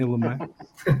LMP1 em Le Mans?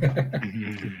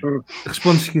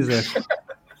 Responde se quiseres.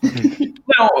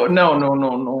 Não.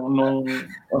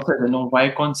 Ou seja, não vai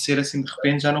acontecer assim de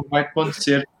repente, já não vai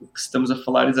acontecer, porque se estamos a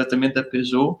falar exatamente da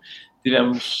Peugeot,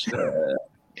 tivemos,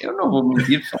 eu não vou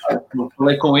mentir,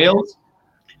 falei com eles,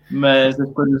 mas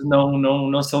as coisas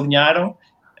não se alinharam,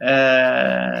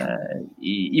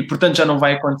 e portanto já não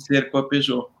vai acontecer com a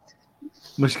Peugeot.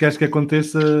 Mas queres que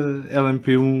aconteça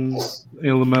LMP1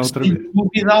 em Le Mans outra vez?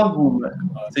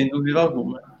 Sem dúvida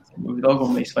alguma.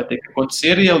 Isso vai ter que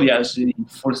acontecer e, aliás,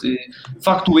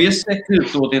 facto esse é que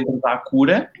estou dentro da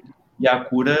Acura e a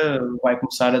Acura vai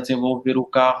começar a desenvolver o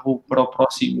carro para o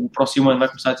próximo ano vai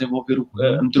começar a desenvolver,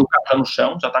 a meter o carro já no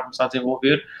chão, já está a começar a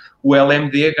desenvolver o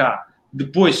LMDH.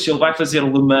 Depois, se ele vai fazer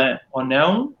Le Mans ou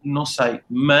não sei,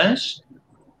 mas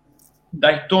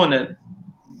Daytona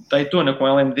com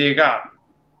LMDH,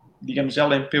 digamos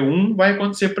LMP1, vai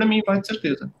acontecer para mim, vai de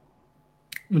certeza.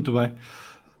 Muito bem.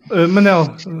 Manel,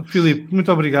 Filipe,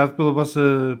 muito obrigado pela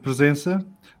vossa presença.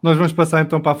 Nós vamos passar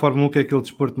então para a Fórmula 1, que é aquele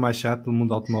desporto mais chato do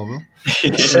mundo automóvel.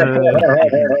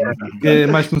 Que é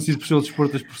mais conhecido por ser o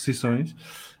desporto das procissões.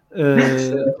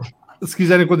 Se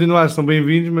quiserem continuar, são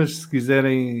bem-vindos, mas se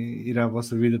quiserem ir à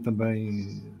vossa vida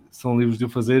também são livres de o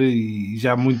fazer e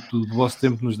já muito do vosso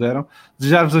tempo nos deram.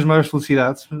 Desejar-vos as maiores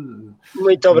felicidades.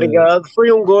 Muito obrigado,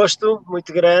 foi um gosto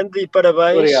muito grande e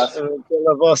parabéns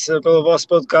pelo vosso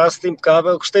podcast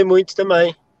impecável, gostei muito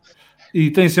também.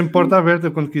 E tem sempre porta aberta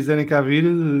quando quiserem cá vir,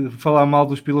 falar mal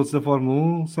dos pilotos da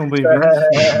Fórmula 1, são bem-vindos.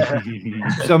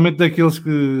 Especialmente daqueles que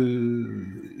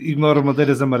ignoram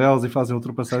bandeiras amarelas e fazem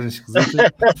ultrapassagens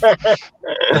esquisitas.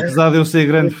 Apesar de eu ser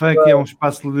grande fã, que é um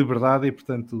espaço de liberdade e,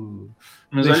 portanto...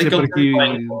 Mas olha que ele aqui...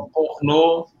 o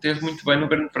Renault teve muito bem no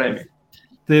Grande Prémio.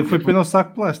 Foi pena o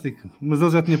saco plástico, mas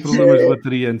ele já tinha problemas de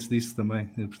bateria antes disso também,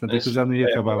 portanto aquilo já não ia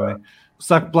acabar bem. O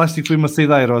saco plástico foi uma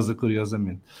saída airosa,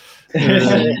 curiosamente.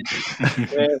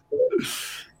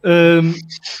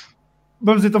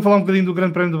 Vamos então falar um bocadinho do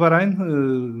Grande Prémio do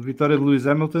Bahrein, vitória de Lewis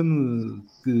Hamilton,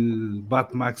 que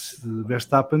bate Max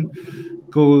Verstappen,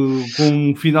 com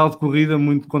um final de corrida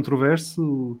muito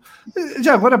controverso.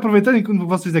 Já agora, aproveitando enquanto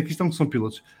vocês aqui estão, que são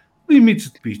pilotos,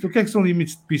 limites de pista, o que é que são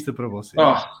limites de pista para vocês?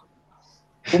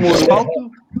 Como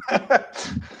asfalto?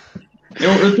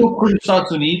 Eu estou com os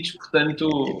Estados Unidos, portanto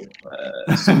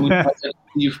sou muito mais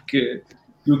ativo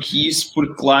do que isso,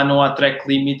 porque lá não há track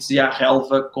limits e há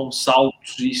relva com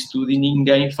saltos e isso tudo, e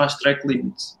ninguém faz track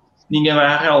limits. Ninguém vai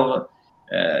à relva.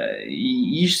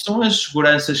 E isto são as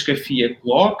seguranças que a FIA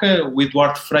coloca. O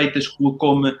Eduardo Freitas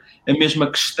colocou-me a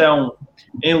mesma questão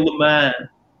em Le Mans,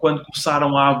 quando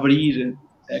começaram a abrir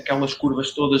aquelas curvas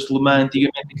todas de Le Mans.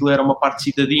 Antigamente aquilo era uma parte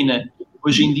citadina,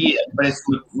 hoje em dia parece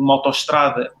uma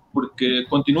autoestrada, porque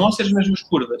continuam a ser as mesmas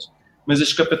curvas, mas as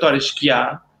escapatórias que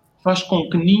há faz com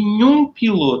que nenhum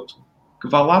piloto que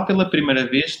vá lá pela primeira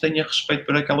vez tenha respeito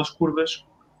por aquelas curvas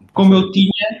como eu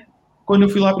tinha quando eu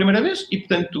fui lá a primeira vez. E,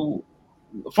 portanto,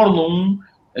 a Fórmula 1,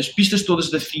 as pistas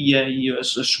todas da FIA e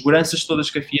as seguranças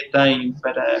todas que a FIA tem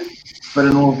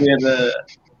para não haver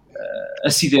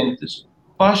acidentes,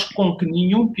 faz com que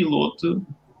nenhum piloto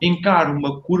encare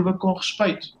uma curva com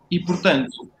respeito. E,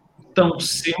 portanto, estão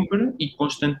sempre e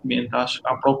constantemente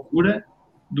à procura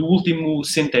do último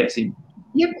centésimo.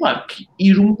 E é claro que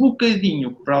ir um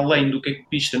bocadinho para além do que a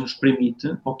pista nos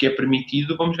permite, ou que é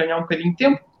permitido, vamos ganhar um bocadinho de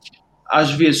tempo.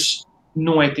 Às vezes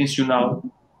não é intencional,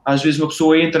 às vezes uma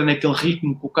pessoa entra naquele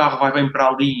ritmo que o carro vai bem para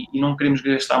ali e não queremos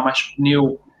gastar mais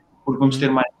pneu porque vamos ter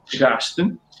mais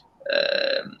desgaste.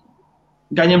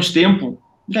 Ganhamos tempo?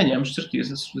 Ganhamos,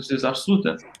 certeza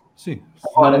absoluta. Sim,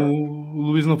 agora, o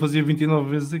Luís não fazia 29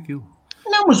 vezes aquilo.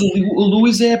 Não, mas o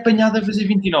Lewis é apanhado a fazer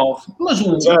 29. Mas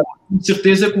de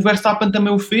certeza que o Verstappen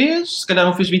também o fez. Se calhar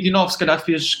não fez 29, se calhar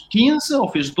fez 15 ou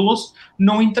fez 12.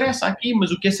 Não interessa aqui,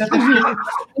 mas o que é certo é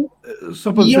que...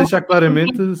 Só para deixar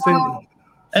claramente, sem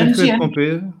querer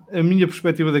interromper, a minha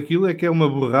perspectiva daquilo é que é uma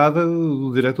borrada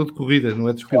do diretor de corrida, não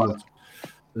é dos pilotos.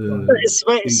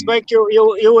 Se bem que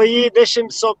eu aí,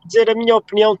 deixem-me só dizer a minha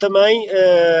opinião também,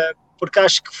 porque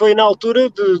acho que foi na altura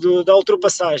da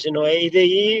ultrapassagem, não é? E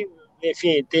daí...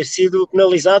 enfim, ter sido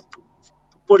penalizado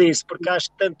por isso, porque acho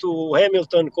que tanto o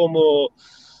Hamilton como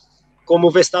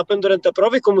o Verstappen durante a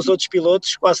prova e como os outros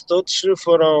pilotos, quase todos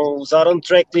usaram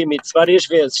track limits várias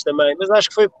vezes também, mas acho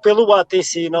que foi pelo ato em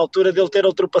si, na altura dele ter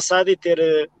ultrapassado e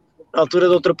ter na altura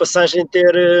da ultrapassagem,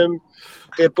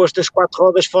 ter posto as 4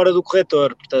 rodas fora do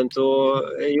corretor. Portanto,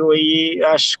 eu aí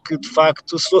acho que, de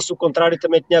facto, se fosse o contrário,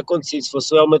 também tinha acontecido. Se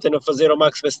fosse o Hamilton a fazer ao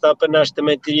Max Verstappen, acho que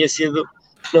também teria sido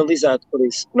penalizado por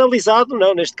isso. Penalizado,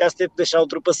 não, neste caso teve que deixar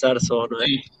ultrapassar só, não é?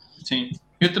 Sim, sim.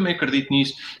 Eu também acredito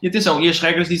nisso. E atenção, e as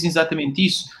regras dizem exatamente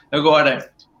isso.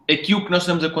 Agora, aqui o que nós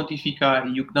estamos a quantificar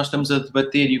e o que nós estamos a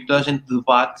debater e o que toda a gente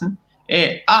debate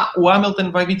é o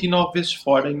Hamilton vai 29 vezes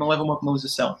fora e não leva uma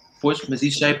penalização. Pois, mas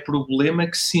isso já é problema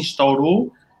que se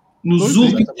instaurou nos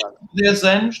últimos 10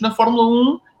 anos na Fórmula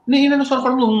 1, nem ainda não só na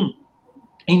Fórmula 1,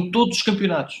 em todos os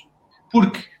campeonatos.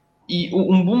 Porque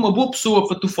uma boa pessoa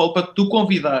para tu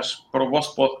convidares para o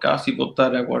vosso podcast, e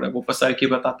vou passar aqui a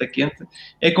batata quente,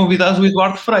 é convidares o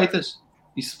Eduardo Freitas.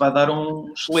 Isso vai dar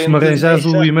um excelente... Se me arranjares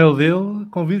o e-mail dele,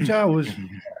 convido já hoje.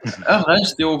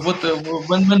 Arranjo-te, eu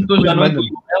mando hoje à noite o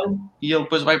e-mail e ele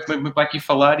depois vai aqui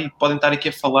falar e podem estar aqui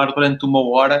a falar durante 1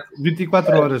 hora.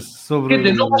 24 horas sobre... Quer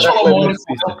dizer, não vais falar 1 hora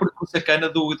porque o sacana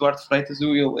do Eduardo Freitas,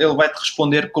 ele vai-te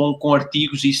responder com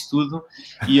artigos e isso tudo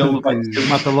e ele vai...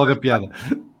 Mata logo a piada.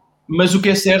 Mas o que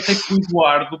é certo é que o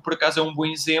Eduardo, por acaso, é um bom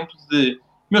exemplo de...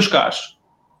 Meus caros,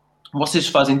 vocês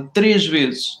fazem 3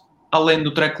 vezes além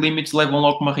do track limits, levam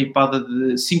logo uma ripada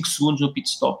de 5 segundos no pit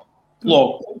stop.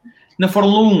 Logo. Na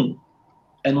Fórmula 1,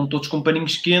 andam todos com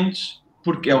paninhos quentes,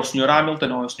 porque é o Sr. Hamilton,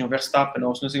 não é o Sr. Verstappen, não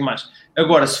é o Sr. assim mais.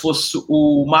 Agora, se fosse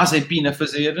o Mazepin a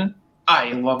fazer,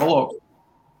 ele levava logo.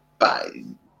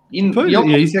 E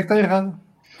é isso é que está errado.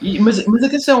 Mas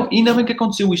atenção, ainda bem que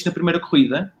aconteceu isto na primeira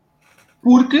corrida,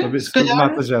 porque se calhar...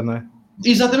 mata já, não é?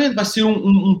 Exatamente, vai ser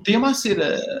um tema a ser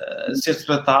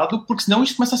tratado, porque senão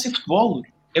isto começa a ser futebol.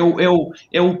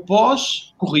 É o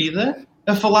pós-corrida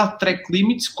a falar de track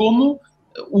limits como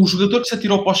o jogador que se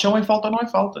atirou para o chão é falta ou não é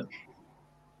falta.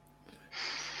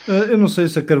 Eu não sei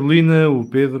se a Carolina, o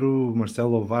Pedro, o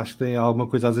Marcelo ou o Vasco têm alguma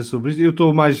coisa a dizer sobre isto. Eu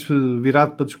estou mais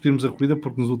virado para discutirmos a corrida,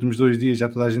 porque nos últimos 2 dias já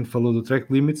toda a gente falou do track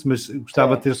limits, mas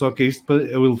gostava de ter só que isto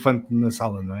é o elefante na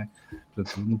sala, não é?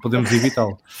 Portanto, não podemos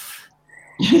evitá-lo.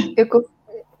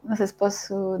 Não sei se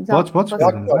posso dizer. Podes.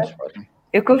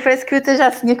 Eu confesso que eu até já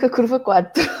sonhei com a curva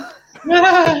 4.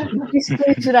 Isto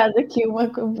tem gerado aqui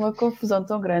uma confusão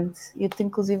tão grande. Eu,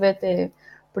 inclusive, até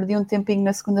perdi um tempinho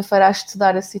na segunda-feira a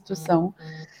estudar a situação.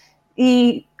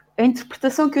 E a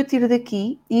interpretação que eu tiro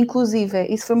daqui, inclusive,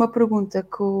 isso foi uma pergunta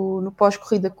que no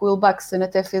pós-corrida que o Will Buxton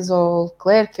até fez ao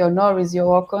Leclerc, ao Norris e ao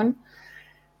Ocon.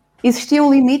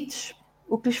 Existiam limites.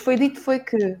 O que lhes foi dito foi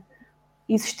que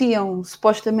existiam,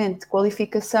 supostamente,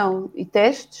 qualificação e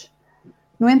testes.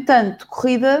 No entanto,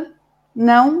 corrida,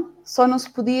 só não se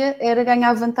podia era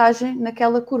ganhar vantagem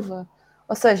naquela curva.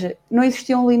 Ou seja, não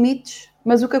existiam limites,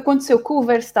 mas o que aconteceu com o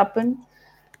Verstappen,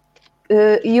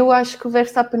 e eu acho que o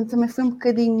Verstappen também foi um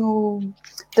bocadinho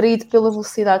traído pela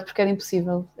velocidade, porque era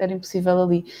impossível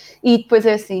ali. E depois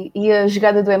é assim, e a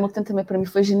jogada do Hamilton também para mim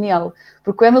foi genial,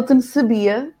 porque o Hamilton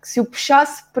sabia que se o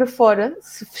puxasse para fora,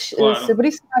 se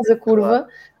abrisse mais a curva,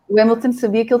 o Hamilton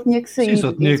sabia que ele tinha que sair. Sim,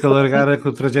 só tinha que alargar a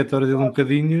trajetória dele um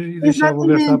bocadinho e deixar o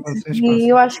Verstappen sem espaço. E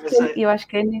eu acho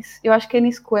que é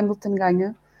nisso que o Hamilton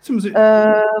ganha. Sim, mas...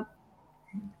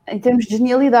 em termos de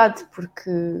genialidade,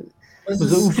 porque... Mas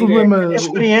o problema... É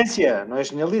experiência, não é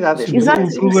genialidade. Exato,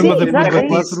 o problema da curva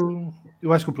 4... isso.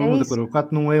 Eu acho que o problema da curva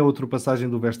 4 não é a ultrapassagem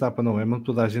do Verstappen, não é? Mas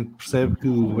toda a gente percebe que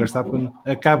o Verstappen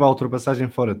acaba a ultrapassagem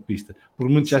fora de pista. Por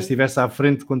muito já estivesse à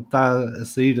frente quando está a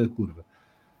sair a curva.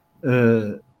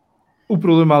 O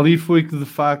problema ali foi que, de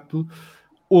facto,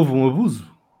 houve um abuso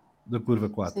da curva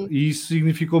 4. Sim. E isso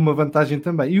significou uma vantagem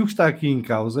também. E o que está aqui em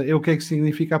causa é o que é que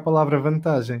significa a palavra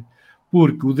vantagem.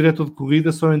 Porque o diretor de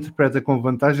corrida só interpreta como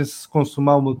vantagem se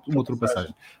consumar uma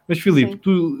ultrapassagem. Mas, Filipe,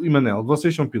 tu e Manel,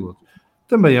 vocês são pilotos.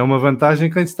 Também é uma vantagem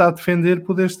quem se está a defender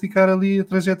poder esticar ali a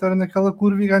trajetória naquela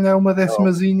curva e ganhar uma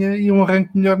décimazinha e um arranque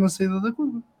melhor na saída da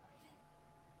curva.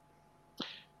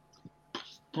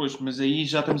 Pois, mas aí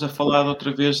já estamos a falar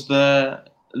outra vez da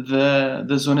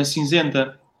zona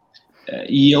cinzenta.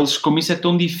 E eles, como isso é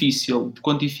tão difícil de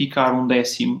quantificar um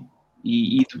décimo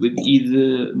e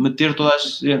de meter toda a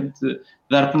gente,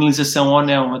 dar penalização ou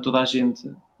não a toda a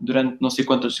gente durante não sei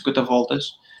quantas 50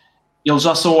 voltas, eles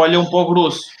já só olham para o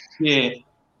grosso, que é,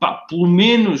 pelo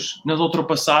menos nas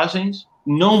ultrapassagens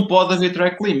não pode haver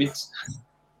track limits.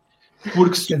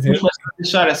 Porque se tu começas a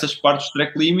deixar essas partes de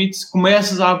track limits,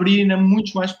 começas a abrir ainda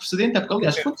muitos mais precedentes. Porque,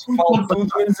 aliás, vale tudo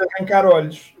menos arrancar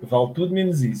olhos. Vale tudo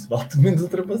menos isso. Vale tudo menos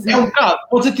ultrapassagem. É um bocado.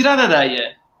 Podes atirar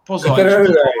areia para os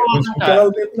olhos.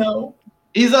 Não.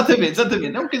 Exatamente.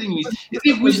 É um bocadinho isso. Eu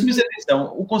digo isto, mas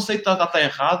atenção, o conceito está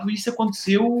errado e isso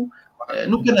aconteceu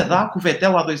no Canadá com o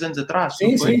Vettel há 2 anos atrás.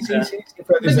 Sim.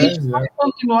 Mas isto vai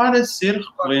continuar a ser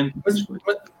recorrente.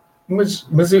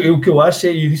 Mas o que eu acho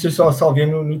é, e disse eu só salvei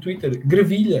no Twitter,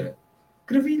 gravilha,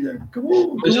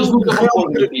 acabou. Mas eles nunca vão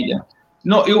pôr gravilha.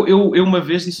 Não, eu uma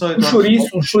vez disse ao Eduardo...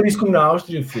 Um chouriço como na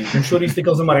Áustria, um chouriço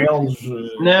daqueles amarelos.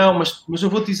 Não, mas eu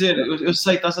vou dizer, eu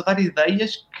sei, estás a dar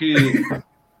ideias que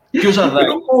eu já dei. Eu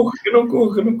não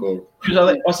corro. Eu já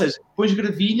dei. Ou seja, depois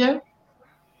gravilha,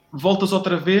 voltas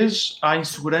outra vez à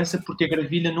insegurança porque a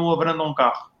gravilha não abranda um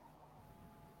carro.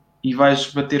 E vais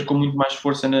bater com muito mais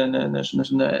força nos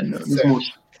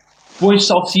muros. Pões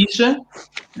salsicha,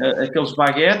 aqueles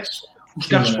baguetes, os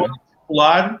carros podem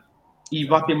circular e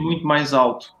batem muito mais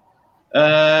alto.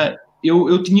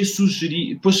 Eu tinha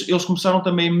sugerido... Depois eles começaram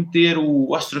também a meter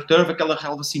o AstroTurf, aquela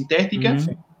relva sintética,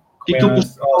 e aquilo que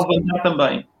levantar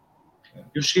também.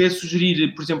 Eu cheguei a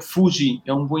sugerir, por exemplo, Fuji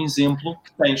é um bom exemplo,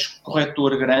 que tens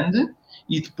corretor grande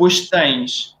e depois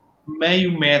tens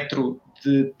meio metro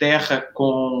de terra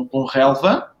com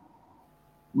relva,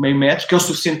 meio metro, que é o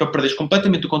suficiente para perderes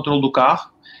completamente o controle do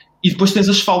carro, e depois tens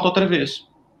asfalto outra vez.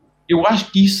 Eu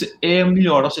acho que isso é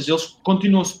melhor, ou seja, eles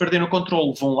continuam a se perder no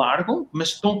controle, vão largo, mas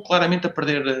estão claramente a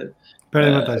perder...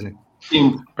 Perdem vantagem.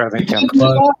 Tempo. Perdem tempo.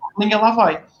 Ninguém lá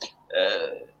vai.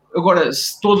 Agora,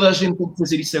 se toda a gente tem que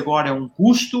fazer isso agora é um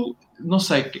custo, não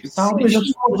sei, talvez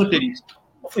eles vão ter isso.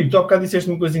 Filipe, tu há bocado disseste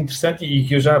uma coisa interessante e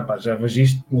que eu já vejo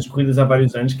isto nas corridas há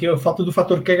vários anos, que é a falta do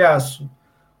fator cagaço.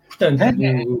 Portanto,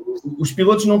 os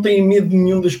pilotos não têm medo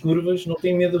nenhum das curvas, não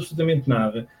têm medo de absolutamente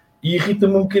nada. E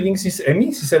irrita-me um bocadinho, a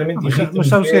mim sinceramente irrita-me. Mas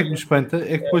sabes o que é que me espanta?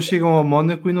 É que depois chegam ao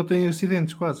Mónaco e não têm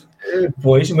acidentes quase.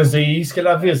 Pois, mas aí se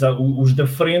calhar vês os da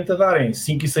frente a darem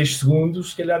 5 e 6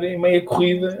 segundos, se calhar em meia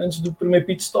corrida antes do primeiro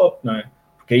pit stop, não é?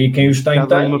 Porque aí quem os tem...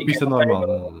 Cada uma pista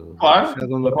normal. Claro.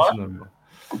 Cada uma pista normal.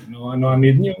 Não há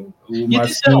medo nenhum. E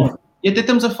atenção, e até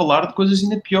estamos a falar de coisas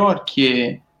ainda pior,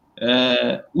 que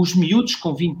é os miúdos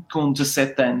com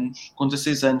 17 anos, com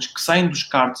 16 anos, que saem dos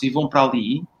karts e vão para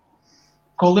ali.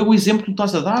 Qual é o exemplo que tu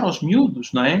estás a dar aos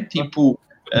miúdos, não é? Tipo,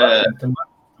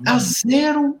 há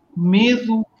zero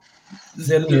medo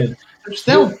da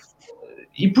questão.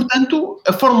 E, portanto,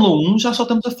 a Fórmula 1 já só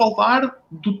estamos a falar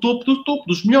do topo,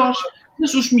 dos melhores.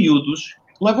 Mas os miúdos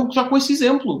levam já com esse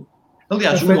exemplo.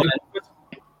 Aliás,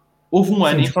 houve um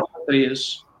ano em Fórmula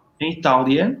 3, em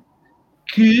Itália,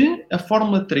 que a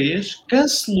Fórmula 3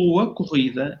 cancelou a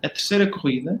corrida, a terceira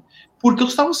corrida, porque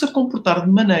eles estavam-se a comportar de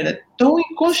maneira tão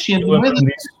inconsciente. Eu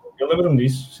lembro-me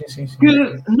disso. Sim.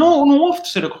 Que não houve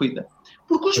terceira corrida.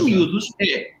 Porque os miúdos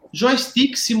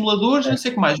joystick, simuladores, não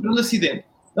sei o que mais, um acidente.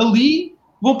 Ali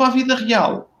vão para a vida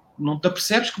real. Não te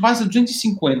apercebes que vais a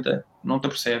 250. Não te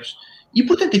apercebes. E,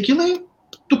 portanto, aquilo é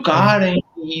tocarem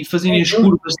e fazerem as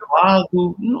curvas de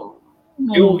lado.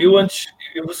 Eu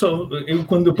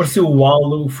quando apareceu o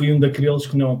Aldo, fui um daqueles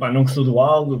que não gostou do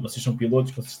Aldo. Vocês são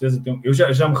pilotos, com certeza. Eu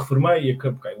já me reformei e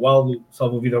acabei. O Aldo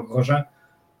salva a vida ao Grosjean.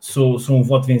 Sou um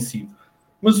voto vencido.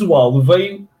 Mas o Aldo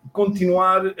veio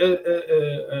continuar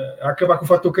a acabar com o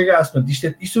fator cagaço. Portanto,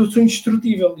 isto eu sou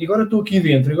indestrutível. E agora estou aqui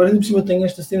dentro. Agora, ainda por cima, tenho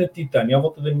esta cena de titânio à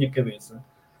volta da minha cabeça.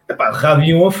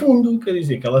 Radiam a fundo. Quer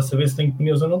dizer, que ela saber se tenho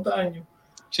pneus ou não tenho.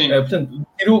 Sim. Portanto,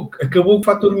 acabou com o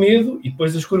fator medo e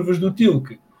depois as curvas do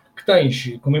Tilke, que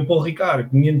tens, como em Paul Ricard,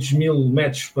 500 mil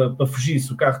metros para fugir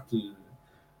se o carro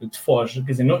te foge.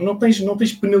 Quer dizer, não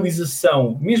tens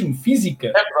penalização, mesmo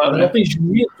física, não tens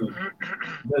medo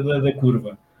da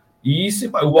curva. E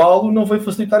isso, o Aldo não veio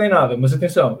facilitar em nada. Mas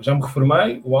atenção, já me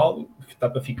reformei, o Aldo está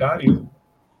para ficar e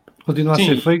continua a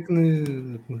ser fake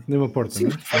nem uma porta, sim,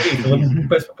 não é?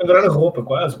 Parece para pendurar a roupa,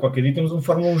 quase. Qualquer dia temos um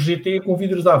Fórmula 1 GT com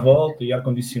vidros à volta e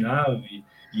ar-condicionado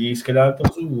e aí se calhar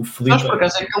temos o Felipe. Mas por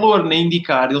acaso é calor, nem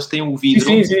indicar, eles têm o vidro.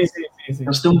 Sim.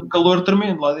 Eles têm um calor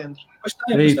tremendo lá dentro.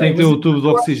 Tem que ter o tubo de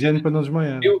oxigênio para não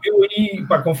desmaiar. Eu aí,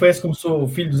 confesso, como sou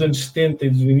filho dos anos 70 e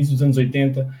do início dos anos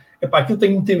 80, aquilo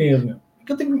tenho muito medo.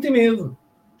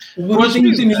 O barulho tem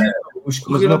muito medo.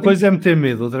 Mas uma coisa é meter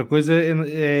medo, outra coisa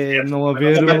é não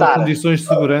haver condições de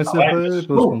segurança para eles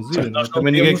conduzirem.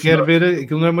 Também ninguém quer ver,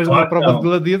 aquilo não é mais uma prova de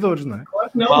gladiadores, não é?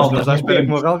 Não, mas já espera que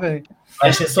morra alguém. A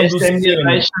exceção do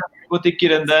Vou ter que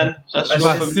ir andando. Já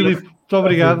chegou Filipe, muito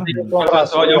obrigado.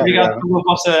 Olha, obrigado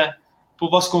pelo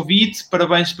vosso convite,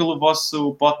 parabéns pelo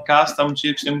vosso podcast, está muito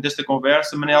giro, gostei muito desta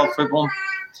conversa. Manel, foi bom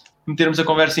metermos a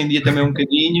conversa em dia também um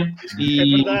bocadinho.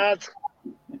 E É verdade.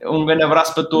 um grande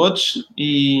abraço para todos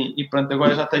e pronto,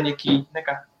 agora já tenho aqui na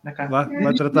cá.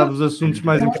 Vai tratar dos assuntos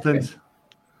mais importantes.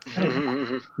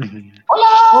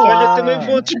 Olá! Olha, também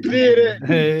vou despedir.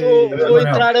 Vou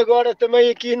entrar agora também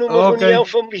aqui numa reunião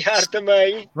familiar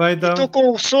também. Vai então. Estou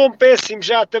com o som péssimo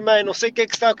já também. Não sei o que é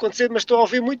que está a acontecer, mas estou a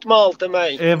ouvir muito mal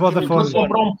também. É a Vodafone. Vou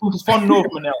comprar um telefone novo,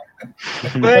 Manel.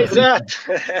 Exato.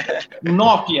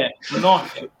 Nokia.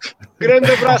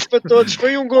 Grande abraço para todos.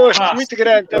 Foi um gosto muito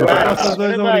grande também.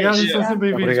 Obrigado e são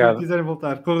sempre bem-vindos quando quiserem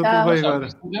voltar. Corra tudo bem agora.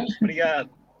 Obrigado.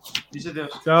 Diz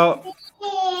adeus. Tchau.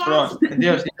 Pronto.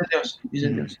 Adeus. Diz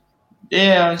adeus.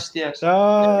 Deus.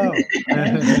 Tchau.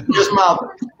 Deus, malta.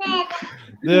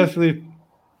 Deus, Filipe.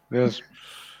 Deus.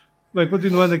 Bem,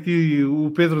 continuando aqui,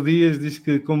 o Pedro Dias diz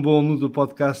que, como bom aluno do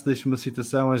podcast, deixa uma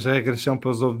citação: as regras são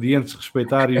para os obedientes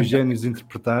respeitar e os génios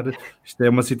interpretar. Isto é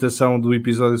uma citação do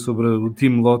episódio sobre o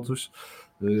Team Lotus.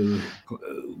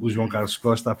 O João Carlos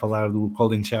Costa a falar do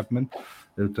Colin Chapman.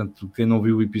 Portanto, quem não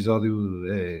viu o episódio,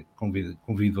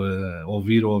 convido a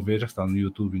ouvir ou a ver, está no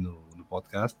YouTube e no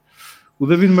podcast. O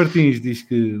David Martins diz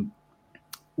que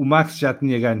o Max já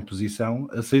tinha ganho posição,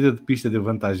 a saída de pista deu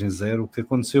vantagem 0, o que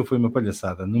aconteceu foi uma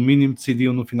palhaçada, no mínimo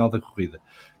decidiam no final da corrida.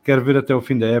 Quero ver até o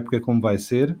fim da época como vai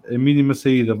ser, a mínima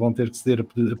saída vão ter que ceder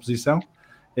a posição,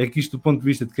 é que isto do ponto de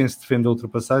vista de quem se defende a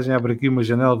ultrapassagem abre aqui uma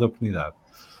janela de oportunidade.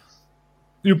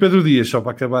 E o Pedro Dias, só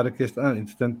para acabar aqui esta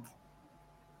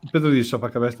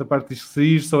parte, diz que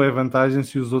sair só é vantagem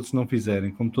se os outros não fizerem.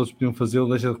 Como todos podiam fazê-lo,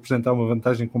 deixa de representar uma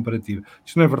vantagem comparativa.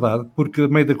 Isto não é verdade, porque a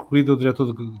meio da corrida o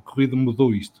diretor de corrida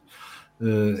mudou isto.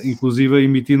 Inclusive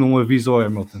emitindo um aviso ao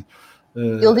Hamilton.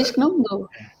 Ele diz que não mudou.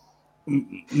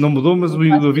 Não mudou, mas o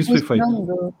aviso foi feito. Não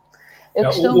mudou.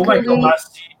 O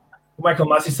Michael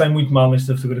Massey sai muito mal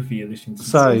nesta fotografia deste fim de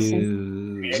semana. Sai.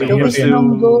 Ele diz que não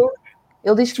mudou.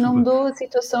 Ele diz que não mudou. A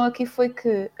situação aqui foi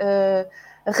que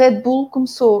a Red Bull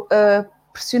começou a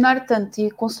pressionar tanto e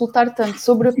a consultar tanto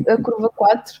sobre a curva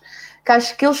 4 que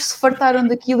acho que eles se fartaram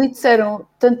daquilo e disseram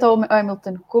tanto ao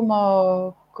Hamilton como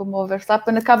ao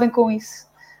Verstappen, acabem com isso.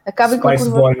 Acabem com a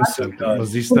curva 4.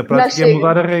 Mas isto na prática é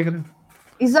mudar a regra.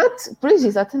 Exato, pois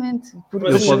exatamente.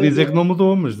 Ele pode dizer que não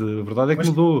mudou, mas a verdade é que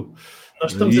mudou.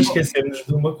 Nós estamos a esquecer-nos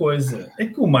de uma coisa. É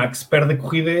que o Max perde a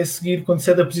corrida a seguir quando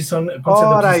cede a posição. Da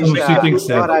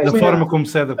forma como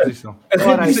cede a posição.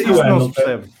 Isso não se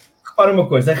percebe. Repara uma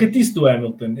coisa, a retice do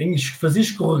Hamilton em fazer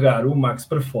escorregar o Max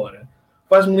para fora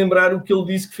faz-me lembrar o que ele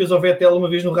disse que fez ao Vettel uma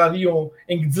vez no Radion,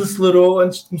 em que desacelerou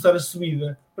antes de começar a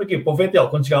subida. Para quê? Para o Vettel,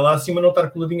 quando chegar lá acima, não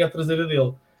estar coladinho à traseira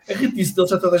dele. A retice dele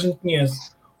já toda a gente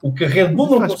conhece. O que a Red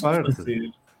Bull não conseguiu fazer...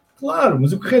 Claro,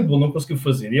 mas o que a Red Bull não conseguiu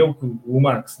fazer, e é o que o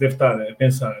Max deve estar a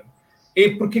pensar, é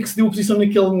porque é que se deu a posição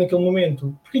naquele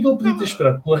momento. Porque é que ele podia ter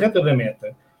esperado pela reta da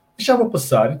meta, deixava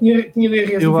passar, tinha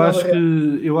DRS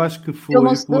eu acho que foi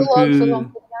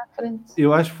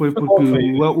porque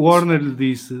o Horner lhe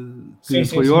disse que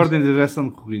foi ordem de direção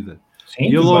de corrida. Sim, e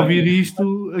ele ao ouvir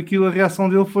isto, a reação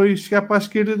dele foi chegar para a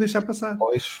esquerda e deixar passar.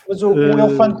 Pois. Mas o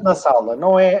elefante na sala,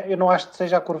 eu não acho que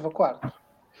seja a curva 4.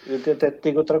 Eu até te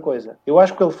digo outra coisa. Eu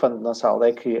acho que o elefante na sala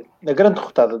é que a grande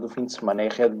derrotada do fim de semana é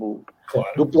a Red Bull,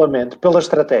 duplamente, pela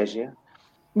estratégia,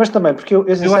 mas também porque eu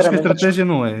acho que a estratégia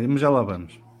não é, mas já lá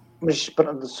vamos. Mas,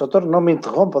 Soutor, não me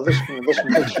interrompa,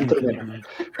 deixa-me terminar.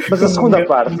 Mas a segunda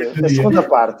parte,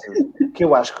 que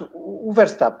eu acho que o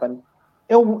Verstappen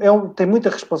tem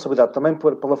muita responsabilidade também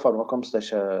pela forma como se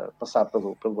deixa passar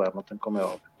pelo Hamilton, como é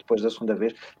óbvio, depois da segunda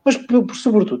vez, mas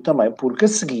sobretudo também porque a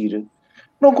seguir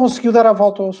não conseguiu dar a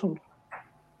volta ao assunto.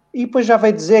 E depois já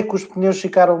veio dizer que os pneus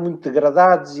ficaram muito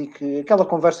degradados e que aquela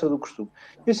conversa do costume.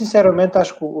 Eu sinceramente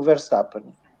acho que o Verstappen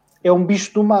é um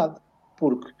bicho domado,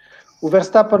 porque o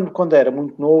Verstappen, quando era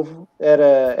muito novo,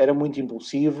 era muito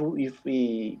impulsivo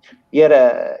e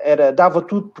dava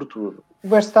tudo por tudo. O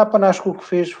Verstappen, acho que o que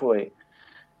fez foi...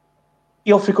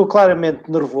 Ele ficou claramente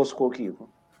nervoso com aquilo.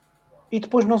 E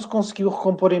depois não se conseguiu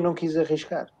recompor e não quis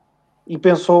arriscar. E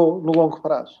pensou no longo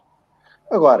prazo.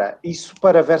 Agora, isso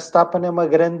para Verstappen é uma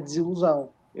grande desilusão.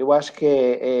 Eu acho que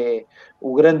é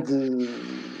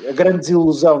a grande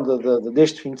desilusão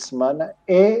deste fim de semana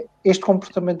é este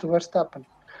comportamento do Verstappen.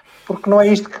 Porque não é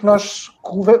isto que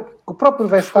o próprio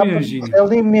Verstappen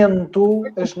alimentou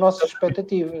as nossas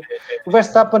expectativas. O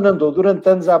Verstappen andou durante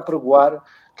anos a apregoar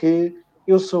que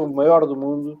eu sou o maior do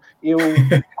mundo, eu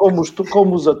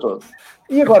como-os a todos.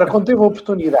 E agora, quando teve a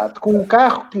oportunidade, com um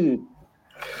carro que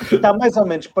está mais ou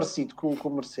menos parecido com o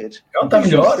Mercedes. Está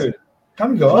melhor. Está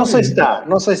melhor. Não sei se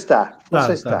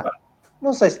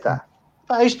está.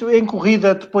 Isto em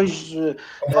corrida depois...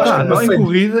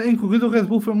 Em corrida o Red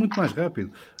Bull foi muito mais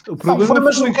rápido. O que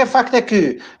é facto é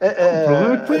que... o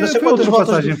problema é que foi a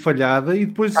ultrapassagem falhada e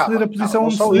depois de ceder a posição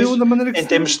onde se deu da maneira que em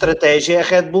termos de estratégia, a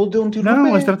Red Bull deu um tiro no pé.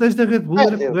 Não, a estratégia da Red Bull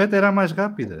era correta, era a mais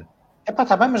rápida.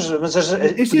 Está bem, mas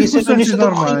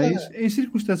em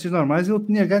circunstâncias normais ele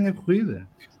tinha ganho a corrida.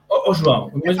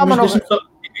 João, mas deixa-me só,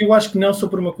 eu acho que não só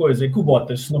por uma coisa, é que o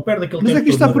Bottas, se não perde aquele tempo... Mas é que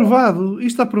isto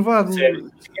está aprovado.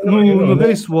 No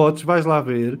Race Watch, vais lá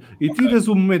ver, e tiras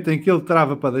o momento em que ele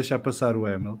trava para deixar passar o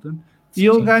Hamilton, e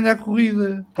ele ganha a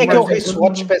corrida. É que é o Race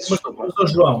Watch, peço desculpa.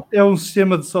 João. É um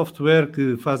sistema de software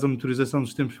que faz a monitorização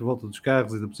dos tempos de volta dos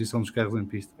carros e da posição dos carros em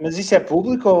pista. Mas isso é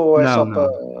público ou é só para...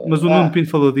 Mas o Nuno Pinto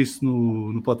falou disso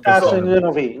no podcast. Ainda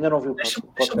não vi o podcast.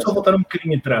 Deixa-me só voltar um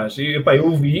bocadinho atrás. Eu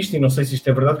ouvi isto e não sei se isto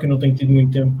é verdade, porque eu não tenho tido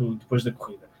muito tempo depois da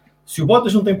corrida. Se o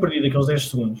Bottas não tem perdido aqueles 10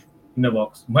 segundos na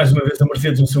box, mais uma vez a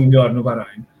Mercedes no seu melhor no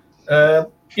Bahrein,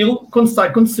 ele,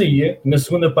 quando saía, na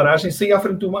segunda paragem, saía à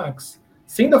frente do Max.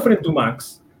 Saindo à frente do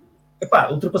Max,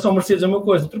 ultrapassar o Mercedes é uma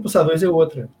coisa, ultrapassar dois é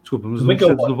outra. Desculpa, mas o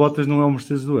Mercedes do Bottas não é o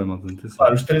Mercedes do Hamilton.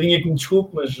 Claro, o Estradinha que me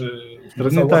desculpe, mas... O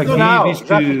Estradinha está aqui e diz que...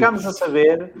 já ficámos a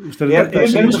saber.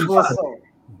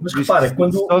 Mas repara,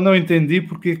 quando... Só não entendi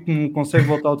porque que não consegue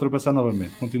voltar a ultrapassar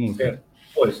novamente. Continua.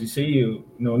 Pois, isso aí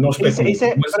não explico. Isso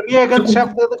para mim é a grande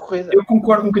chave da corrida. Eu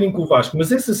concordo um bocadinho com o Vasco,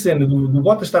 mas essa cena do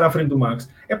Bottas estar à frente do Max,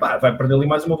 vai perder ali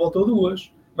mais uma volta ou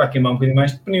duas. Vai queimar um bocadinho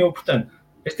mais de pneu, portanto...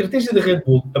 A estratégia da Red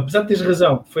Bull, apesar de teres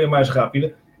razão, foi a mais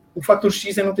rápida, o fator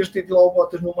X é não teres tido lá o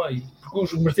Bottas no meio. Porque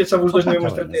os Mercedes estavam os dois na mesma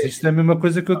estratégia. Isto é a mesma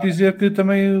coisa que eu dizia que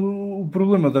também o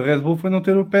problema da Red Bull foi não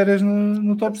ter o Pérez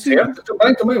no top 5. Certo,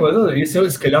 também.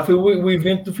 Mas se calhar foi o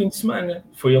evento do fim de semana.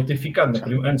 Foi ele ter ficado,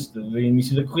 antes do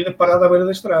início da corrida, parado à beira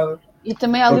da estrada. E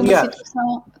também há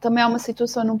uma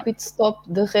situação num pit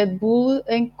stop da Red Bull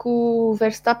em que o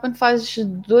Verstappen faz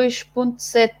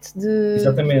 2.7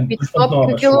 de pit stop,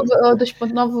 porque aquele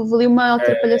 2.9 houve ali uma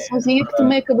atrapalhaçãozinha que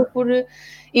também acabou por...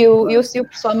 Eu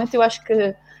pessoalmente, eu acho que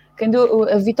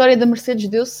a vitória da Mercedes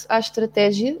deu-se à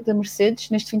estratégia da Mercedes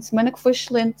neste fim de semana, que foi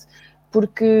excelente.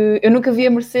 Porque eu nunca vi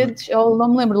a Mercedes, ou não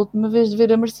me lembro da última vez de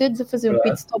ver a Mercedes a fazer um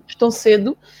pit stop tão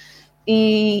cedo.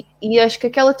 E acho que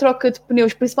aquela troca de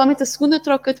pneus, principalmente a segunda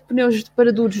troca de pneus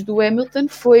para duros do Hamilton,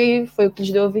 foi o que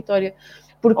lhes deu a vitória.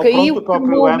 Porque aí o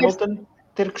próprio Hamilton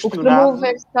ter questionado. O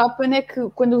Verstappen é que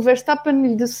quando o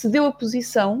Verstappen lhe cedeu a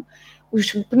posição, os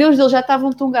pneus dele já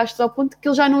estavam tão gastos ao ponto que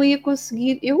ele já não ia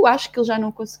conseguir. Eu acho que ele já não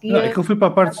conseguia. Não, é que ele foi para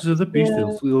a parte da pista.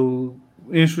 Ele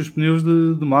enche os pneus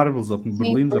de marbles ou de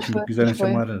berlindes, ou como quiserem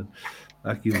chamar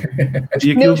aquilo.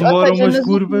 E aquilo demora umas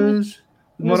curvas.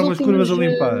 Demora umas curvas a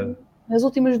limpar. Nas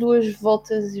últimas 2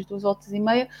 voltas e 2 voltas e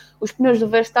meia, os pneus do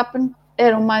Verstappen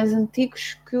eram mais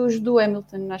antigos que os do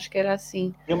Hamilton, acho que era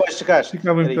assim. E o mais desgaste?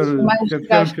 Ficavam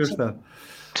pior estado.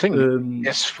 Sim,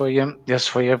 esse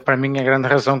foi para mim a grande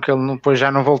razão que ele depois já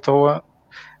não voltou a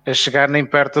chegar nem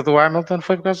perto do Hamilton,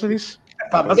 foi por causa disso.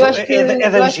 Mas eu acho que é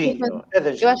da Gino.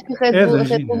 Eu acho que a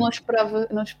Red Bull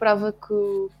não esperava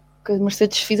que a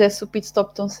Mercedes fizesse o pit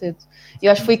stop tão cedo. E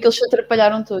eu acho que foi que eles se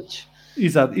atrapalharam todos.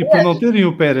 Exato, e por não terem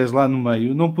o Pérez lá no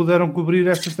meio, não puderam cobrir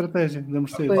esta estratégia da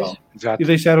Mercedes. E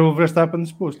deixaram o Verstappen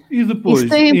exposto. E depois,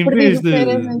 em vez de...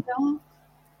 Pérez, então...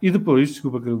 E depois,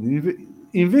 desculpa, Carolina,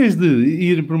 em vez de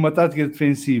ir por uma tática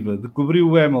defensiva, de cobrir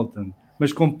o Hamilton,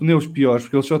 mas com pneus piores,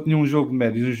 porque eles só tinham um jogo de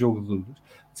médios e um jogo de duros,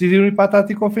 decidiram ir para a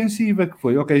tática ofensiva, que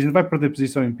foi, ok, a gente vai perder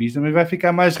posição em pista, mas vai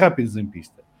ficar mais rápidos em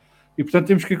pista. E, portanto,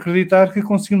 temos que acreditar que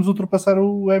conseguimos ultrapassar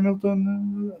o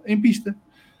Hamilton em pista.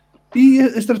 E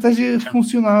a estratégia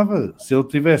funcionava se ele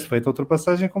tivesse feito a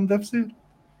ultrapassagem como deve ser.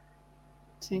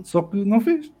 Sim. Só que não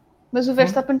fez. Mas o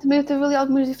Verstappen também teve ali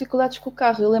algumas dificuldades com o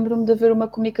carro. Eu lembro-me de haver uma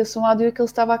comunicação áudio que ele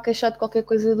estava a queixar de qualquer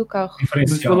coisa do carro.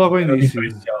 Mas foi logo ao início.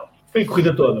 Foi a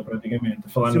corrida toda, praticamente.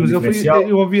 Sim, mas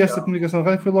eu ouvi essa comunicação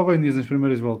rádio, foi logo ao início, nas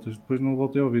primeiras voltas. Depois não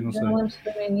voltei a ouvir, não sei. Não lembro se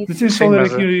foi no início.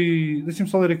 Deixem-me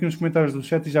só ler aqui uns comentários do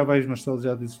chat e já vais, Marcelo,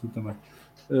 já dizes tu também.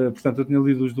 Portanto, eu tinha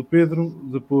lido os do Pedro,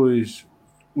 depois...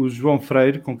 O João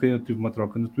Freire, com quem eu tive uma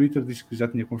troca no Twitter, disse que já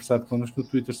tinha conversado connosco no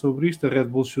Twitter sobre isto. A Red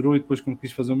Bull chorou e depois, quando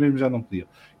quis fazer o mesmo, já não podia.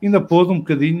 Ainda pôde um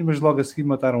bocadinho, mas logo a seguir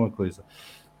mataram a coisa.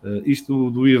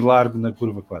 Isto do ir largo na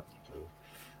curva 4.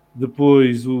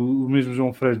 Depois, o mesmo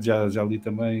João Freire, já li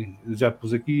também, já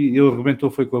pus aqui. Ele arrebentou,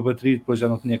 foi com a bateria, depois já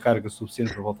não tinha carga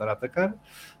suficiente para voltar a atacar.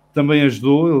 Também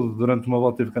ajudou, ele durante uma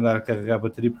volta teve que andar a carregar a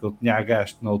bateria, porque ele tinha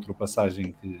agasto na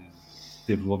ultrapassagem que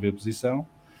teve de devolver a posição.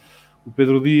 O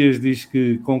Pedro Dias diz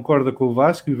que concorda com o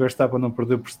Vasco e o Verstappen não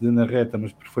perdeu por ceder na reta,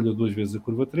 mas falhou 2 vezes a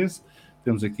curva 13.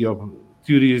 Temos aqui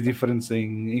teorias diferentes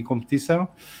em competição.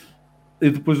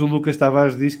 E depois o Lucas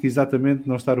Tavares diz que exatamente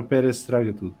não estar o Pérez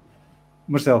estraga tudo.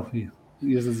 Marcelo,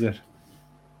 ias a dizer?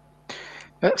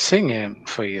 Sim,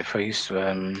 foi isso.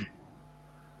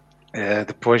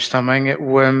 Depois também ele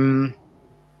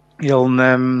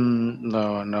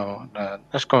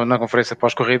acho que na conferência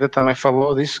pós-corrida também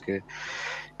falou disso, que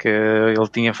que ele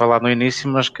tinha falado no início,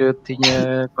 mas que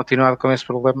tinha continuado com esse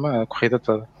problema a corrida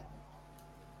toda.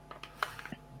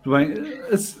 Muito bem,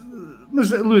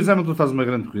 mas Lewis Hamilton faz uma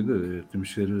grande corrida,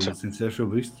 temos que ser sinceros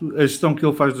sobre isto. A gestão que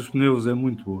ele faz dos pneus é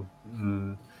muito boa.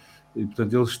 E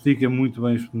portanto ele estica muito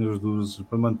bem os pneus duros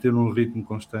para manter um ritmo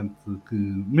constante que,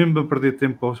 mesmo a perder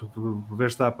tempo ao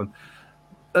Verstappen,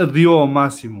 adiou ao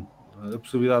máximo a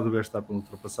possibilidade do Verstappen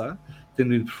ultrapassar,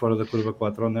 tendo ido por fora da curva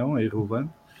 4 ou não, é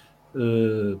irrelevante,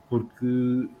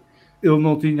 porque ele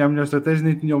não tinha a melhor estratégia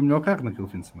nem tinha o melhor carro naquele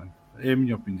fim de semana, é a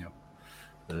minha opinião.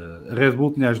 A Red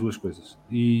Bull tinha as duas coisas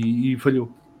e falhou.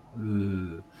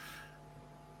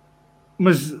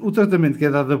 Mas o tratamento que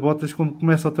é dado a Bottas quando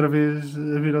começa outra vez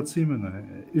a vir ao de cima, não é?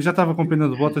 Eu já estava com pena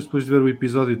de Bottas depois de ver o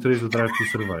episódio 3 do Drive to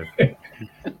Survive.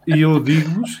 E eu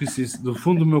digo-vos, do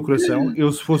fundo do meu coração,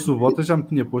 eu se fosse o Bottas já me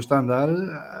tinha posto a andar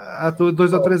há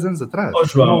 2 ou 3 anos atrás.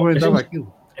 João, não aguentava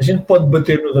aquilo. A gente pode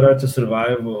bater no Drive to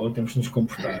Survive ou temos de nos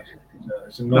comportar.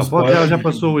 Já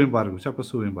passou o embargo.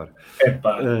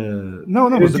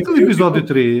 Mas aquele episódio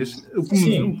 3, o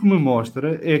que me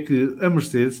mostra é que a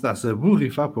Mercedes está-se a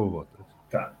borrifar para o Bottas.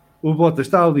 Tá. O Bottas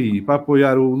está ali para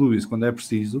apoiar o Lewis quando é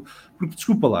preciso, porque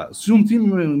desculpa lá, se um team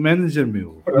manager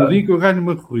meu, no dia que eu ganho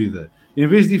uma corrida, em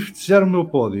vez de festejar o meu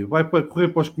pódio, vai para correr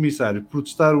para os comissários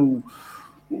protestar o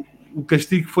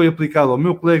castigo que foi aplicado ao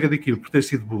meu colega de equipe por ter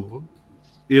sido burro,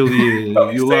 ele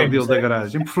e o lado dele da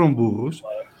garagem, porque foram burros,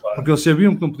 porque eles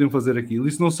sabiam que não podiam fazer aquilo,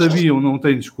 e se não sabiam, não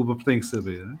têm desculpa, porque têm que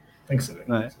saber. Tem que saber.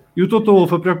 Não é? E o Toto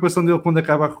Wolff, a preocupação dele quando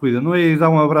acaba a corrida não é ir dar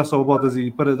um abraço ao Bottas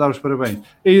e para dar os parabéns,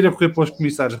 é ir a correr para os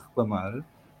comissários reclamar.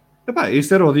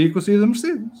 Esse era o dia que eu saía da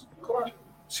Mercedes. Claro.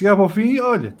 Chegava ao fim,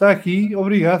 olha, está aqui,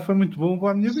 obrigado, foi muito bom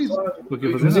para a minha vida.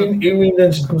 Mas eu ainda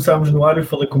antes de começarmos no ar, eu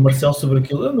falei com o Marcelo sobre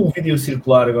aquilo, num vídeo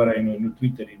circular agora aí no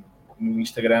Twitter e no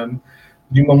Instagram,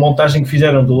 de uma montagem que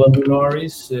fizeram do Lando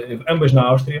Norris, ambas na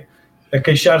Áustria, a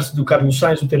queixar-se do Carlos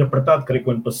Sainz, o ter apertado, creio que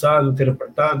o ano passado, o ter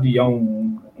apertado, e há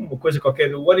uma coisa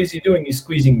qualquer, what is he doing? He's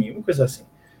squeezing me, uma coisa assim.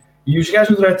 E os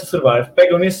gajos do Drive to Survive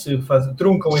pegam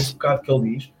truncam esse bocado que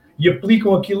ele diz e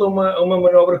aplicam aquilo a uma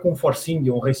manobra com um Force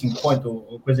India, um Racing Point,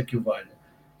 ou coisa que o valha.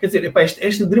 Quer dizer,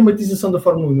 esta dramatização da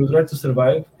Fórmula 1 no Drive to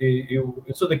Survive, eu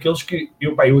sou daqueles que,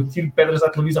 eu tiro pedras à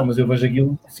televisão, mas eu vejo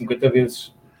aquilo 50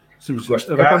 vezes. Sim,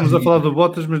 agora estamos a falar do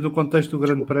Bottas, mas no contexto do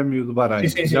Grande Prémio do Bahrein.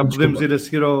 Sim, já podemos ir a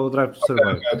seguir ao Drive to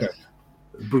Survive. Okay.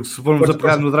 Porque se formos a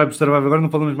pegar no Drive to Survive agora, não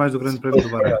falamos mais do Grande Prémio do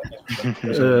Bahrein.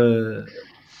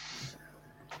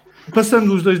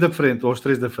 Passando os 2 da frente, ou os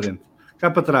 3 da frente,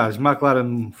 cá para trás,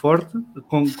 McLaren forte,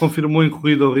 confirmou em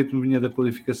corrida o ritmo vinha da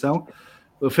qualificação.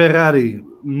 A Ferrari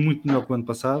muito melhor que o ano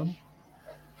passado.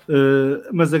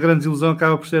 Mas a grande desilusão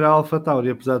acaba por ser a AlphaTauri,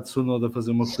 apesar de Tsunoda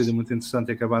fazer uma corrida muito interessante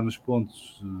e acabar nos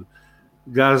pontos.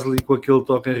 Gasly, com aquele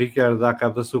toque em Ricciardo, dá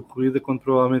cabo da sua corrida, quando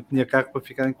provavelmente tinha carro para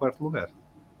ficar em 4º lugar.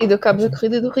 E deu cabo da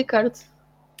corrida do Ricardo.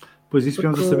 Pois isso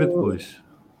ficamos a saber depois.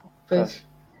 Pois.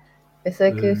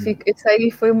 Essa aí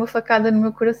foi uma facada no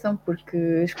meu coração, porque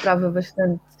eu esperava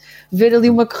bastante ver ali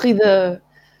uma corrida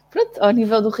ao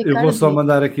nível do Ricardo. Eu vou só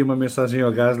mandar aqui uma mensagem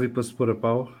ao Gasly para se pôr a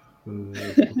pau. O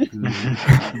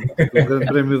Grande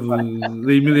Prémio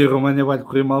da Emília-Romanha vai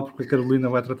correr mal porque a Carolina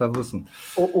vai tratar do assunto.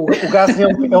 O Gasly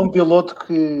é um piloto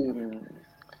que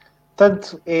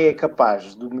tanto é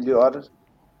capaz do melhor,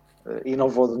 e não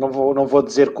vou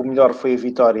dizer que o melhor foi a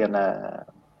vitória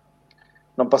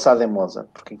no passado em Monza,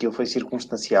 porque aquilo foi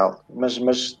circunstancial, mas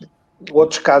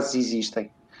outros casos existem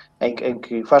em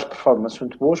que faz performances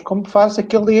muito boas, como faz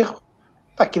aquele erro.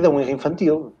 Aquilo é um erro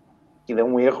infantil. Aquilo é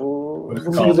um erro.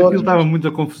 Aquilo estava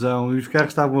muita confusão e os carros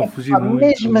estavam a fugir muito.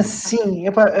 Mesmo assim,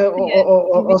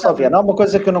 Salviano, há uma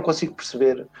coisa que eu não consigo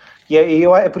perceber, e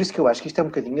é por isso que eu acho que isto é um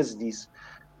bocadinho azedice.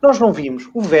 Nós não vimos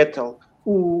o Vettel,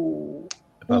 o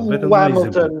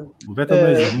Hamilton. O Vettel não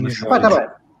é exemplo. Está bem.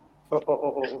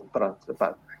 Pronto,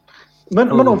 mas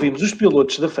não vimos os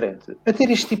pilotos da frente a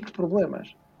ter este tipo de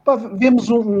problemas.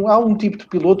 Há um tipo de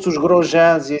pilotos, os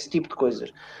Grosjeans e esse tipo de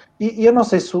coisas. E eu não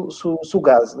sei se o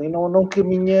Gasly não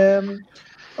caminha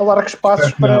a largos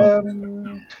passos para...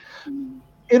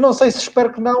 Eu não sei se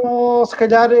espero que não, ou se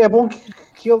calhar é bom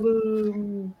que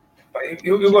ele...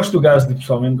 Eu gosto do Gasly,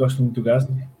 pessoalmente, gosto muito do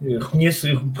Gasly. Reconheço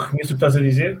o que estás a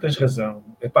dizer, tens razão.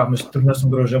 Mas se tornasse um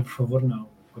Grosjean, por favor, não.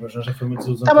 O Grosjean já foi uma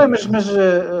desilusão. Está bem, mas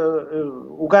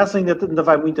o Gasly ainda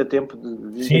vai muito a tempo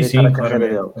de sim, a carreira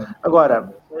dele.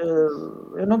 Agora,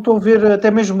 eu não estou a ver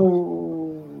até mesmo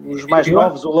os mais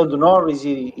novos, o Lando Norris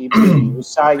e o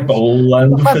Sainz. O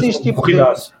Lando fez um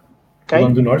corridaço. O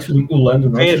Lando Norris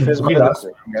fez um corridaço.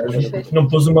 Não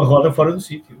pôs uma roda fora do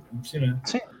sítio.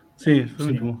 Impressionante. Sim, foi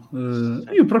muito bom.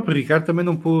 E o próprio Ricardo também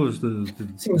não pôs.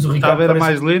 Sim, mas o Ricardo era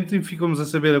mais lento e ficamos a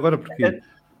saber agora porque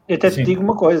Eu até te digo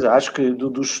uma coisa, acho que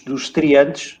dos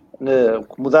estreantes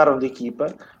que mudaram de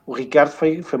equipa, o Ricciardo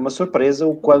foi uma surpresa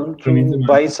o quanto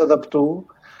bem se adaptou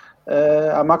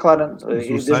à McLaren.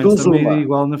 O Sainz também é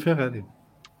igual na Ferrari.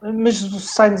 Mas o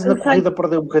Sainz na corrida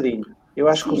perdeu um bocadinho. Eu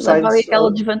acho que o Sainz... Sainz... aquela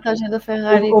desvantagem da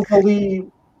Ferrari. Houve ali...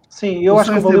 Sim, eu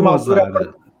acho que houve ali uma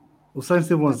altura... O Sainz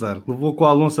teve um azar, levou com o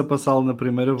Alonso a passá-lo na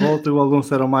primeira volta e o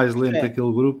Alonso era o mais lento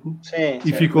daquele grupo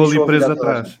e ficou ali preso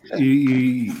atrás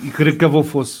e queria que cavou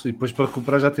fosse e depois para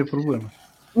recuperar já teve problemas.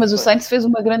 Mas o Sainz fez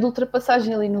uma grande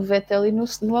ultrapassagem ali no Vettel e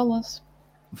no Alonso.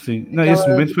 Sim, não, esse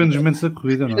momento foi um dos momentos da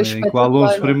corrida, não é? Em que o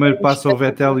Alonso primeiro passa o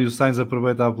Vettel e o Sainz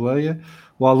aproveita a boleia,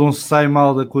 o Alonso sai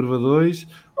mal da curva 2,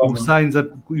 o Sainz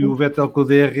e o Vettel com o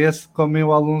DRS comem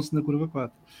o Alonso na curva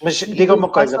 4. Mas diga uma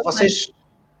coisa, vocês...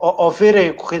 Ao verem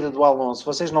a corrida do Alonso,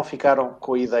 vocês não ficaram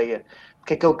com a ideia de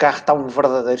que aquele carro está um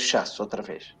verdadeiro chasso outra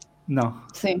vez? Não.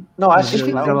 Sim. Não achas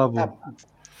que não?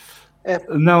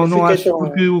 Não acho,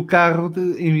 porque o carro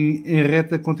em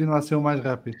reta continua a ser o mais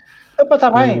rápido.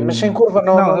 Está bem, mas sem curva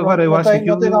não. Agora eu acho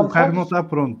que o carro não está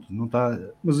pronto. Não está,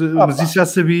 mas isso já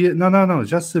sabia. Não,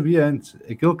 já se sabia antes.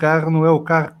 Aquele carro não é o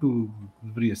carro que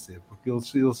deveria ser, porque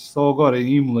eles só agora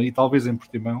em Imola e talvez em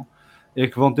Portimão é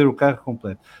que vão ter o carro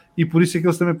completo. E por isso é que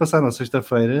eles também passaram a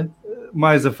sexta-feira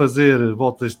mais a fazer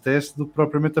voltas de teste do que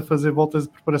propriamente a fazer voltas de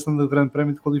preparação do Grande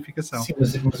Prémio de qualificação. Sim,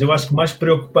 mas eu acho que mais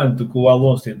preocupante do que o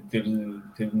Alonso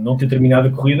não ter terminado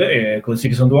a corrida é a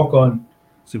classificação do Ocon.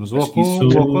 Sim, mas o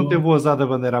Ocon teve o azar da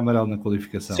bandeira amarela na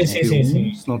qualificação.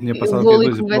 Sim. Se não tinha passado o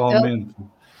Q2,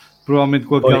 provavelmente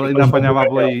com aquela ainda apanhava a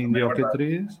boleia em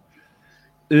Q3.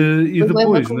 E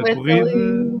depois, na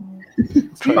corrida...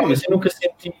 Mas eu nunca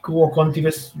senti que o Ocon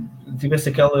tivesse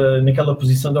naquela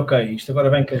posição de ok, isto agora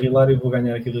vai encarrilar e eu vou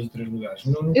ganhar aqui 2 ou 3 lugares.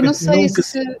 Eu não sei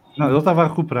se... Não, ele estava a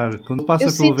recuperar. Quando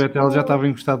passa pelo Vettel já estava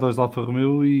encostado aos Alfa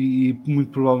Romeo e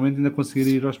muito provavelmente ainda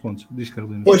conseguiria ir aos pontos. Diz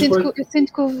Carolina. Eu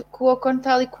sinto que o Ocon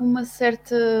está ali com uma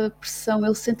certa pressão.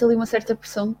 Ele sente ali uma certa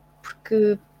pressão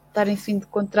porque está em fim de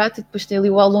contrato e depois tem ali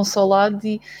o Alonso ao lado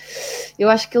e eu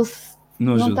acho que ele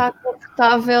não está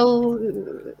confortável...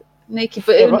 na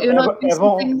equipa.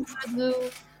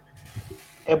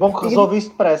 É bom que resolve isso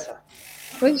depressa.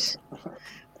 Pois,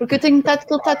 porque eu tenho notado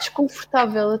que ele está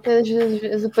desconfortável, até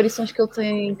as aparições que ele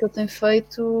tem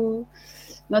feito,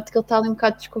 noto que ele está ali um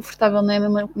bocado desconfortável,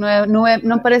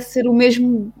 não parece ser o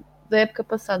mesmo da época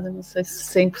passada, não sei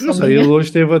se é impressão. Não sei, ele hoje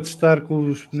esteve a testar com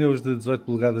os pneus de 18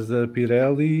 polegadas da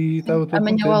Pirelli e estava todo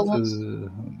contente. O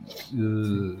Alonso.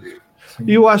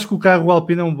 Eu acho que o carro o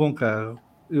Alpine é um bom carro,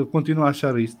 eu continuo a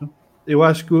achar isto. Eu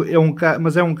acho que é um carro,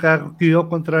 mas é um carro que, ao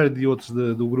contrário de outros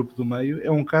do grupo do meio,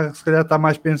 é um carro que se calhar está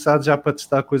mais pensado já para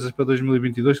testar coisas para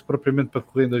 2022 que propriamente para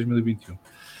correr em 2021.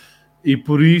 E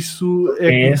por isso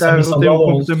é que o carro tem um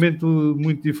comportamento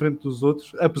muito diferente dos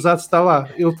outros, apesar de estar lá.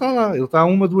 Ele está a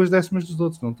 1 ou 2 décimas dos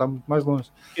outros, não está muito mais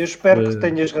longe. Eu espero que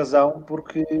tenhas razão,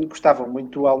 porque gostava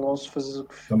muito do Alonso que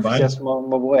fizesse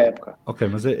uma boa época. Ok,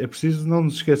 mas é preciso não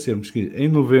nos esquecermos que em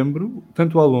novembro,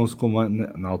 tanto o Alonso como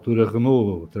na altura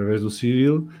Renault, através do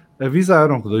Cyril,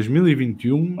 avisaram que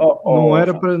 2021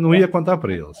 não ia contar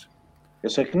para eles. Eu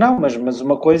sei que não, mas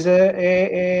uma coisa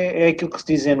é aquilo que se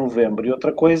diz em novembro e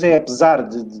outra coisa é, apesar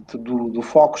do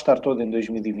foco estar todo em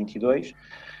 2022,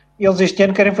 eles este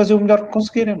ano querem fazer o melhor que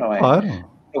conseguirem, não é? Claro.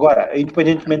 Agora,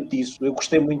 independentemente disso, eu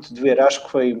gostei muito de ver, acho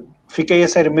que fiquei a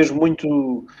sério mesmo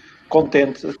muito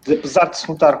contente, apesar de se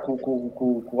notar que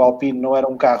o Alpine não era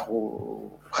um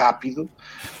carro rápido,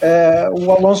 o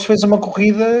Alonso fez uma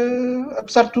corrida,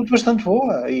 apesar de tudo, bastante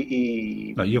boa.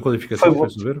 E a qualificação foi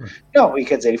soberba? Não, e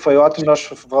quer dizer, e foi ótimo, nós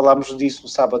falámos disso no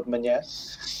sábado de manhã,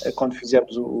 quando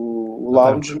fizemos o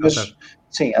lounge,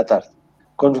 sim, à tarde.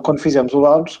 Quando fizemos o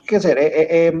lounge, quer dizer,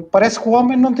 parece que o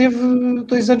homem não teve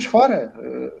 2 anos fora.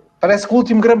 Parece que o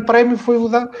último grande prémio foi o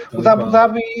da Abu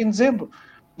Dhabi em dezembro.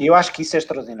 E eu acho que isso é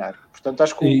extraordinário. Portanto,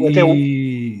 acho que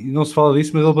e não se fala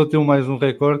disso, mas ele bateu mais um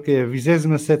recorde, que é a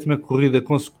 27ª corrida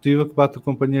consecutiva que bate o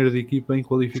companheiro de equipa em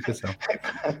qualificação.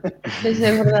 Pois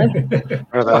é verdade.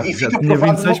 E já tinha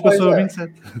 26, passou a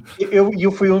 27.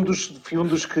 Eu fui um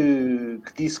dos que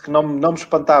disse que não me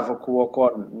espantava que o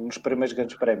Ocon, nos primeiros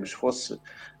grandes prémios,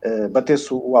 batesse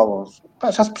o Alonso.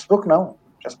 Já se percebeu que não.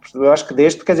 Eu acho que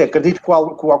acredito que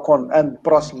o Ocon ande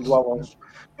próximo do Alonso.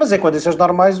 Mas em condições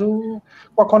normais o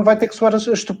Ocon vai ter que soar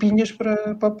as tupinhas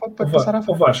para passar à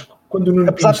frente. Vasco,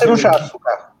 apesar de ter um chato o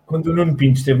carro. Quando o Nuno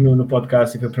Pinto esteve no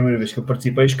podcast e foi a primeira vez que eu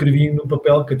participei, escrevi no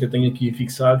papel que até tenho aqui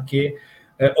fixado, que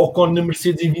é Ocon na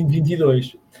Mercedes em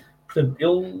 2022. Portanto,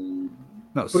 ele...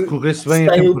 Não, se corresse bem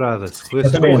a temporada. Se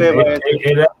corresse bem,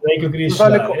 era aí que eu queria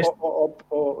chegar.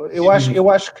 Eu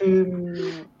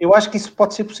acho que isso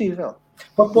pode ser possível.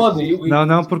 Pode.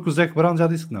 Não, porque o Zac Brown já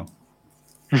disse que não.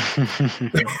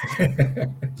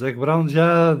 O Zac Brown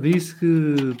já disse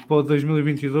que para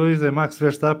 2022 é Max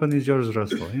Verstappen e George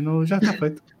Russell. E não, já está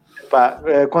feito.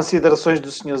 Considerações do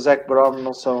Sr. Zac Brown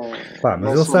não são... Mas não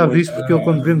ele são sabe muito... disso porque ele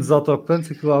quando vende os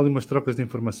autocolantes aquilo há ali umas trocas de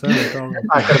informação. Então...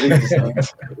 acredito que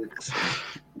sim.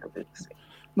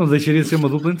 Não deixaria de ser uma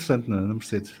dupla interessante na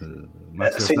Mercedes.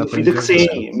 Sem dúvida que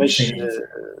sim, mas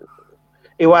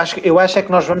eu acho é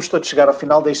que nós vamos todos chegar ao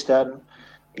final deste ano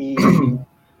e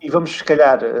vamos, se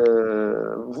calhar,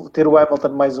 ter o Hamilton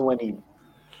mais um aninho.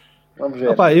 Vamos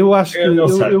ver. Eu acho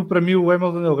que, para mim, o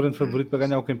Hamilton é o grande favorito para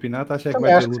ganhar o campeonato. Acho que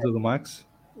vai ter a luta do Max.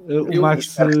 O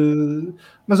Max,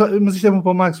 mas isto é bom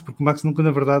para o Max, porque o Max nunca, na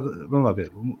verdade, vamos lá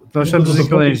ver, nós estamos a dizer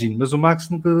que ele é engine, mas o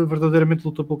Max nunca verdadeiramente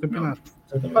lutou pelo campeonato.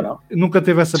 Não. Nunca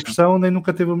teve essa pressão, nem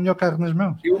nunca teve o melhor carro nas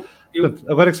mãos. Portanto,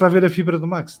 agora é que se vai ver a fibra do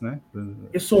Max, não é?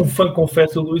 Eu sou um fã,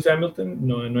 confesso, do Lewis Hamilton,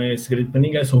 não é segredo para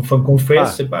ninguém, sou um fã,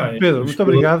 confesso. Pedro, muito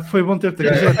obrigado, foi bom ter-te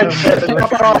aqui.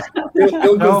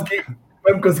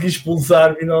 Vai-me conseguir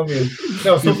expulsar finalmente.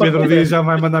 O Pedro Dias já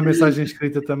vai mandar mensagem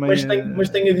escrita também. Mas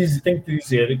tenho que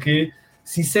dizer que,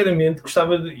 sinceramente,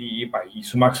 gostava de. E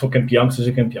se o Max for campeão, que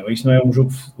seja campeão. Isto não é um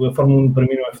jogo. A Fórmula 1 para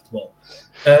mim não é futebol.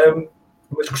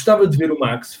 Mas gostava de ver o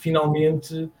Max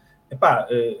finalmente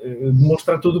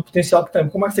demonstrar todo o potencial que tem.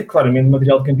 Porque o Max é claramente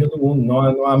material de campeão do mundo.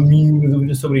 Não há a mínima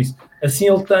dúvida sobre isso. Assim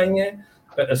ele tenha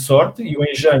a sorte e o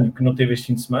engenho que não teve este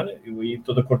fim de semana. Eu aí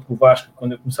estou de acordo com o Vasco.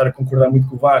 Quando eu começar a concordar muito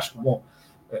com o Vasco, bom,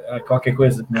 há qualquer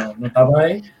coisa que não está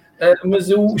bem. Mas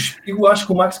eu acho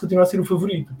que o Max continua a ser o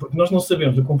favorito, porque nós não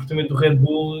sabemos o comportamento do Red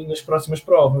Bull nas próximas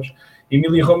provas.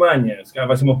 Emília-Romanha, se calhar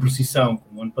vai ser uma procissão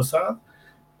como o ano passado.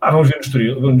 Vamos ver no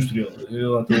Estoril.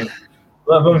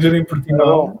 Vamos ver em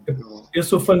Portimão. Eu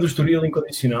sou fã do Estoril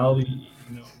incondicional e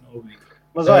não obrigo.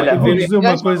 Mas olha, eu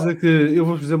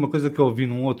vou dizer uma coisa que eu ouvi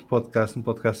num outro podcast, um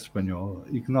podcast espanhol,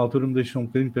 e que na altura me deixou um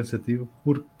bocadinho pensativo,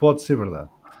 porque pode ser verdade.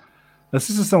 A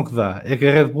sensação que dá é que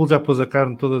a Red Bull já pôs a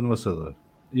carne toda no assador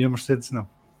e a Mercedes não.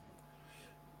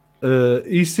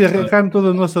 E se a carne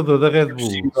toda no assador da Red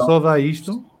Bull só dá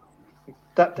isto,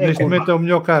 neste momento é o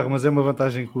melhor carro, mas é uma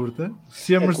vantagem curta.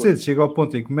 Se a Mercedes chega ao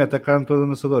ponto em que mete a carne toda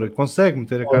no assador e consegue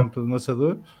meter a carne toda no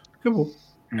assador, acabou.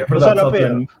 É verdade, mas olha,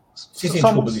 Pedro,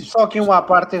 só aqui uma à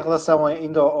parte em relação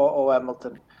ainda ao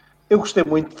Hamilton. Eu gostei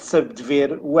muito de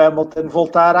ver o Hamilton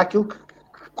voltar àquilo que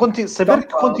saber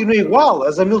que continua igual,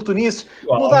 as Hamiltonices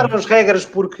mudaram as regras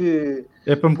porque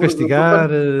é para me castigar,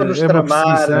 para nos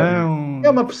tramar, é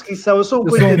uma perseguição, eu sou um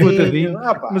coitadinho.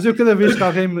 Mas eu cada vez que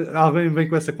alguém vem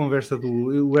com essa conversa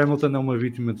do o Hamilton é uma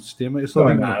vítima do sistema, eu só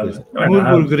digo uma coisa,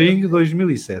 Nürburgring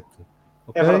 2007.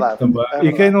 Okay? É verdade.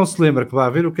 E quem não se lembra que vai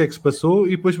ver o que é que se passou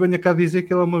e depois venha cá dizer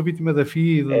que ele é uma vítima da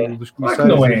FIA e dos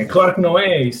comissários. Claro que não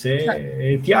é, isso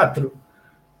é teatro.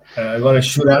 Agora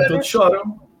chorar, todos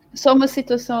choram. Só uma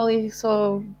situação ali,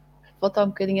 só voltar um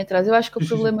bocadinho atrás. Eu acho que o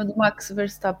problema do Max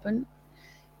Verstappen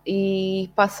e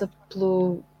passa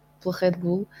pelo Red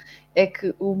Bull é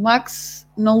que o Max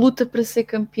não luta para ser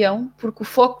campeão porque o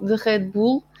foco da Red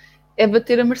Bull é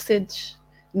bater a Mercedes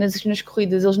nas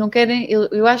corridas. Eles não querem,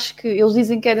 eu acho que eles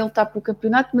dizem que querem lutar pelo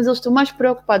campeonato, mas eles estão mais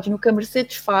preocupados no que a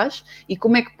Mercedes faz e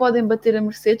como é que podem bater a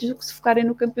Mercedes do que se focarem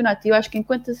no campeonato. E eu acho que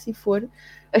enquanto assim for,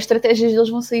 as estratégias deles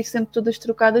vão sair sempre todas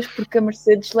trocadas porque a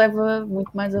Mercedes leva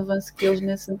muito mais avanço que eles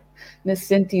nesse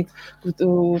sentido.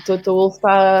 O Toto Wolff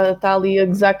está ali a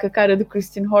gozar com a cara do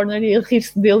Christian Horner e a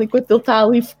rir-se dele enquanto ele está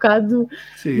ali focado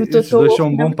no Toto Wolff. Esses dois são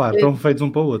um bom par, estão feitos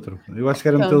um para o outro. Eu acho que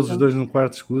era metê-los os dois no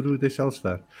quarto escuro e deixá-los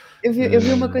estar. Eu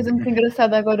vi uma coisa muito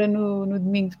engraçada agora no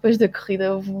domingo, depois da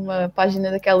corrida, houve uma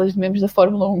página daquelas de memes da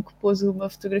Fórmula 1 que pôs uma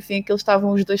fotografia em que eles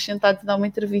estavam os dois sentados a dar uma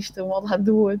entrevista, um ao lado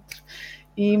do outro.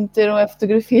 E meteram a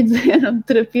fotografia dizendo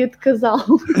terapia de casal.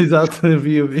 Exato, eu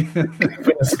vi.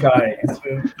 Foi na Sky.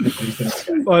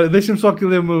 Olha, deixa-me só aqui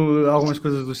ler algumas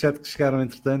coisas do chat que chegaram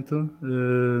entretanto.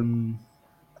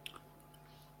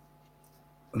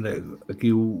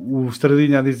 Aqui o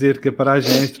Estradinha a dizer que a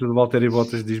paragem extra do Valtteri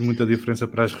Bottas diz muita diferença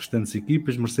para as restantes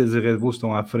equipas. Mercedes e Red Bull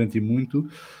estão à frente e muito.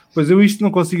 Pois eu isto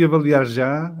não consigo avaliar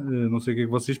já, não sei o que é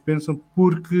que vocês pensam,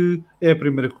 porque é a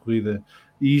primeira corrida.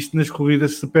 E isto nas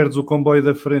corridas, se perdes o comboio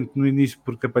da frente no início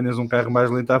porque apanhas um carro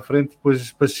mais lento à frente,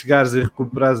 depois para chegares e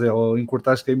recuperares ou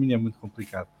encurtares caminho é muito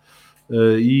complicado.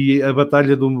 E a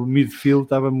batalha do midfield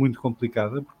estava muito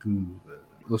complicada porque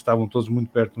eles estavam todos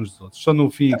muito perto uns dos outros. Só no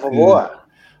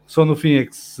fim é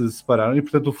que se separaram e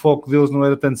portanto o foco deles não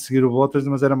era tanto seguir o Bottas,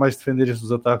 mas era mais defender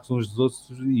os ataques uns dos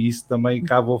outros e isso também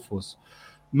cava ao fosso.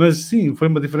 Mas sim, foi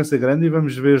uma diferença grande e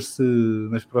vamos ver se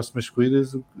nas próximas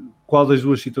corridas qual das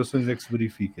duas situações é que se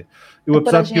verifica.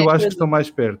 Apesar de que eu acho que estão mais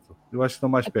perto. Eu acho que estão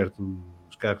mais perto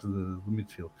os carros do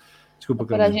midfield. Desculpa,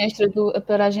 a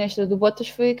paragem extra do Bottas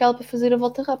foi aquela para fazer a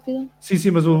volta rápida.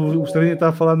 Sim, mas o Estradinha está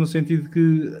a falar no sentido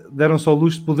que deram só o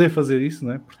luxo de poder fazer isso,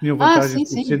 não é? Porque tinham vantagem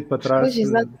suficiente para trás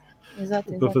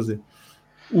para fazer.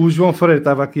 O João Freire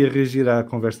estava aqui a reagir à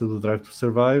conversa do Drive to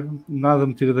Survive. Nada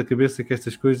me tira da cabeça que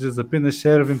estas coisas apenas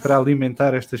servem para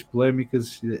alimentar estas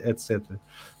polémicas, etc.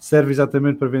 Serve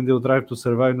exatamente para vender o Drive to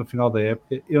Survive no final da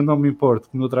época. Eu não me importo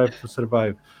que no Drive to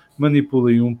Survive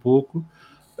manipulem um pouco.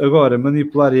 Agora,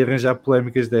 manipular e arranjar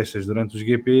polémicas destas durante os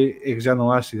GP é que já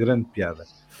não acho grande piada.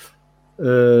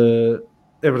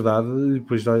 É verdade,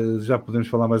 depois já podemos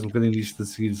falar mais um bocadinho disto a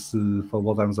seguir se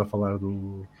voltarmos a falar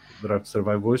do Drive to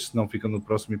Survive hoje, se não fica no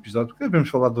próximo episódio, porque devemos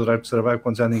falar do Drive to Survive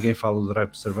quando já ninguém fala do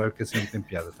Drive to Survive, que assim tem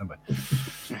piada também.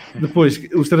 Depois,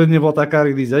 o Estradinha volta à cara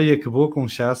e diz: "Ei, acabou com um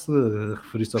chasse",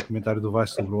 referir-se ao comentário do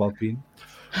Vasco sobre o Alpine.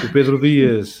 O Pedro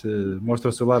Dias mostra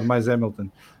o seu lado mais Hamilton.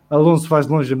 Alonso faz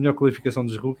de longe a melhor qualificação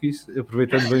dos rookies,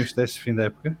 aproveitando bem os testes de fim da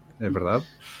época, é verdade.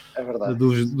 É verdade.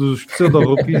 Dos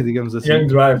pseudo-rookies, digamos assim. Young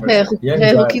drivers.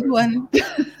 É rookie do ano.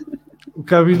 O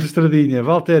Cabinho de Estradinha,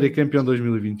 Valtteri campeão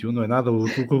 2021, não é nada, o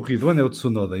rookie do ano é o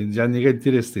Tsunoda, já ninguém lhe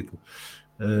tira esse título.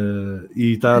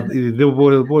 E deu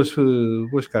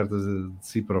boas cartas de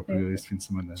si próprio este fim de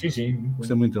semana. Sim.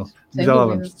 Gostei muito dele. Já lá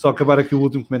vamos. Só acabar aqui o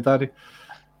último comentário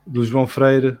do João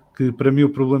Freire, que para mim o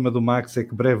problema do Max é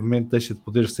que brevemente deixa de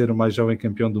poder ser o mais jovem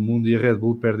campeão do mundo e a Red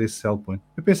Bull perde esse sell point.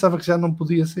 Eu pensava que já não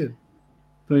podia ser.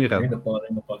 Estou errado.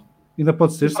 Ainda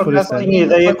pode ser, se for esse ano. Tinha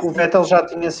ideia que o Vettel já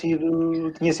tinha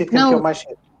sido campeão mais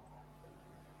cedo.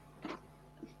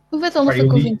 O Vettel não foi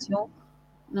com 21?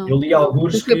 Não. Eu li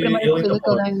alguns que ele ainda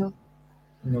pode.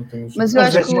 Mas eu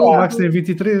acho que o Max tem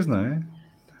 23, não é?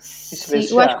 Sim,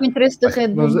 eu acho que o interesse da Red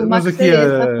Bull do Max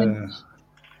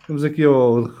Vamos aqui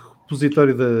ao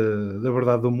repositório da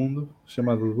verdade do mundo,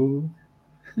 chamado Google.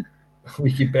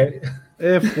 Wikipedia.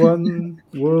 F1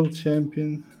 World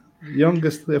Champion.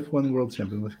 Youngest F1 World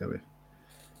Champion, deixa cá ver.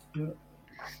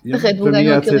 A Red Bull para mim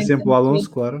há de ser ganhou sempre o Alonso,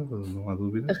 claro, não há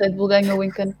dúvida. A Red Bull ganhou o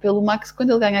encanto pelo Max quando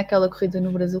ele ganha aquela corrida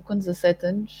no Brasil com 17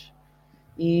 anos.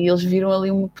 E eles viram ali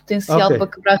um potencial para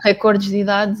quebrar recordes de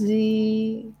idades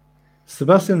e...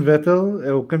 Sebastian Vettel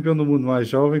é o campeão do mundo mais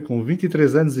jovem com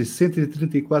 23 anos e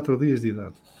 134 dias de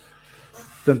idade.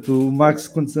 Portanto, o Max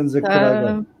quantos anos é que terá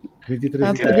agora? 23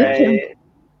 anos.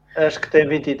 Acho que tem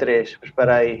 23, mas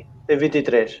espera aí. Tem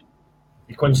 23.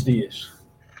 E quantos dias?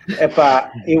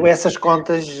 Epá, eu essas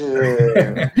contas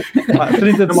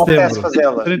 30 de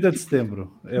setembro. 30 de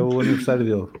setembro é o aniversário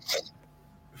dele.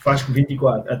 Faz com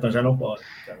 24. Então já não pode.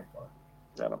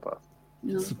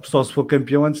 Não. Só se for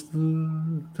campeão antes de...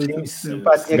 tinha que ser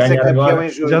campeão em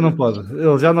julho. Já não pode.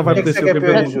 Ele já não vai poder ser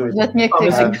campeão em julho. Já tinha que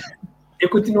ter. Eu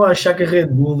continuo a achar que a Red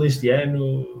Bull este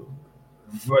ano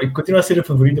continua a ser a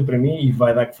favorita para mim e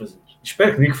vai dar que fazer.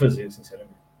 Espero que dê que fazer,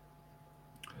 sinceramente.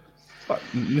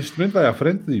 Neste momento vai à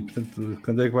frente e, portanto,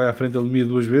 quando é que vai à frente ele mia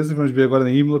 2 vezes e vamos ver agora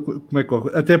em Imola como é que corre.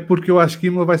 Até porque eu acho que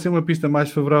Imola vai ser uma pista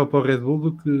mais favorável para o Red Bull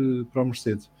do que para o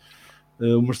Mercedes.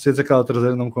 O Mercedes, aquela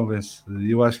traseira não me convence. E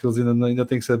eu acho que eles ainda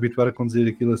têm que se habituar a conduzir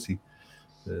aquilo assim.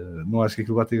 Não acho que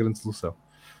aquilo vai ter grande solução.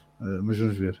 Mas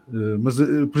vamos ver. Mas,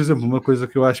 por exemplo, uma coisa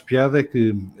que eu acho piada é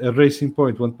que a Racing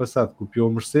Point, o ano passado, copiou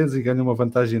a Mercedes e ganhou uma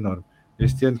vantagem enorme.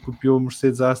 Este ano copiou a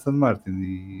Mercedes à Aston Martin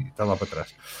e está lá para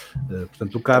trás.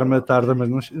 Portanto, o karma tarda,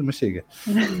 mas chega.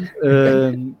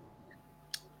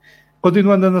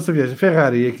 Continuando a nossa viagem,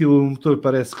 Ferrari, aquilo, o motor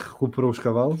parece que recuperou os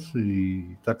cavalos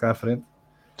e está cá à frente.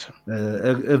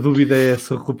 A dúvida é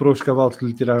se recuperou os cavalos que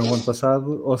lhe tiraram no ano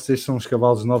passado ou se são os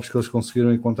cavalos novos que eles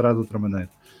conseguiram encontrar de outra maneira.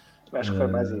 Acho que foi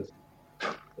mais isso.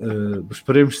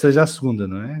 Esperemos que seja a segunda,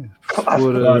 não é? Se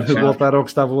for voltar ao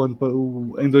que estava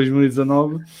em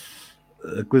 2019,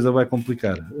 a coisa vai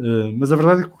complicar. Mas a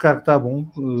verdade é que o carro está bom,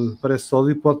 parece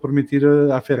sólido e pode permitir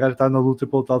à Ferrari estar na luta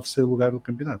pelo tal terceiro lugar do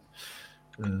campeonato.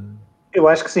 Eu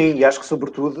acho que sim, e acho que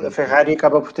sobretudo a Ferrari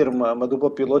acaba por ter uma dupla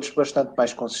de pilotos bastante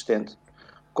mais consistente,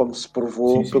 como se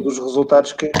provou pelos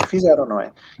resultados que fizeram, não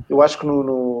é? Eu acho que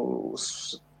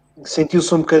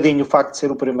sentiu-se um bocadinho o facto de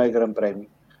ser o primeiro Grande Prémio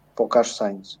para o Carlos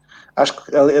Sainz. Acho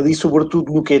que ali,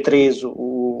 sobretudo no Q3,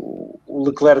 o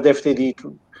Leclerc deve ter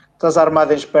dito: estás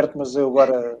armado em esperto, mas eu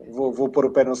agora vou pôr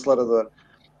o pé no acelerador.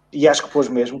 E acho que pôs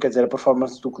mesmo, quer dizer, a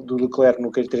performance do Leclerc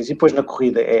no Q3 e depois na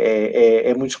corrida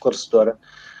é muito esclarecedora.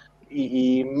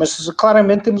 Mas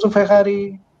claramente temos um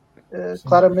Ferrari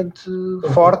claramente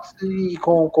forte e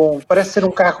parece ser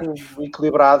um carro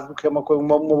equilibrado, que é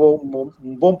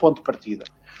um bom ponto de partida.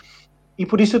 E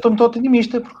por isso eu estou muito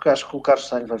otimista, porque acho que o Carlos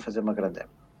Sainz vai fazer uma grande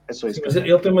época. É só isso. Sim, mas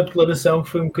ele tem uma declaração que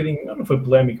foi um bocadinho, não foi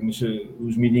polémica, mas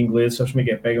os mídias ingleses, sabes como é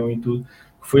que é? Pegam em tudo.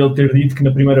 foi ele ter dito que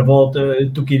na primeira volta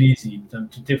took it easy,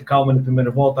 portanto teve calma na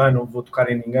primeira volta, não vou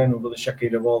tocar em ninguém, não vou deixar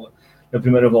cair a bola na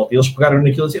primeira volta. E eles pegaram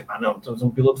naquilo e diziam, não, estamos um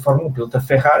piloto de Fórmula 1, um piloto da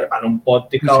Ferrari, não pode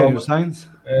ter calma. O Sainz?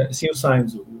 Sim, o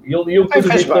Sainz. Eu ouvi a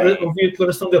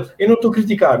declaração dele. Eu não estou a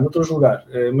criticar, não estou a julgar,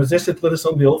 mas esta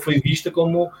declaração dele foi vista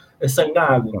como a sangue na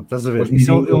água. Pronto, estás a ver?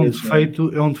 Isso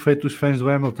é um defeito dos fãs do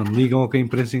Hamilton. Ligam ao que a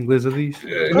imprensa inglesa diz.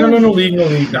 Não ligo.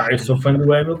 Eu sou fã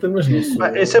do Hamilton, mas não sou.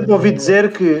 Eu sempre ouvi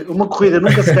dizer que uma corrida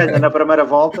nunca se ganha na primeira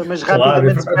volta, mas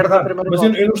rapidamente se perde na primeira volta.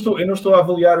 Mas eu não estou a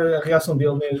avaliar a reação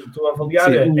dele, estou a avaliar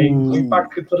o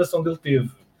impacto que a declaração dele teve.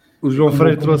 O João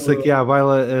Freire trouxe aqui à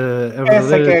baila a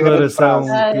verdadeira declaração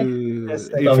que...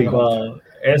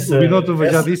 O Binotto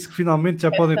já disse que finalmente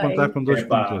já podem contar com 2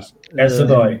 pontos. Essa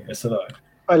dói.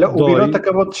 Olha, o Binotto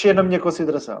acabou de descer na minha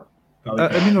consideração.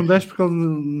 A mim não desce porque ele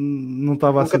não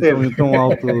estava assim tão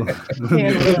alto.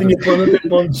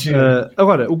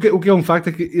 Agora, o que é um facto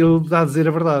é que ele dá a dizer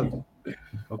a verdade.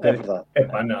 Okay? É verdade.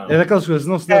 É daquelas coisas que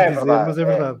não se deve dizer, mas é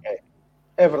verdade.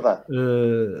 É verdade.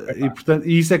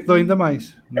 E isso é que dói ainda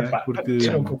mais. Não é? Porque...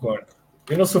 Eu não concordo.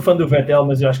 Eu não sou fã do Vettel,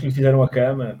 mas eu acho que lhe fizeram a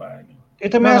cama. Eu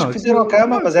também acho que fizeram a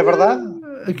cama, mas é verdade.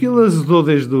 Aquilo azedou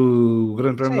desde o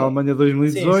Grande Prémio da Alemanha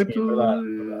 2018. Sim, verdade.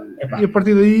 E a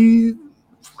partir daí,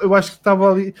 eu acho que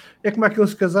estava ali. É como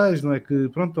aqueles casais, não é? Que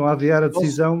pronto, estão a adiar a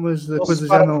decisão, mas a coisa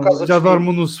já dorme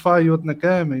um no sofá e outro na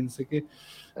cama e não sei o quê.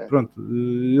 Pronto,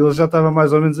 ele já estava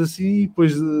mais ou menos assim, e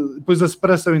depois a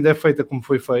separação ainda é feita como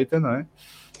foi feita, não é?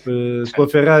 Com a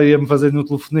Ferrari ia-me fazer no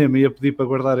telefonema, ia pedir para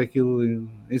guardar aquilo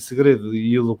em segredo, e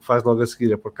ele o que faz logo a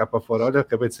seguir é pôr cá para fora, olha,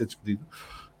 acabei de ser despedido,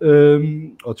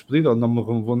 ou não me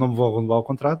vou renovar o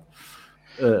contrato.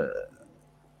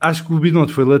 Acho que o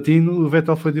Binotto foi latino, o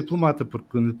Vettel foi diplomata, porque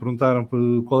quando lhe perguntaram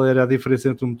qual era a diferença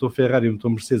entre o motor Ferrari e o motor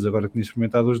Mercedes, agora que tinha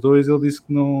experimentado os dois, ele disse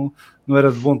que não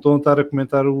era de bom tom estar a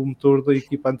comentar o motor da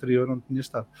equipa anterior onde tinha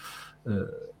estado.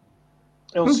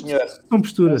 É um senhor. São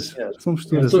posturas.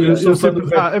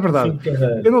 É verdade.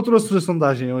 Eu não trouxe a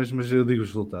sondagem hoje, mas eu digo os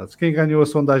resultados. Quem ganhou a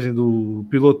sondagem do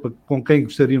piloto com quem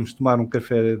gostaríamos de tomar um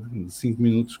café de 5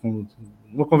 minutos,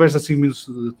 uma conversa de 5 minutos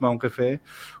de tomar um café,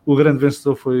 o grande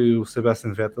vencedor foi o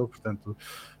Sebastian Vettel, portanto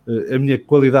a minha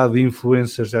qualidade de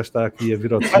influencer já está aqui a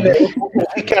vir ao de cima. Olha, o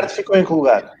Ricardo ficou em que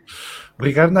lugar? O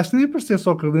Ricardo acho que nem apareceu,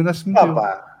 só o Carolina acho que meteu.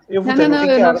 Eu votei no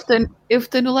Ricardo. Eu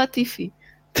votei no Latifi.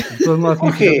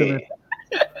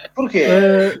 Porquê?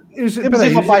 Temos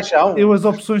aí uma paixão. Eu as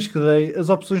opções que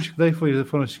dei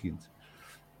foram as seguintes: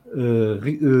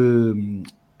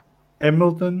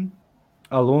 Hamilton,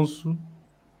 Alonso,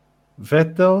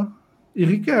 Vettel e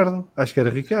Ricardo. Acho que era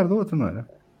Ricardo, outro, não era?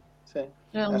 Sim.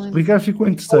 Ricardo ficou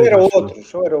em terceiro. Ou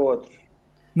era outro.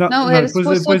 Não, era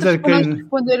depois era quem... nós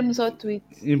respondermos ao tweet.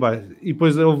 E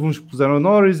depois houve uns que puseram o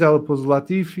Norris, ela pôs o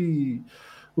Latifi.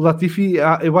 O Latifi,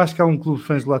 eu acho que há um clube de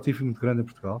fãs do Latifi muito grande em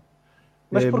Portugal.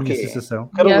 Mas porquê? A minha sensação.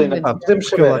 Carolina, podemos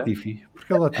saber.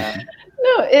 Porque é o Latifi.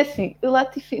 Não, é assim, o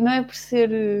Latifi não é por ser...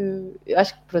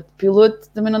 acho que, pronto, piloto,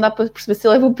 também não dá para perceber se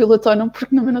ele é bom piloto ou não,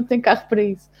 porque também não tem carro para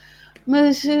isso.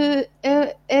 Mas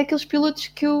é aqueles pilotos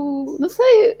que eu... Não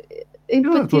sei... A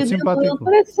empatia dele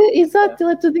parece... Exato,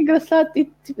 ele é tudo engraçado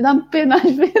e tipo, dá-me pena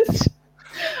às vezes.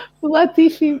 O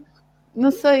Latifi,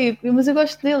 não sei, mas eu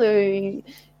gosto dele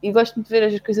e gosto muito de ver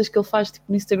as coisas que ele faz tipo,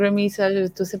 no Instagram e isso,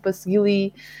 estou sempre a segui-lo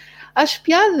e acho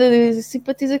piada,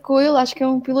 simpatiza com ele, acho que é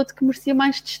um piloto que merecia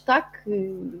mais destaque,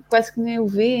 quase que nem o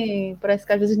vê, parece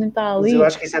que às vezes nem está ali. Mas eu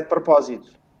acho que isso é de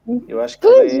propósito. Eu acho que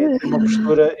é uma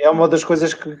postura, é uma das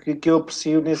coisas que eu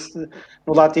aprecio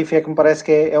no Latifi, é que me parece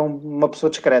que é uma pessoa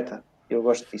discreta. Eu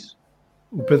gosto disso.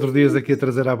 O Pedro Dias aqui a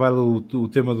trazer à baila o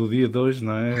tema do dia de hoje,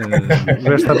 não é? O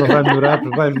Verstappen vai melhorar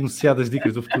porque vai anunciar as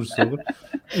dicas do futuro sogro.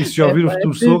 E se já ouvir o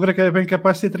futuro sogro, é que é bem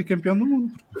capaz de ser tricampeão do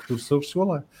mundo, porque o futuro sogro chegou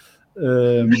lá.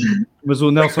 Mas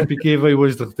o Nelson Piquet veio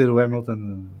hoje derreter o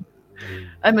Hamilton.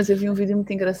 Mas eu vi um vídeo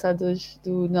muito engraçado hoje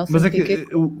do Nelson Piquet.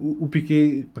 Mas o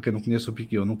Piquet, para quem não conhece o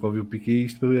Piquet ou nunca ouviu o Piquet,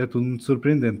 isto é tudo muito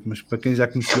surpreendente, mas para quem já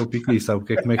conheceu o Piquet e sabe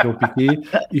como é que é o Piquet,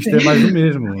 isto é mais do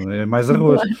mesmo, é mais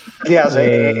arroz. Aliás,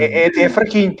 é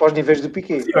fraquinho para os níveis do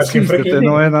Piquet. Eu acho que é fraquinho. Até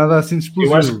não é nada assim de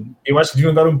explosivo. Eu acho que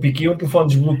deviam dar um Piquet um telefone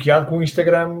desbloqueado com o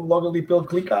Instagram logo ali para ele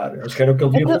clicar. Acho que era o que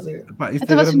ele devia fazer.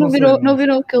 Então vocês não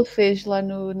viram o que ele fez lá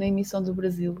na emissão do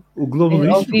Brasil? O Globo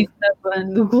Lixo? Ao vivo na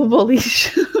banda, o Globo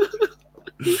Lixo.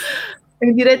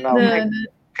 Em direto o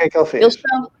que é que ele fez? Eles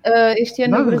estão, este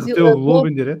ano no Brasil. O Globo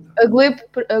em direto?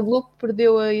 A Globo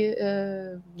perdeu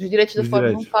os direitos da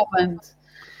Fórmula 1 para a Band.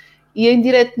 E em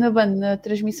direto na Band, na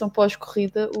transmissão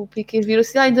pós-corrida, o Piquet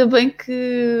virou-se, ainda bem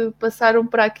que passaram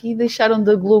para aqui e deixaram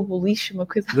da Globo lixo, uma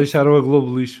coisa. Deixaram a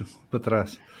Globo lixo para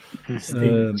trás.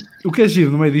 O que é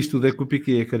giro no meio disto tudo é que o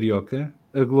Piquet é carioca,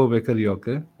 a Globo é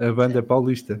carioca, a Band é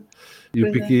paulista. E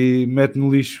o Piquet mete no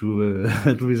lixo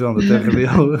a televisão da terra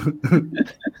dele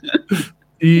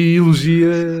e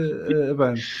elogia a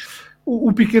Band.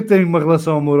 O Piquet tem uma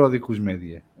relação amor-ódio com os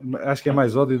média. Acho que é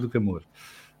mais ódio do que amor.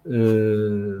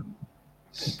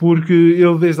 Porque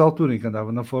ele, desde a altura em que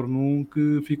andava na Fórmula 1,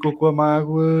 que ficou com a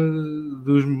mágoa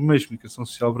dos meios de comunicação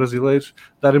social brasileiros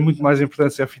darem muito mais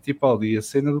importância a Fittipaldi e a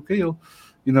Senna do que a ele.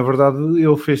 E, na verdade,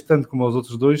 ele fez tanto como aos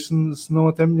outros dois, se não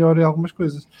até melhor em algumas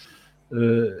coisas.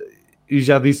 E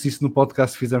já disse isso no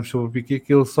podcast que fizemos sobre o Piquet,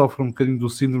 que ele sofre um bocadinho do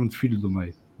síndrome de filho do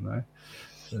meio, não é?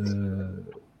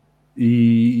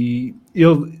 E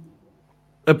ele...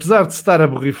 Apesar de se estar a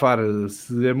borrifar,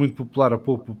 se é muito popular ou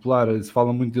pouco popular, se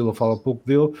fala muito dele ou fala pouco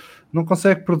dele, não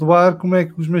consegue perdoar como é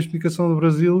que os meios de comunicação do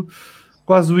Brasil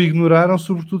quase o ignoraram,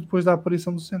 sobretudo depois da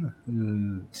aparição do Senna.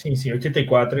 Sim,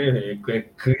 84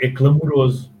 é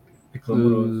clamoroso. É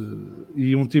clamoroso.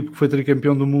 E um tipo que foi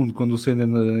tricampeão do mundo quando o Senna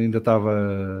ainda estava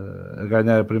a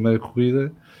ganhar a primeira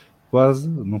corrida, quase,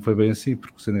 não foi bem assim,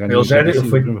 porque o Senna ganhou a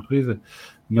primeira corrida.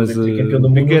 Mas o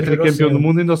Piquet é tricampeão do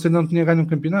mundo e ainda o Senna não tinha ganho um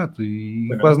campeonato e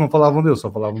quase não falavam dele,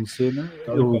 só falavam de Senna.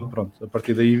 Pronto, a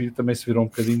partir daí também se virou um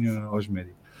bocadinho aos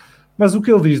médios. Mas o que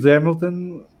ele diz de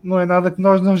Hamilton não é nada que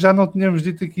nós já não tínhamos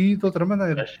dito aqui de outra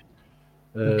maneira.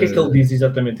 O que é que ele diz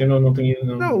exatamente? Eu não tenho...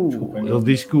 Ele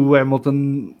diz que o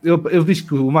Hamilton... Ele diz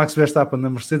que o Max Verstappen na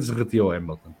Mercedes derretia o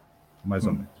Hamilton, mais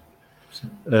ou menos.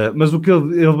 Mas o que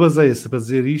ele baseia-se para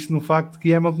dizer isto no facto de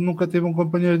que Hamilton nunca teve um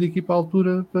companheiro de equipa à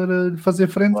altura para lhe fazer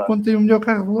frente quando tem o melhor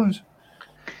carro de longe.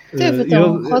 Teve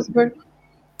então o Rosberg.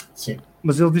 Sim.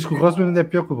 Mas ele diz que o Rosberg ainda é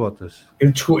pior que o Bottas.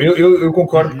 Eu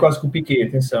concordo quase com o Piquet,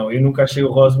 atenção. Eu nunca achei o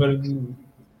Rosberg...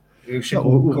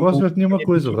 O Rosberg tinha uma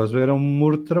coisa, o Rosberg era um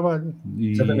muro de trabalho.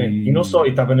 Exatamente. E não só,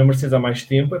 e estava na Mercedes há mais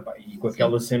tempo e com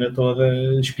aquela cena toda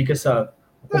espicaçada.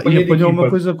 E apanhou uma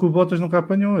coisa que o Bottas nunca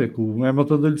apanhou, é que o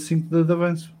Hamilton deu-lhe 5 de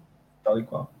avanço. Tal e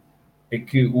qual. É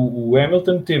que o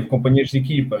Hamilton teve companheiros de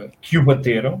equipa que o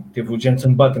bateram, teve o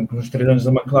Jenson Button, que nos 3 anos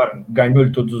da McLaren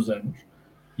ganhou-lhe todos os anos,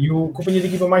 e o companheiro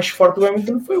de equipa mais forte do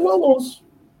Hamilton foi o Alonso,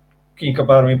 que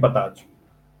acabaram empatados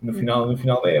no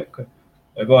final da época.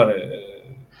 Agora,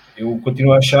 eu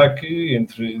continuo a achar que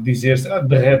entre dizer-se,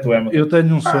 derrete o Hamilton. Eu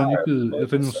tenho um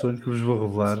sonho que vos vou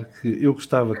revelar, que eu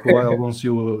gostava que o Alonso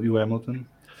e o Hamilton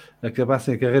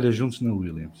acabassem a carreira juntos na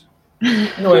Williams.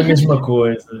 Não é a mesma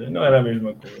coisa, não era a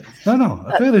mesma coisa. Não,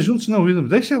 a carreira juntos na Williams,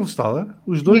 deixa-los estar lá,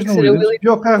 os dois na Williams,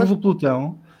 pior carro do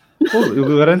pelotão.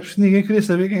 Eu garanto-vos que ninguém queria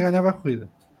saber quem ganhava a corrida.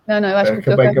 Não, eu acho que o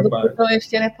pior carro do pelotão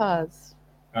este ano é para a Haas.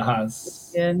 A Haas.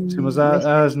 Sim, mas a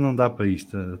Haas não dá para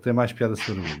isto, tem mais piada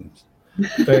sobre o Williams.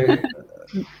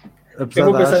 Eu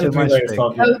vou pensar na tua ideia,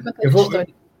 Sálvia.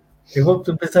 Eu vou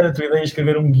pensar na tua ideia e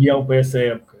escrever um guião para essa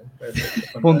época.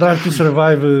 Um Drive to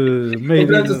Survive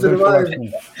Made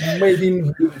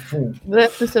in Full.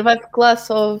 Drive to Survive Class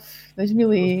of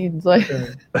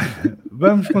 2018.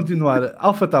 Vamos continuar.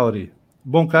 AlphaTauri,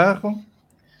 bom carro.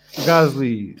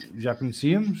 Gasly já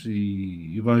conhecíamos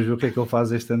e vamos ver o que é que ele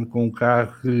faz este ano com um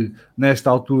carro que nesta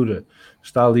altura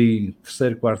está ali em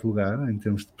 3º, 4º lugar em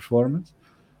termos de performance.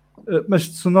 Mas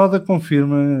Tsunoda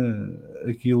confirma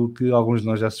aquilo que alguns de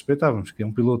nós já suspeitávamos, que é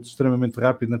um piloto extremamente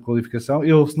rápido na qualificação.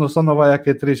 Ele só não vai à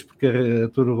Q3 porque a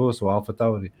Toro Rosso, ou a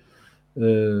AlphaTauri,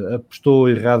 apostou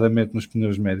erradamente nos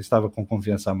pneus médios, estava com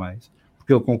confiança a mais,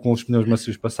 porque ele com os pneus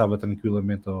macios passava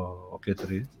tranquilamente ao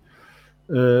Q3.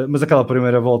 Mas aquela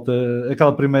volta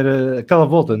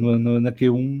na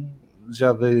Q1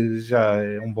 já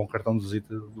é um bom cartão de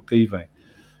visita do que aí vem.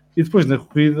 E depois na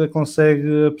corrida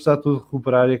consegue, apesar de tudo,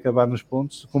 recuperar e acabar nos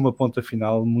pontos com uma ponta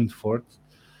final muito forte.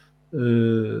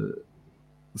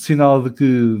 Sinal de que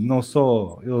não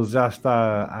só ele já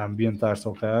está a ambientar-se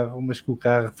ao carro, mas que o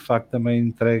carro de facto também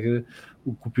entrega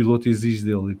o que o piloto exige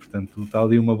dele. E portanto está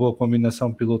ali uma boa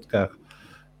combinação piloto-carro.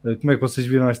 Como é que vocês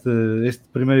viram este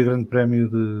primeiro grande prémio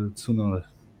de Tsunoda?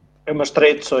 É uma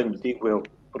estreia de sonho, digo eu,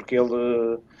 porque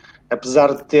ele,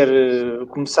 apesar de ter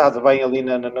começado bem ali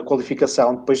na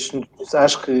qualificação, depois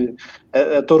acho que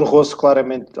a Toro Rosso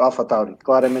claramente, a AlphaTauri,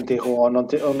 claramente errou ao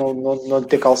não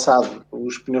ter calçado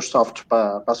os pneus softs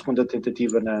para a segunda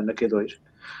tentativa na Q2.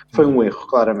 Foi um erro,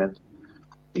 claramente.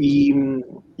 E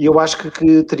eu acho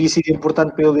que teria sido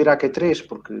importante para ele ir à Q3,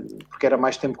 porque era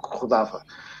mais tempo que rodava.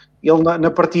 Ele na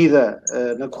partida,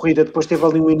 na corrida, depois teve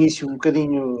ali um início um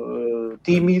bocadinho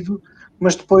tímido,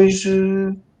 mas depois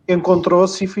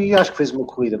encontrou-se e acho que fez uma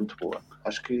corrida muito boa.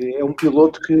 Acho que é um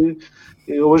piloto que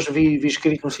eu hoje vi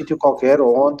escrito num sítio qualquer,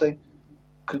 ou ontem,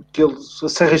 que ele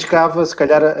se arriscava, se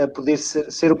calhar, a poder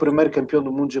ser o primeiro campeão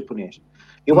do mundo japonês.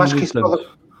 Eu acho que isso pode...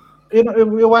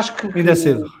 Eu acho que... Ainda é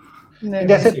cedo.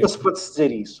 Ainda é cedo para se pode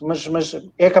dizer isso, mas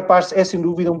é capaz, é sem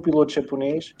dúvida um piloto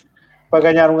japonês para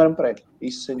ganhar um grande prémio.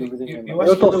 Isso sem dúvida nenhuma.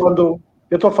 Eu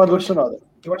estou fã do Tsunoda.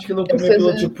 Eu acho que ele é o primeiro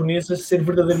piloto japonês a ser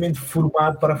verdadeiramente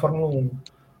formado para a Fórmula 1.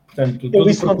 Portanto, eu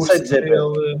isso não sei dizer.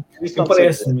 Eu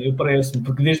parece-me,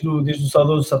 porque desde o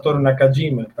saudoso Satoru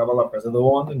Nakajima, que estava lá por causa da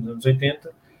Honda, nos anos 80,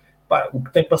 o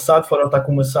que tem passado, fora o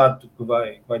Takuma Sato, que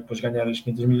vai depois ganhar as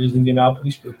 500 milhas de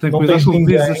Indianápolis, não tens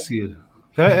ninguém a seguir.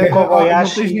 Não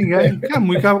tens ninguém.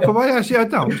 Muito Kobayashi.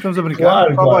 Então, estamos a brincar.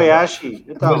 Claro. Kobayashi.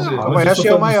 Então, Kobayashi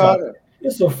é o maior. Eu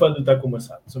sou fã do Takuma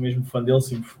Sato, sou mesmo fã dele,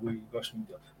 sempre fui, gosto muito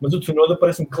dele. Mas o Tsunoda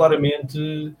parece-me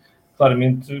claramente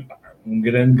um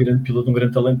grande piloto, um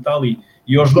grande talento está ali.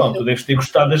 E ao João, tu deves ter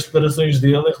gostado das declarações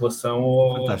dele em relação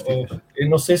ao eu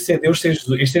não sei se é Deus, se é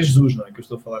Jesus. Este é Jesus, não é? Que eu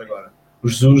estou a falar agora. O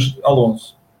Jesus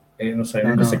Alonso. Eu não sei,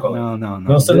 nunca sei qual é.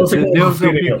 Não sei como Deus é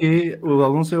o Piquet, o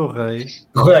Alonso é o rei.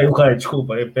 O rei,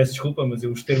 desculpa. Eu peço desculpa, mas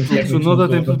os termos técnicos... O Tsunoda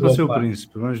tem tudo para ser o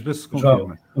príncipe. Vamos ver se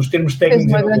confirma. Os termos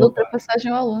técnicos... Fez uma grande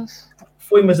ultrapassagem ao Alonso.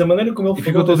 Foi, mas a maneira como ele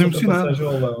ficou todo emocionado.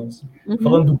 Alonso,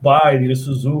 falando do pai, de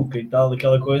Suzuka e tal,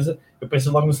 aquela coisa, eu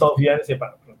pensei logo no Salviano e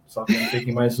pronto, Salviano tem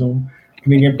aqui mais um que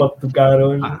ninguém pode tocar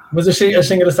hoje. Mas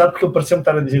achei engraçado porque ele pareceu-me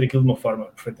estar a dizer aquilo de uma forma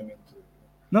perfeitamente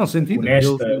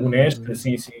honesta,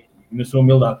 sim, na sua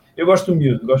humildade. Eu gosto do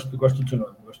miúdo, gosto do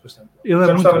Tsunoda, gosto bastante. Ele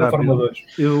é muito rápido. Na Fórmula 2.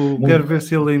 Eu quero ver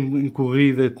se ele em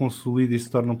corrida consolida e se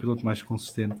torna um piloto mais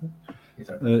consistente.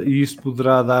 E isso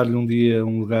poderá dar-lhe um dia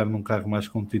um lugar num carro mais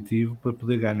competitivo para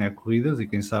poder ganhar corridas e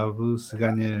quem sabe se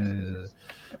ganha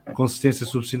consistência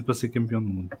suficiente para ser campeão do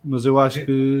mundo. Mas eu acho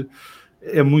que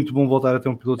é muito bom voltar a ter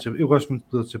um piloto japonês. Eu gosto muito de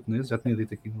pilotos japoneses, já tinha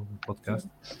dito aqui no podcast.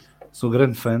 Sou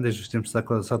grande fã desde os tempos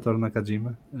de Satoru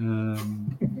Nakajima.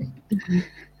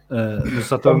 Do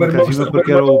Satoru Nakajima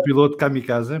porque era o piloto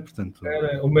kamikaze, portanto...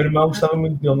 O meu irmão gostava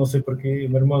muito dele, não sei porquê, o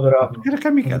meu irmão adorava. Era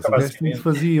kamikaze, o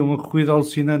fazia uma corrida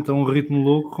alucinante a um ritmo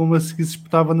louco, como a seguir se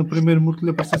espetava no primeiro muro que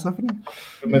lhe aparecesse à frente.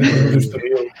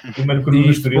 Primeiro curva do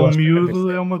Estoril. O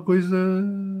miúdo é uma coisa...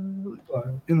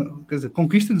 Claro. Quer dizer,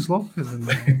 conquista-nos logo.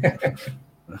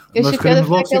 Nós queremos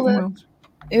logo ser como eles.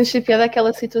 Eu achei piada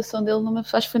aquela situação dele, numa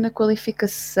pessoa, acho que foi na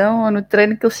qualificação ou no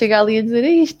treino, que ele chega ali a dizer: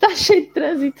 isto está cheio de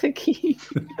trânsito aqui.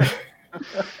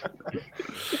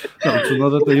 Não, o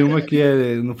Tsunoda tem uma que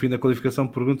é, no fim da qualificação,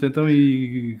 pergunta então,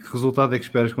 e que resultado é que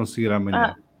esperas conseguir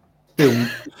amanhã? Tem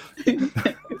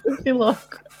Que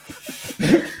louco.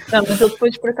 Não, mas ele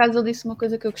depois, por acaso, ele disse uma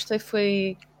coisa que eu gostei,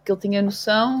 foi que ele tinha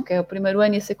noção, que é o primeiro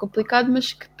ano ia ser complicado,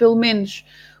 mas que pelo menos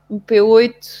um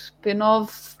P8,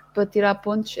 P9... para tirar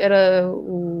pontos era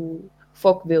o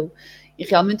foco dele e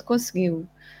realmente conseguiu,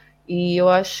 e eu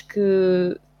acho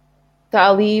que está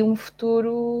ali um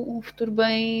futuro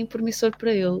bem promissor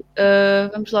para ele.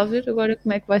 Vamos lá ver agora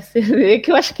como é que vai ser. É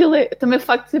que eu acho que ele também o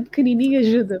facto de ser pequenininho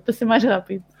ajuda para ser mais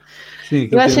rápido. Sim,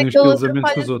 que eu acho que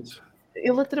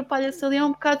ele atrapalha-se ali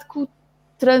um bocado com o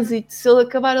trânsito, se ele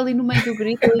acabar ali no meio do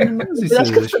grito, eu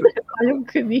acho que ele atrapalha um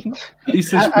bocadinho.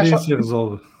 Isso a experiência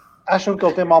resolve. Acham que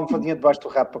ele tem uma almofadinha debaixo do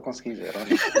rabo para conseguir ver?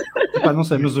 Não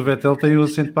sei, mas o Vettel tem o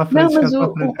assento para a frente. Não, mas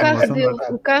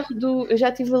o carro dele, eu já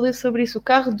estive a ler sobre isso, o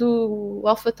carro do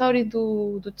AlphaTauri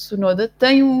do Tsunoda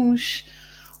tem uns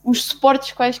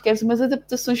suportes quaisquer, umas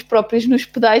adaptações próprias nos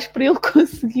pedais para ele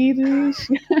conseguir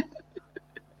chegar.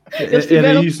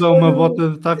 Era isso ou uma bota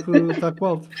de taco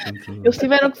alto. Portanto... Eles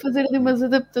tiveram que fazer ali umas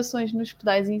adaptações nos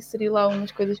pedais e inserir lá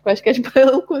umas coisas quaisquer para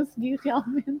ele conseguir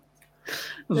realmente.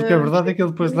 Mas o que é verdade é que ele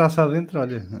depois lá está dentro,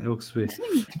 olha, é o que se vê.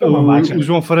 O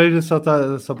João Freire, só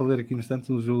para ler aqui no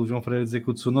instante, o João Freire dizer que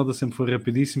o Tsunoda sempre foi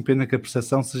rapidíssimo, pena que a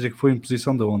percepção seja que foi em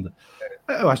posição da Honda.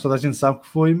 Eu acho que toda a gente sabe que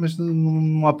foi, mas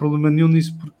não há problema nenhum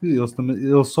nisso, porque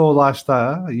ele só lá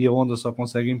está e a Honda só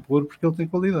consegue impor porque ele tem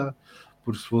qualidade.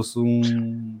 Porque se fosse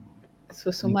um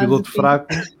piloto fraco...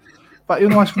 Eu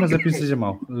não acho que o Mazepin seja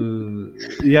mau.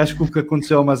 E acho que o que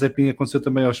aconteceu ao Mazepin aconteceu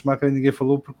também ao Schumacher e ninguém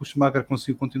falou, porque o Schumacher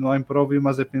conseguiu continuar em prova e o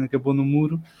Mazepin acabou no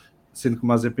muro, sendo que o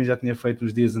Mazepin já tinha feito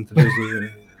os dias anteriores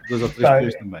 2 ou 3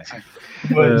 corridas também.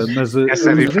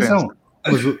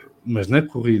 Mas na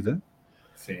corrida,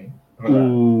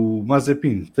 o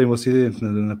Mazepin tem um acidente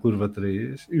na curva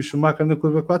 3 e o Schumacher na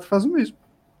curva 4 faz o mesmo.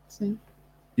 Sim.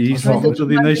 E isso falta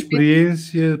ali na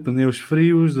experiência, pneus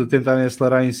frios, de tentarem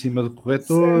acelerar em cima do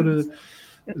corretor,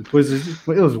 Depois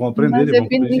eles vão aprender e vão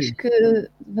corrigir.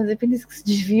 Mas a Pin diz que se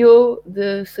desviou,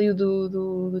 saiu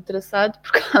do traçado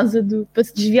por causa para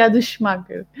se desviar do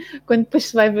Schumacher. Quando depois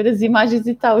se vai ver as imagens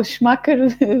e está o Schumacher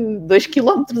 2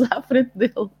 km à frente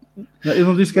dele. Não, eu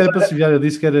não disse que era para se desviar, eu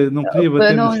disse que não queria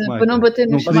bater no Schumacher. Para não bater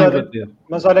no Schumacher.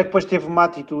 Mas olha que depois teve uma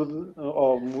atitude,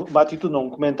 um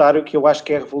comentário que eu acho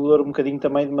que é revelador um bocadinho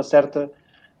também de uma certa...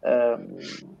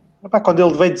 quando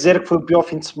ele veio dizer que foi o pior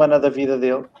fim de semana da vida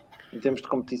dele, em termos de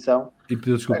competição. E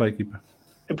pediu desculpa à equipa.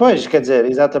 Pois, quer dizer,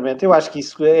 exatamente. Eu acho que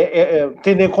isso,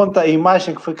 tendo em conta a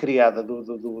imagem que foi criada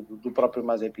do próprio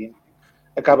Mazepin,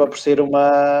 acaba por ser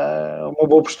uma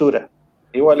boa postura.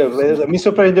 A mim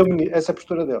surpreendeu-me essa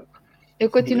postura dele. Eu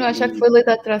continuo a achar que foi lei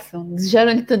da atração.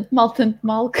 Desejaram-lhe tanto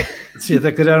mal que... Sim,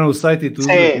 até criaram o site e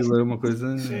tudo. Aquilo é uma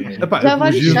coisa... O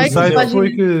giro do site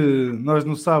foi que nós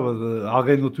no sábado,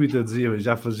 alguém no Twitter dizia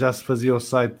já se fazia o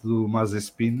site do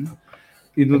Mazepin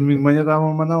e no domingo de manhã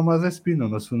estavam a mandar o Mazepin.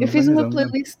 Eu fiz uma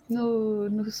playlist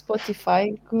no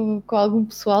Spotify com algum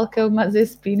pessoal que é o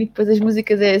Mazepin e depois as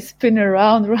músicas é Spin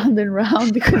Around, Round and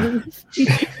Round e coisas assim.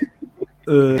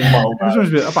 Mas vamos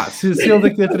ver, se ele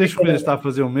daqui a 3 corridas está a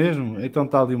fazer o mesmo, então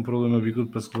está ali um problema bicudo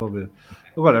para se resolver.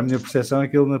 Agora, a minha percepção é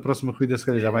que ele na próxima corrida se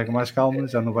calhar já vai com mais calma,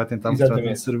 já não vai tentar mostrar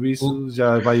tanto serviço,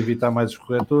 já vai evitar mais os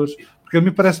corretores, porque a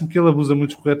mim parece-me que ele abusa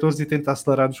muito dos corretores e tenta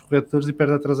acelerar nos corretores e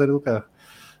perde a traseira do carro.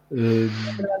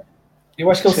 Eu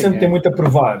acho que ele sempre tem muito a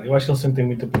provar.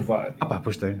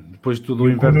 Pois tem. Depois de tudo o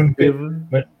inverno que teve...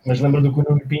 Mas lembra do que o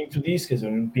Nuno Pinto disse? Quer dizer,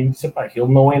 o Nuno Pinto disse que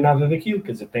ele não é nada daquilo.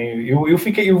 Quer dizer,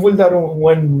 eu vou-lhe dar um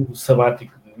ano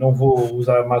sabático. Não vou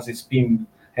usar mais esse spin,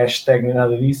 hashtag, nem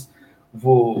nada disso.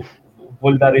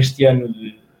 Vou-lhe dar este ano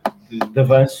de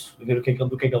avanço, a ver do que é que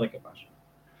ele é capaz.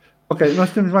 Ok,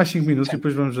 nós temos mais 5 minutos e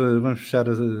depois vamos fechar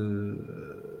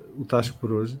o tasco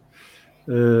por hoje.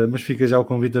 Mas fica já o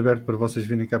convite aberto para vocês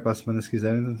virem cá para a semana se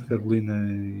quiserem, Carolina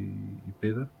e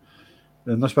Pedro.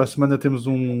 Nós para a semana temos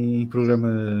um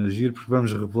programa giro porque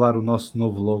vamos revelar o nosso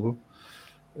novo logo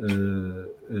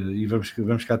e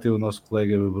vamos cá ter o nosso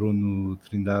colega Bruno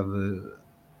Trindade,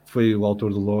 que foi o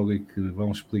autor do logo e que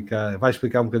vai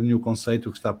explicar um bocadinho o conceito,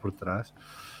 o que está por trás.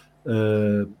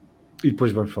 E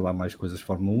depois vamos falar mais coisas de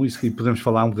Fórmula 1 e podemos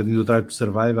falar um bocadinho do Drive to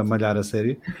Survive, a malhar a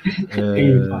série.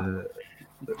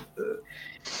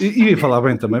 E falar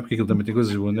bem também, porque aquilo também tem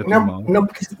coisas boas, não é tão mal. Não,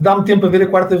 porque dá-me tempo a ver a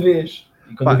quarta vez.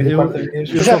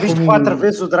 Eu já viste 4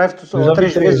 vezes o Drive to Survive, ou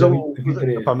 3 vezes.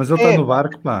 Mas ele está no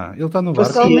barco, Ele está no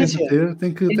barco,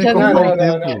 tem que comprar o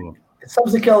tempo.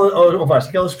 Sabes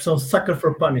aquela expressão sucker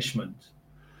for punishment?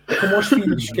 É como aos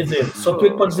filhos, quer dizer, só tu é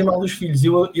que podes dizer mal dos filhos.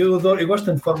 Eu gosto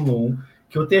tanto de Fórmula 1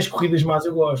 que eu até as corridas más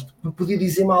eu gosto. Porque podia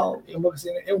dizer mal, é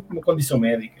uma condição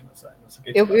médica, não sei o que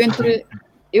é que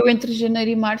Eu entre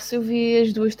janeiro e março eu vi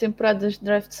as 2 temporadas de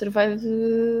Drive to Survive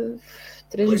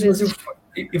 3 vezes.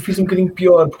 Eu fiz um bocadinho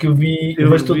pior, porque eu vi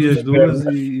as 2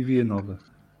 e vi a nova.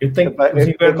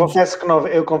 Eu confesso que não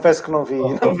vi,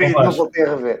 não voltei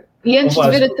a rever. E antes de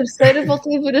ver a terceira,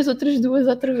 voltei a ver as outras 2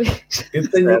 outra vez.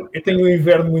 Eu tenho um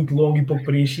inverno muito longo e pouco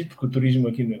preenchido, porque o turismo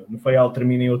aqui no Faial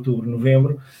termina em outubro,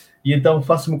 novembro, e então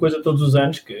faço uma coisa todos os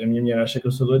anos, que a minha mulher acha que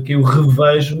eu sou doido, que eu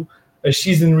revejo as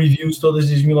season reviews todas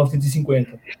desde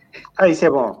 1950. Isso é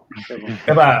bom.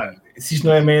 Se isto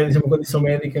não é uma condição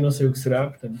médica, eu não sei o que será.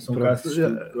 Portanto, são casos.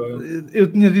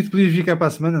 Eu tinha dito que podias vir cá para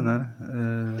a semana, não é?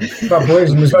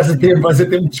 Pois, mas vais a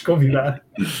ter de desconvidar.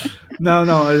 Não,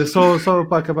 só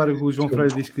para acabar, o João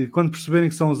Freire diz que quando perceberem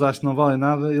que são os astros que não valem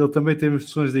nada, ele também tem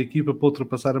instruções da equipa para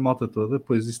ultrapassar a malta toda,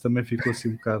 pois isso também ficou assim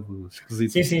um bocado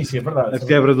esquisito. Sim, é verdade. A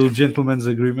quebra do Gentleman's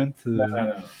Agreement. Não.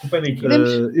 Culpa é da equipa.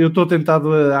 Eu estou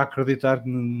tentado a acreditar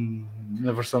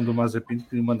na versão do Mazepin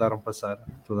que mandaram passar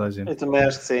toda a gente. Eu também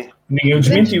acho que sim. Ninguém o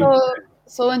desmentiu.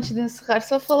 Só antes de encerrar,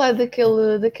 só falar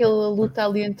daquela luta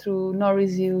ali entre o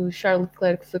Norris e o Charles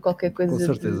Leclerc, que foi qualquer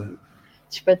coisa de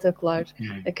espetacular.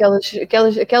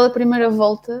 Aquela primeira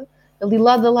volta, ali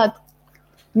lado a lado,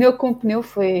 pneu com pneu,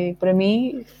 para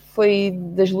mim, foi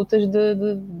das lutas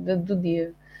do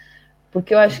dia.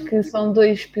 Porque eu acho que são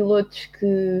 2 pilotos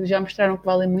que já mostraram que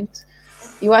valem muito.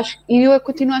 Eu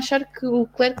continuo a achar que o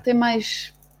Leclerc tem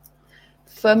mais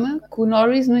fama que o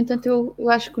Norris, no entanto eu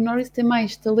acho que o Norris tem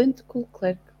mais talento que o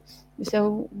Leclerc. Isso é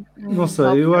não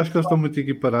sei, eu acho que eles estão muito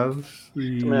equiparados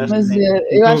mas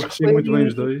eu acho que foi muito bem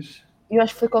os 2. Eu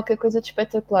acho que foi qualquer coisa de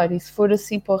espetacular e se for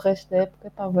assim para o resto da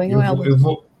época, venham elas. Eu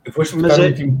vou espetar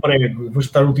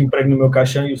o último prego no meu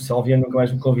caixão e o Salviano nunca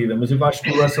mais me convida, mas eu acho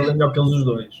que o Russell é melhor que eles os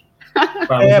 2.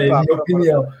 É a minha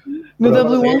opinião. No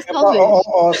W11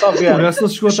 talvez. O Russell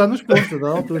chegou a estar nos pontos da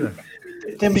altura.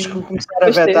 Temos que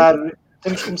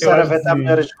começar a vetar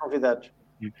melhores convidados.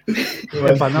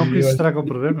 Epá, não que isso estraga o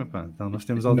programa, pá. Então nós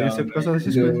temos audiência por causa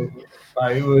destas coisas.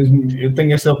 Eu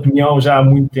tenho essa opinião já há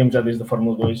muito tempo, já desde a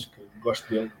Fórmula 2, que gosto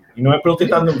dele. E não é para ele ter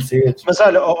estado na Mercedes. Mas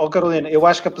olha, Carolina, eu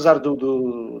acho que apesar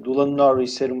do Lando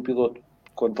Norris ser um piloto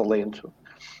com talento,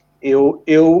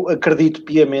 eu acredito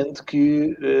piamente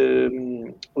que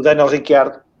o Daniel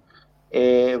Ricciardo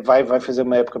vai fazer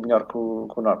uma época melhor que o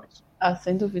Norris.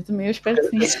 Sem dúvida, também eu espero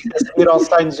que sim. A seguir ao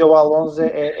Sainz e ao Alonso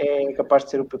é capaz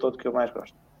de ser o piloto que eu mais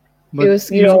gosto. Eu a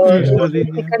seguir ao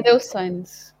Ricardo é o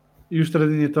Sainz. E o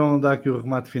Estradinha então dá aqui o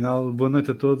remate final. Boa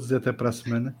noite a todos e até para a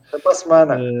semana. Até para a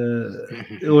semana.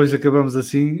 Hoje acabamos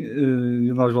assim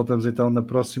e nós voltamos então na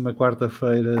próxima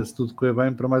quarta-feira, se tudo correr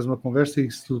bem, para mais uma conversa e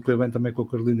se tudo correr bem também com a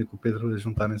Carolina e com o Pedro a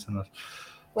juntarem-se a nós.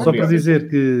 Só para dizer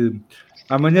que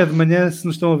amanhã de manhã, se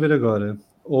nos estão a ver agora,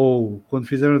 ou quando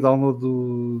fizerem o download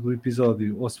do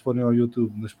episódio, ou se forem ao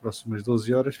YouTube nas próximas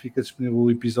 12 horas, fica disponível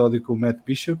o episódio com o Matt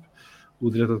Bishop, o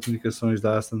diretor de comunicações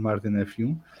da Aston Martin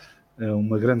F1.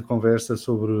 Uma grande conversa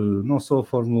sobre não só a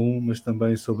Fórmula 1, mas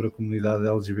também sobre a comunidade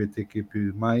LGBTQ+,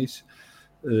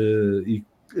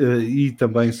 e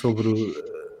também sobre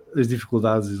as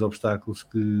dificuldades e os obstáculos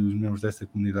que os membros desta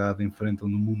comunidade enfrentam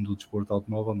no mundo do desporto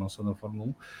automóvel, não só na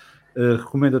Fórmula 1.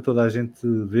 Recomendo a toda a gente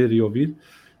ver e ouvir.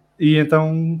 E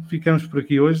então ficamos por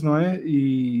aqui hoje, não é?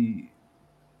 E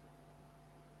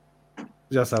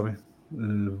já sabem,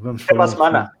 vamos até para a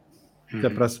semana. Até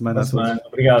para a semana.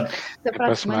 Obrigado. Até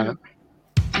para a semana.